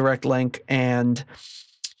click the direct link and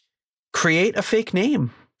create a fake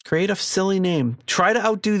name. Create a silly name. Try to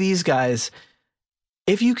outdo these guys.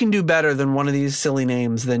 If you can do better than one of these silly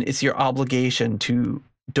names, then it's your obligation to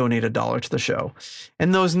donate $1 to the show.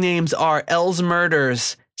 And those names are L's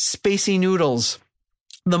Murders, Spacey Noodles,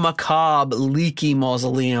 The Macabre Leaky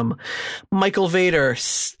Mausoleum, Michael Vader,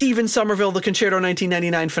 Stephen Somerville, the Concerto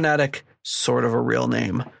 1999 fanatic, sort of a real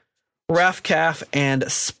name, Raph Calf,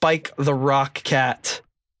 and Spike the Rock Cat.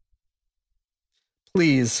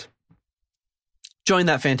 Please join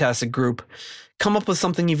that fantastic group. Come up with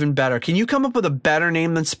something even better. Can you come up with a better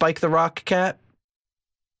name than Spike the Rock Cat?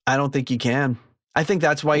 I don't think you can. I think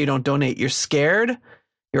that's why you don't donate. You're scared.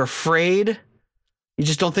 You're afraid. You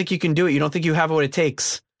just don't think you can do it. You don't think you have what it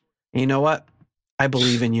takes. And you know what? I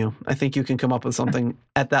believe in you. I think you can come up with something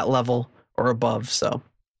at that level or above. So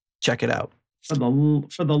check it out. For the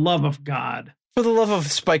love of God. For the love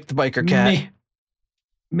of Spike the Biker Cat.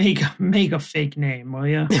 Make a fake name, will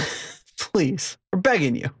you? Please. We're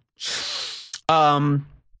begging you.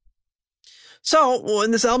 So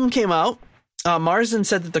when this album came out, Marsden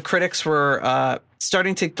said that the critics were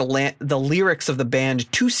starting to take the lyrics of the band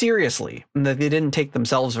too seriously, and that they didn't take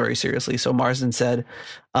themselves very seriously. So Marsden said,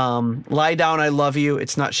 lie down, I love you.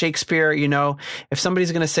 It's not Shakespeare. If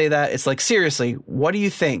somebody's going to say that, it's like, seriously, what do you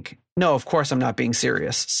think? No, of course I'm not being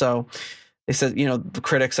serious. So they said, the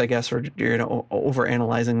critics, I guess, were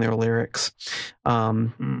overanalyzing their lyrics.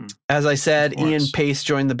 As I said, Ian Pace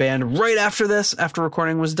joined the band right after this, after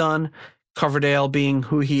recording was done. Coverdale, being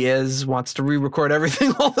who he is, wants to re-record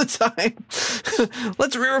everything all the time.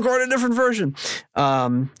 Let's re-record a different version.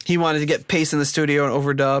 He wanted to get Pace in the studio and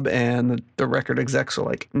overdub, and the record execs were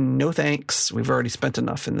like, no thanks. We've already spent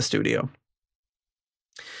enough in the studio.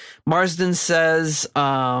 Marsden says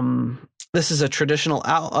this is a transitional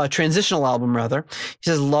album, rather. He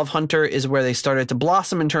says Lovehunter is where they started to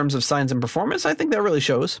blossom in terms of signs and performance. I think that really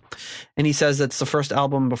shows. And he says that's the first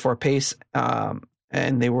album before Pace, and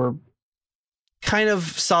they were kind of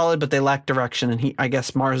solid, but they lacked direction. And I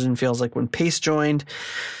guess Marsden feels like when Pace joined,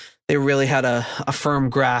 they really had a firm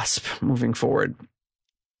grasp moving forward.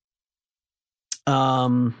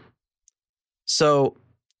 So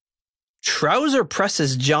Trouser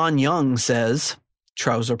Press's John Young says,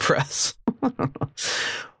 Trouser Press,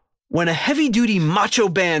 when a heavy-duty macho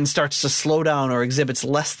band starts to slow down or exhibits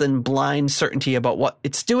less than blind certainty about what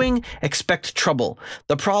it's doing, expect trouble.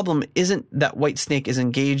 The problem isn't that Whitesnake is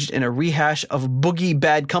engaged in a rehash of Boogie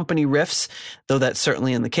Bad Company riffs, though that's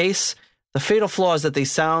certainly in the case. The fatal flaw is that they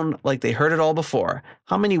sound like they heard it all before.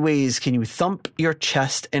 How many ways can you thump your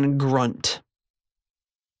chest and grunt?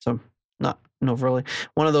 So, not overly,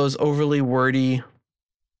 one of those overly wordy,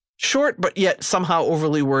 short but yet somehow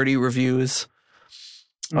overly wordy reviews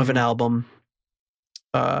of an album.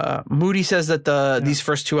 Moody says that these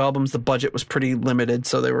first two albums, the budget was pretty limited,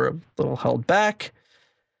 so they were a little held back.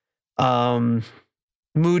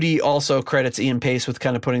 Moody also credits Ian Pace with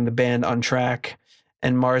kind of putting the band on track,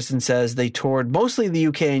 and Marsden says they toured mostly the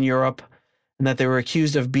UK and Europe, and that they were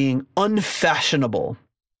accused of being unfashionable.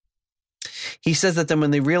 He says that then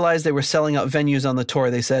when they realized they were selling out venues on the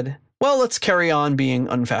tour, they said, well, let's carry on being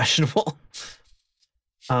unfashionable.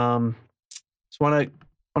 Just want to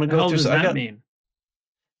go through. What does that mean?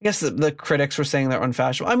 I guess the critics were saying they're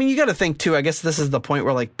unfashionable. I mean, you got to think too. I guess this is the point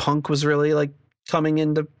where like punk was really like coming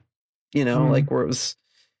into, like where it was,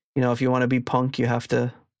 if you want to be punk, you have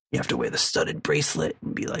to wear the studded bracelet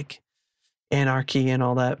and be like anarchy and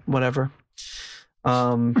all that, whatever.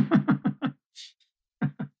 Jorg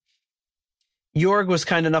was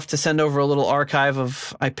kind enough to send over a little archive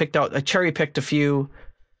of, I cherry picked a few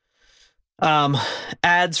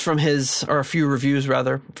ads from or a few reviews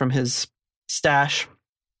rather, from his stash.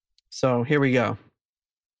 So here we go.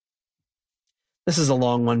 This is a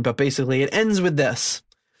long one, but basically it ends with this.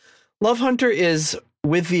 Lovehunter is,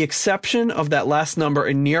 with the exception of that last number,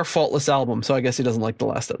 a near faultless album. So I guess he doesn't like the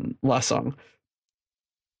last song.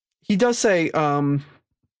 He does say,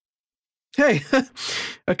 hey,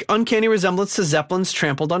 an uncanny resemblance to Zeppelin's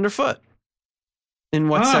Trampled Underfoot. In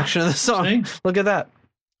what section of the song? See? Look at that.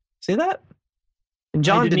 See that? And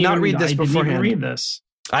John did not read this beforehand. I didn't even read this.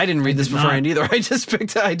 I didn't read this beforehand either. I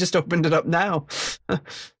just opened it up now.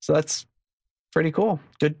 So that's pretty cool.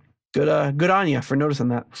 Good on you for noticing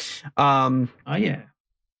that. Oh yeah.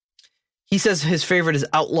 He says his favorite is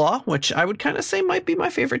Outlaw, which I would kind of say might be my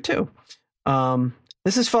favorite too.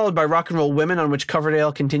 This is followed by Rock and Roll Women, on which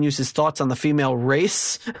Coverdale continues his thoughts on the female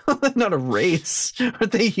race. Not a race.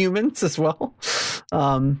 Aren't they humans as well?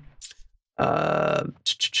 What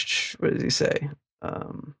does he say?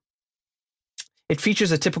 It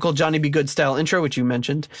features a typical Johnny B. Good style intro, which you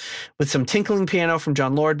mentioned, with some tinkling piano from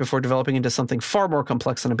John Lord before developing into something far more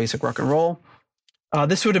complex than a basic rock and roll.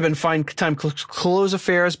 This would have been fine time close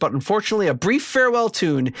affairs, but unfortunately a brief farewell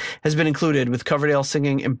tune has been included, with Coverdale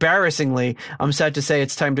singing, embarrassingly, I'm sad to say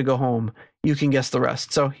it's time to go home. You can guess the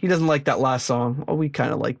rest. So he doesn't like that last song. Well, we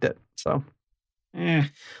kind of liked it. So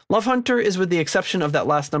Lovehunter is, with the exception of that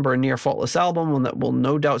last number, a near faultless album, one that will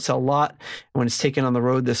no doubt sell a lot when it's taken on the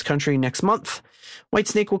road this country next month.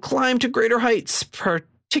 Whitesnake will climb to greater heights,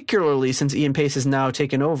 particularly since Ian Pace is now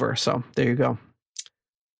taken over. So there you go.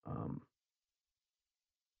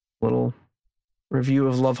 Little review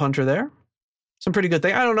of Lovehunter there. Some pretty good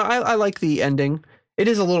thing. I don't know. I like the ending. It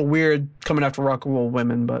is a little weird coming after Rock and Roll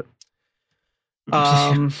Women, but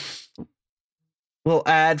little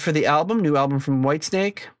ad for the album, new album from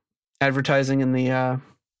Whitesnake, advertising in the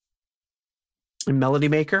in Melody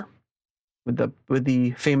Maker with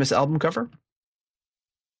the famous album cover.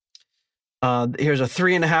 Here's a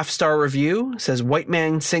 3.5-star review. It says, White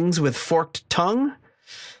Man sings with forked tongue.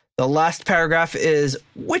 The last paragraph is,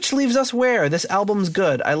 which leaves us where? This album's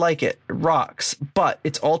good. I like it. It rocks. But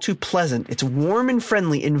it's all too pleasant. It's warm and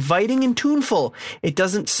friendly, inviting and tuneful. It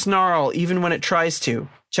doesn't snarl even when it tries to.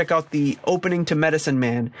 Check out the opening to Medicine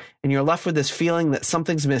Man, and you're left with this feeling that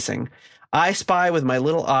something's missing. I spy with my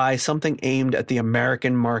little eye something aimed at the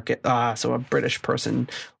American market. So a British person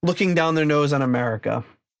looking down their nose on America.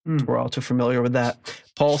 We're all too familiar with that.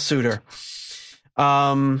 Paul Suter.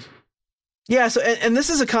 Yeah, so and this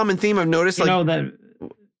is a common theme I've noticed. You know that.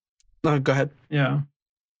 Go ahead. Yeah.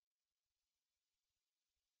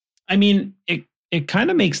 I mean, it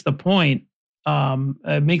kind of makes the point.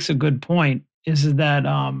 It makes a good point. Is that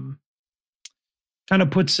kind of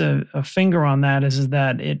puts a finger on that? Is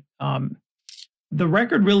that it? The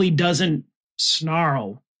record really doesn't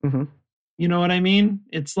snarl. Mm-hmm. You know what I mean?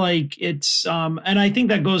 It's like it's, and I think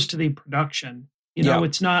that goes to the production.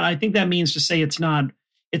 It's not. I think that means to say it's not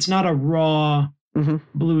a raw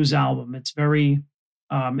blues album. It's very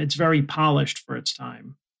polished for its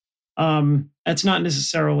time. That's not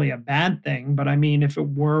necessarily a bad thing, but I mean, if it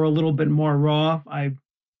were a little bit more raw, I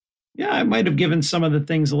might have given some of the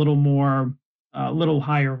things a little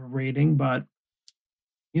higher rating, but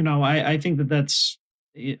I think that's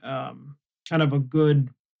kind of a good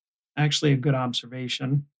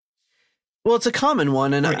observation. Well, it's a common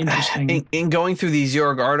one, and in going through these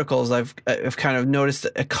Jorg articles, I've kind of noticed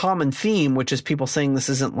a common theme, which is people saying this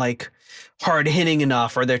isn't like hard hitting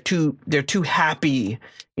enough, or they're too happy,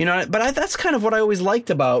 But that's kind of what I always liked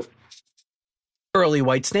about early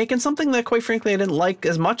Whitesnake, and something that, quite frankly, I didn't like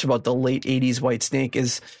as much about the late '80s Whitesnake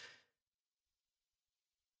is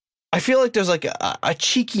I feel like there's like a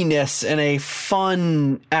cheekiness and a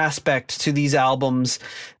fun aspect to these albums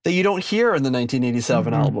that you don't hear in the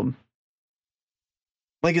 1987 album.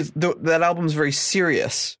 Like that album's very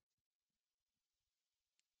serious.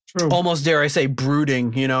 True. Almost, dare I say,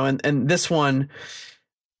 brooding, and this one,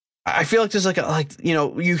 I feel like there's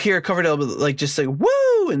you hear Coverdale like just say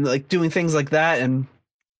woo and like doing things like that, and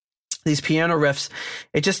these piano riffs.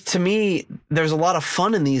 It just, to me, there's a lot of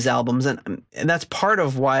fun in these albums, and that's part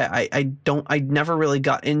of why I never really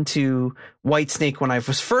got into Whitesnake when I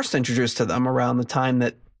was first introduced to them around the time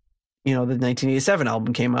that, you know, the 1987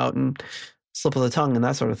 album came out and Slip of the Tongue and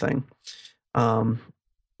that sort of thing.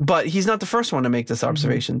 But he's not the first one to make this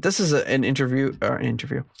observation. This is a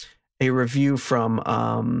review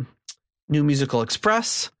from New Musical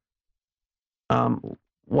Express,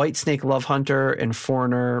 Whitesnake, Lovehunter, and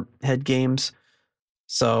Foreigner Head Games.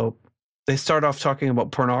 So they start off talking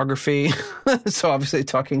about pornography. So obviously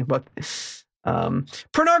talking about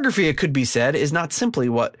pornography, it could be said, is not simply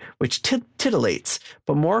which titillates,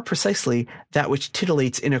 but more precisely that which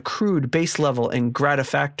titillates in a crude, base level, and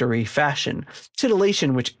gratifactory fashion.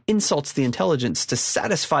 Titillation which insults the intelligence to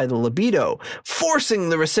satisfy the libido, forcing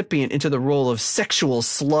the recipient into the role of sexual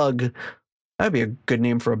slug. That'd be a good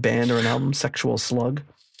name for a band or an album, Sexual Slug.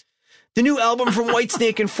 The new album from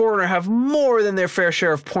Whitesnake and Foreigner have more than their fair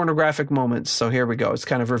share of pornographic moments. So here we go. It's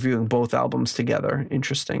kind of reviewing both albums together.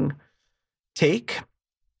 Interesting take.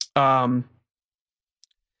 Whitesnake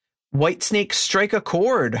Strike a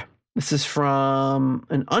Chord. This is from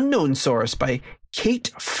an unknown source by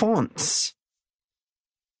Kate Fonts.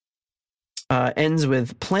 Ends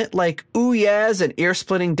with plant-like ooh yeahs and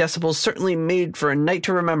ear-splitting decibels certainly made for a night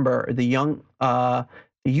to remember. The young,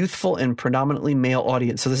 youthful, and predominantly male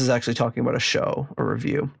audience. So this is actually talking about a show, a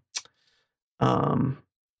review. Return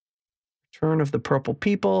of the Purple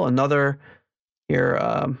People. Another here,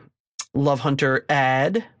 Lovehunter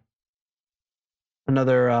ad.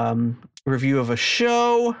 Another review of a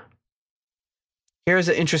show. Here's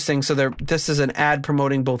an interesting, so this is an ad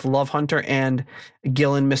promoting both Lovehunter and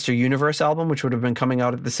Gillan Mr. Universe album, which would have been coming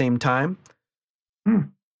out at the same time.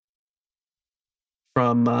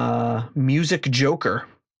 From Music Joker.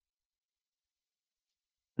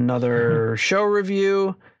 Another show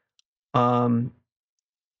review.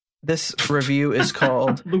 This review is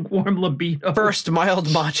called Lukewarm Libido. First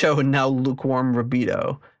Mild Macho and Now Lukewarm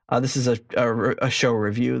Libido. This is a show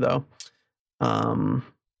review, though.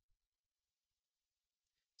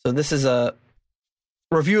 So this is a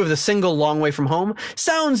review of the single Long Way From Home.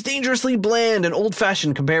 Sounds dangerously bland and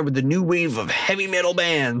old-fashioned compared with the new wave of heavy metal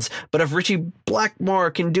bands. But if Richie Blackmore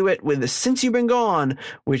can do it with Since You've Been Gone,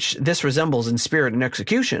 which this resembles in spirit and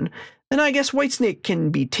execution, then I guess Whitesnake can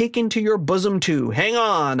be taken to your bosom too. Hang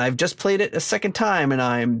on, I've just played it a second time and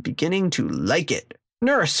I'm beginning to like it.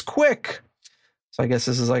 Nurse, quick! So I guess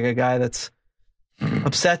this is like a guy that's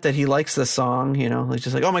upset that he likes this song, you know, he's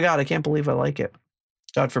just like, oh my God, I can't believe I like it.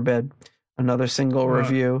 God forbid. Another single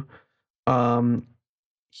review.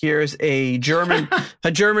 Here's a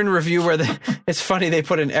German review where it's funny they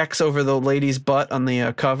put an X over the lady's butt on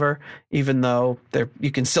the cover, even though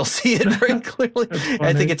you can still see it very clearly.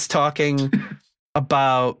 I think it's talking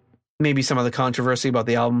about maybe some of the controversy about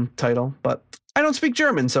the album title, but I don't speak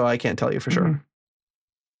German, so I can't tell you for sure.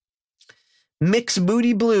 Mix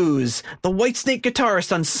Booty Blues, the Whitesnake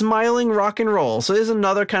guitarist on Smiling Rock and Roll. So there's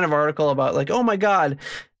another kind of article about like, oh my God,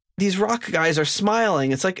 these rock guys are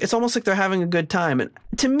smiling. It's almost like they're having a good time. And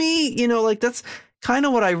to me, you know, like that's kind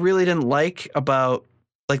of what I really didn't like about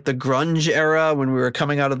like the grunge era when we were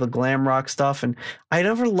coming out of the glam rock stuff. And I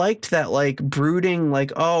never liked that like brooding,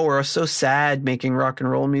 like, oh, we're so sad making rock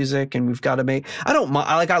and roll music and we've got to make,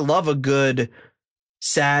 I love a good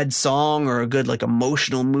sad song or a good like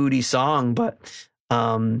emotional moody song, but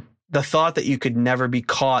the thought that you could never be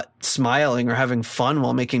caught smiling or having fun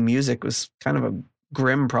while making music was kind of a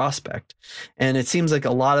grim prospect. And it seems like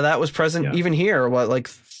a lot of that was present even here, like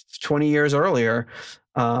 20 years earlier.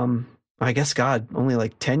 I guess God, only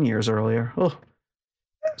like 10 years earlier. Oh,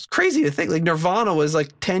 it's crazy to think like Nirvana was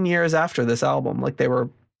like 10 years after this album, like they were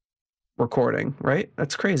recording, right?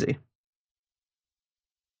 That's crazy.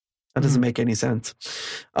 That doesn't make any sense.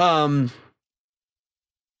 But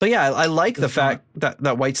yeah, I like the fact that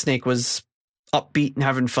Whitesnake was upbeat and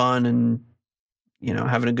having fun and, you know,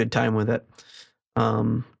 having a good time with it.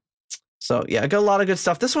 So yeah, I got a lot of good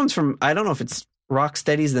stuff. This one's from, I don't know if it's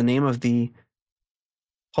Rocksteady's the name of the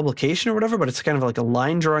publication or whatever, but it's kind of like a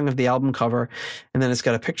line drawing of the album cover. And then it's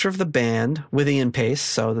got a picture of the band with Ian Pace.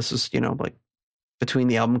 So this is, you know, like between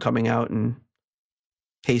the album coming out and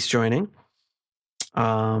Pace joining.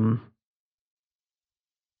 And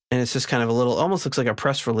it's just kind of a little, almost looks like a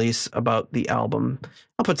press release about the album.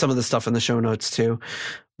 I'll put some of the stuff in the show notes too,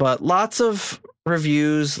 but lots of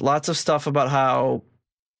reviews, lots of stuff about how,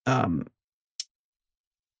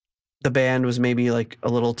 the band was maybe like a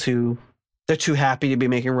little they're too happy to be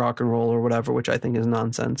making rock and roll or whatever, which I think is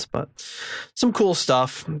nonsense, but some cool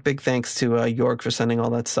stuff. Big thanks to York for sending all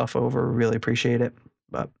that stuff over. Really appreciate it.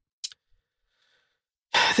 But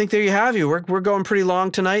I think there you have you. We're going pretty long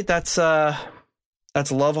tonight. That's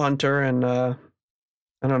Lovehunter, and I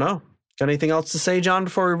don't know. Got anything else to say, John,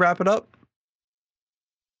 before we wrap it up?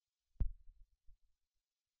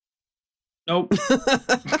 Nope.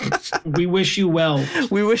 We wish you well.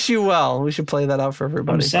 We wish you well. We should play that out for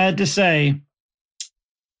everybody. I'm sad to say,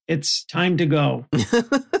 it's time to go.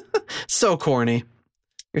 So corny.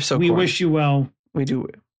 You're so corny. We wish you well. We do.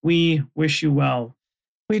 We wish you well.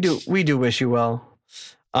 We do wish you well.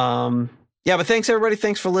 Yeah, but thanks everybody.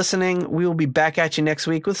 Thanks for listening. We will be back at you next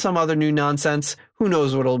week with some other new nonsense. Who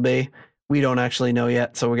knows what it'll be? We don't actually know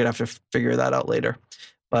yet, so we're going to have to figure that out later.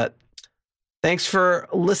 But thanks for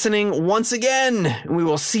listening once again, and we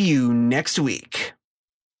will see you next week.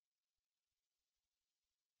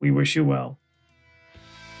 We wish you well.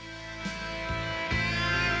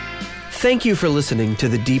 Thank you for listening to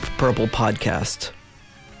the Deep Purple Podcast.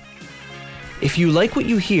 If you like what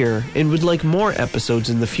you hear and would like more episodes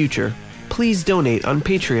in the future, please donate on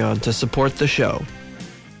Patreon to support the show.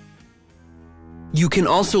 You can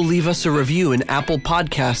also leave us a review in Apple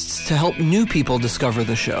Podcasts to help new people discover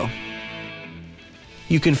the show.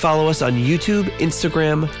 You can follow us on YouTube,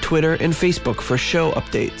 Instagram, Twitter, and Facebook for show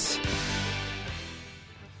updates.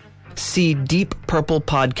 See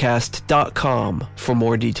deeppurplepodcast.com for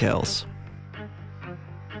more details.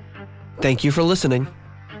 Thank you for listening.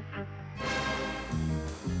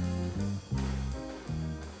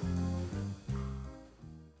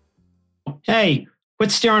 Hey,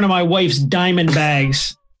 quit staring at my wife's diamond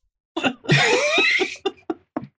bags.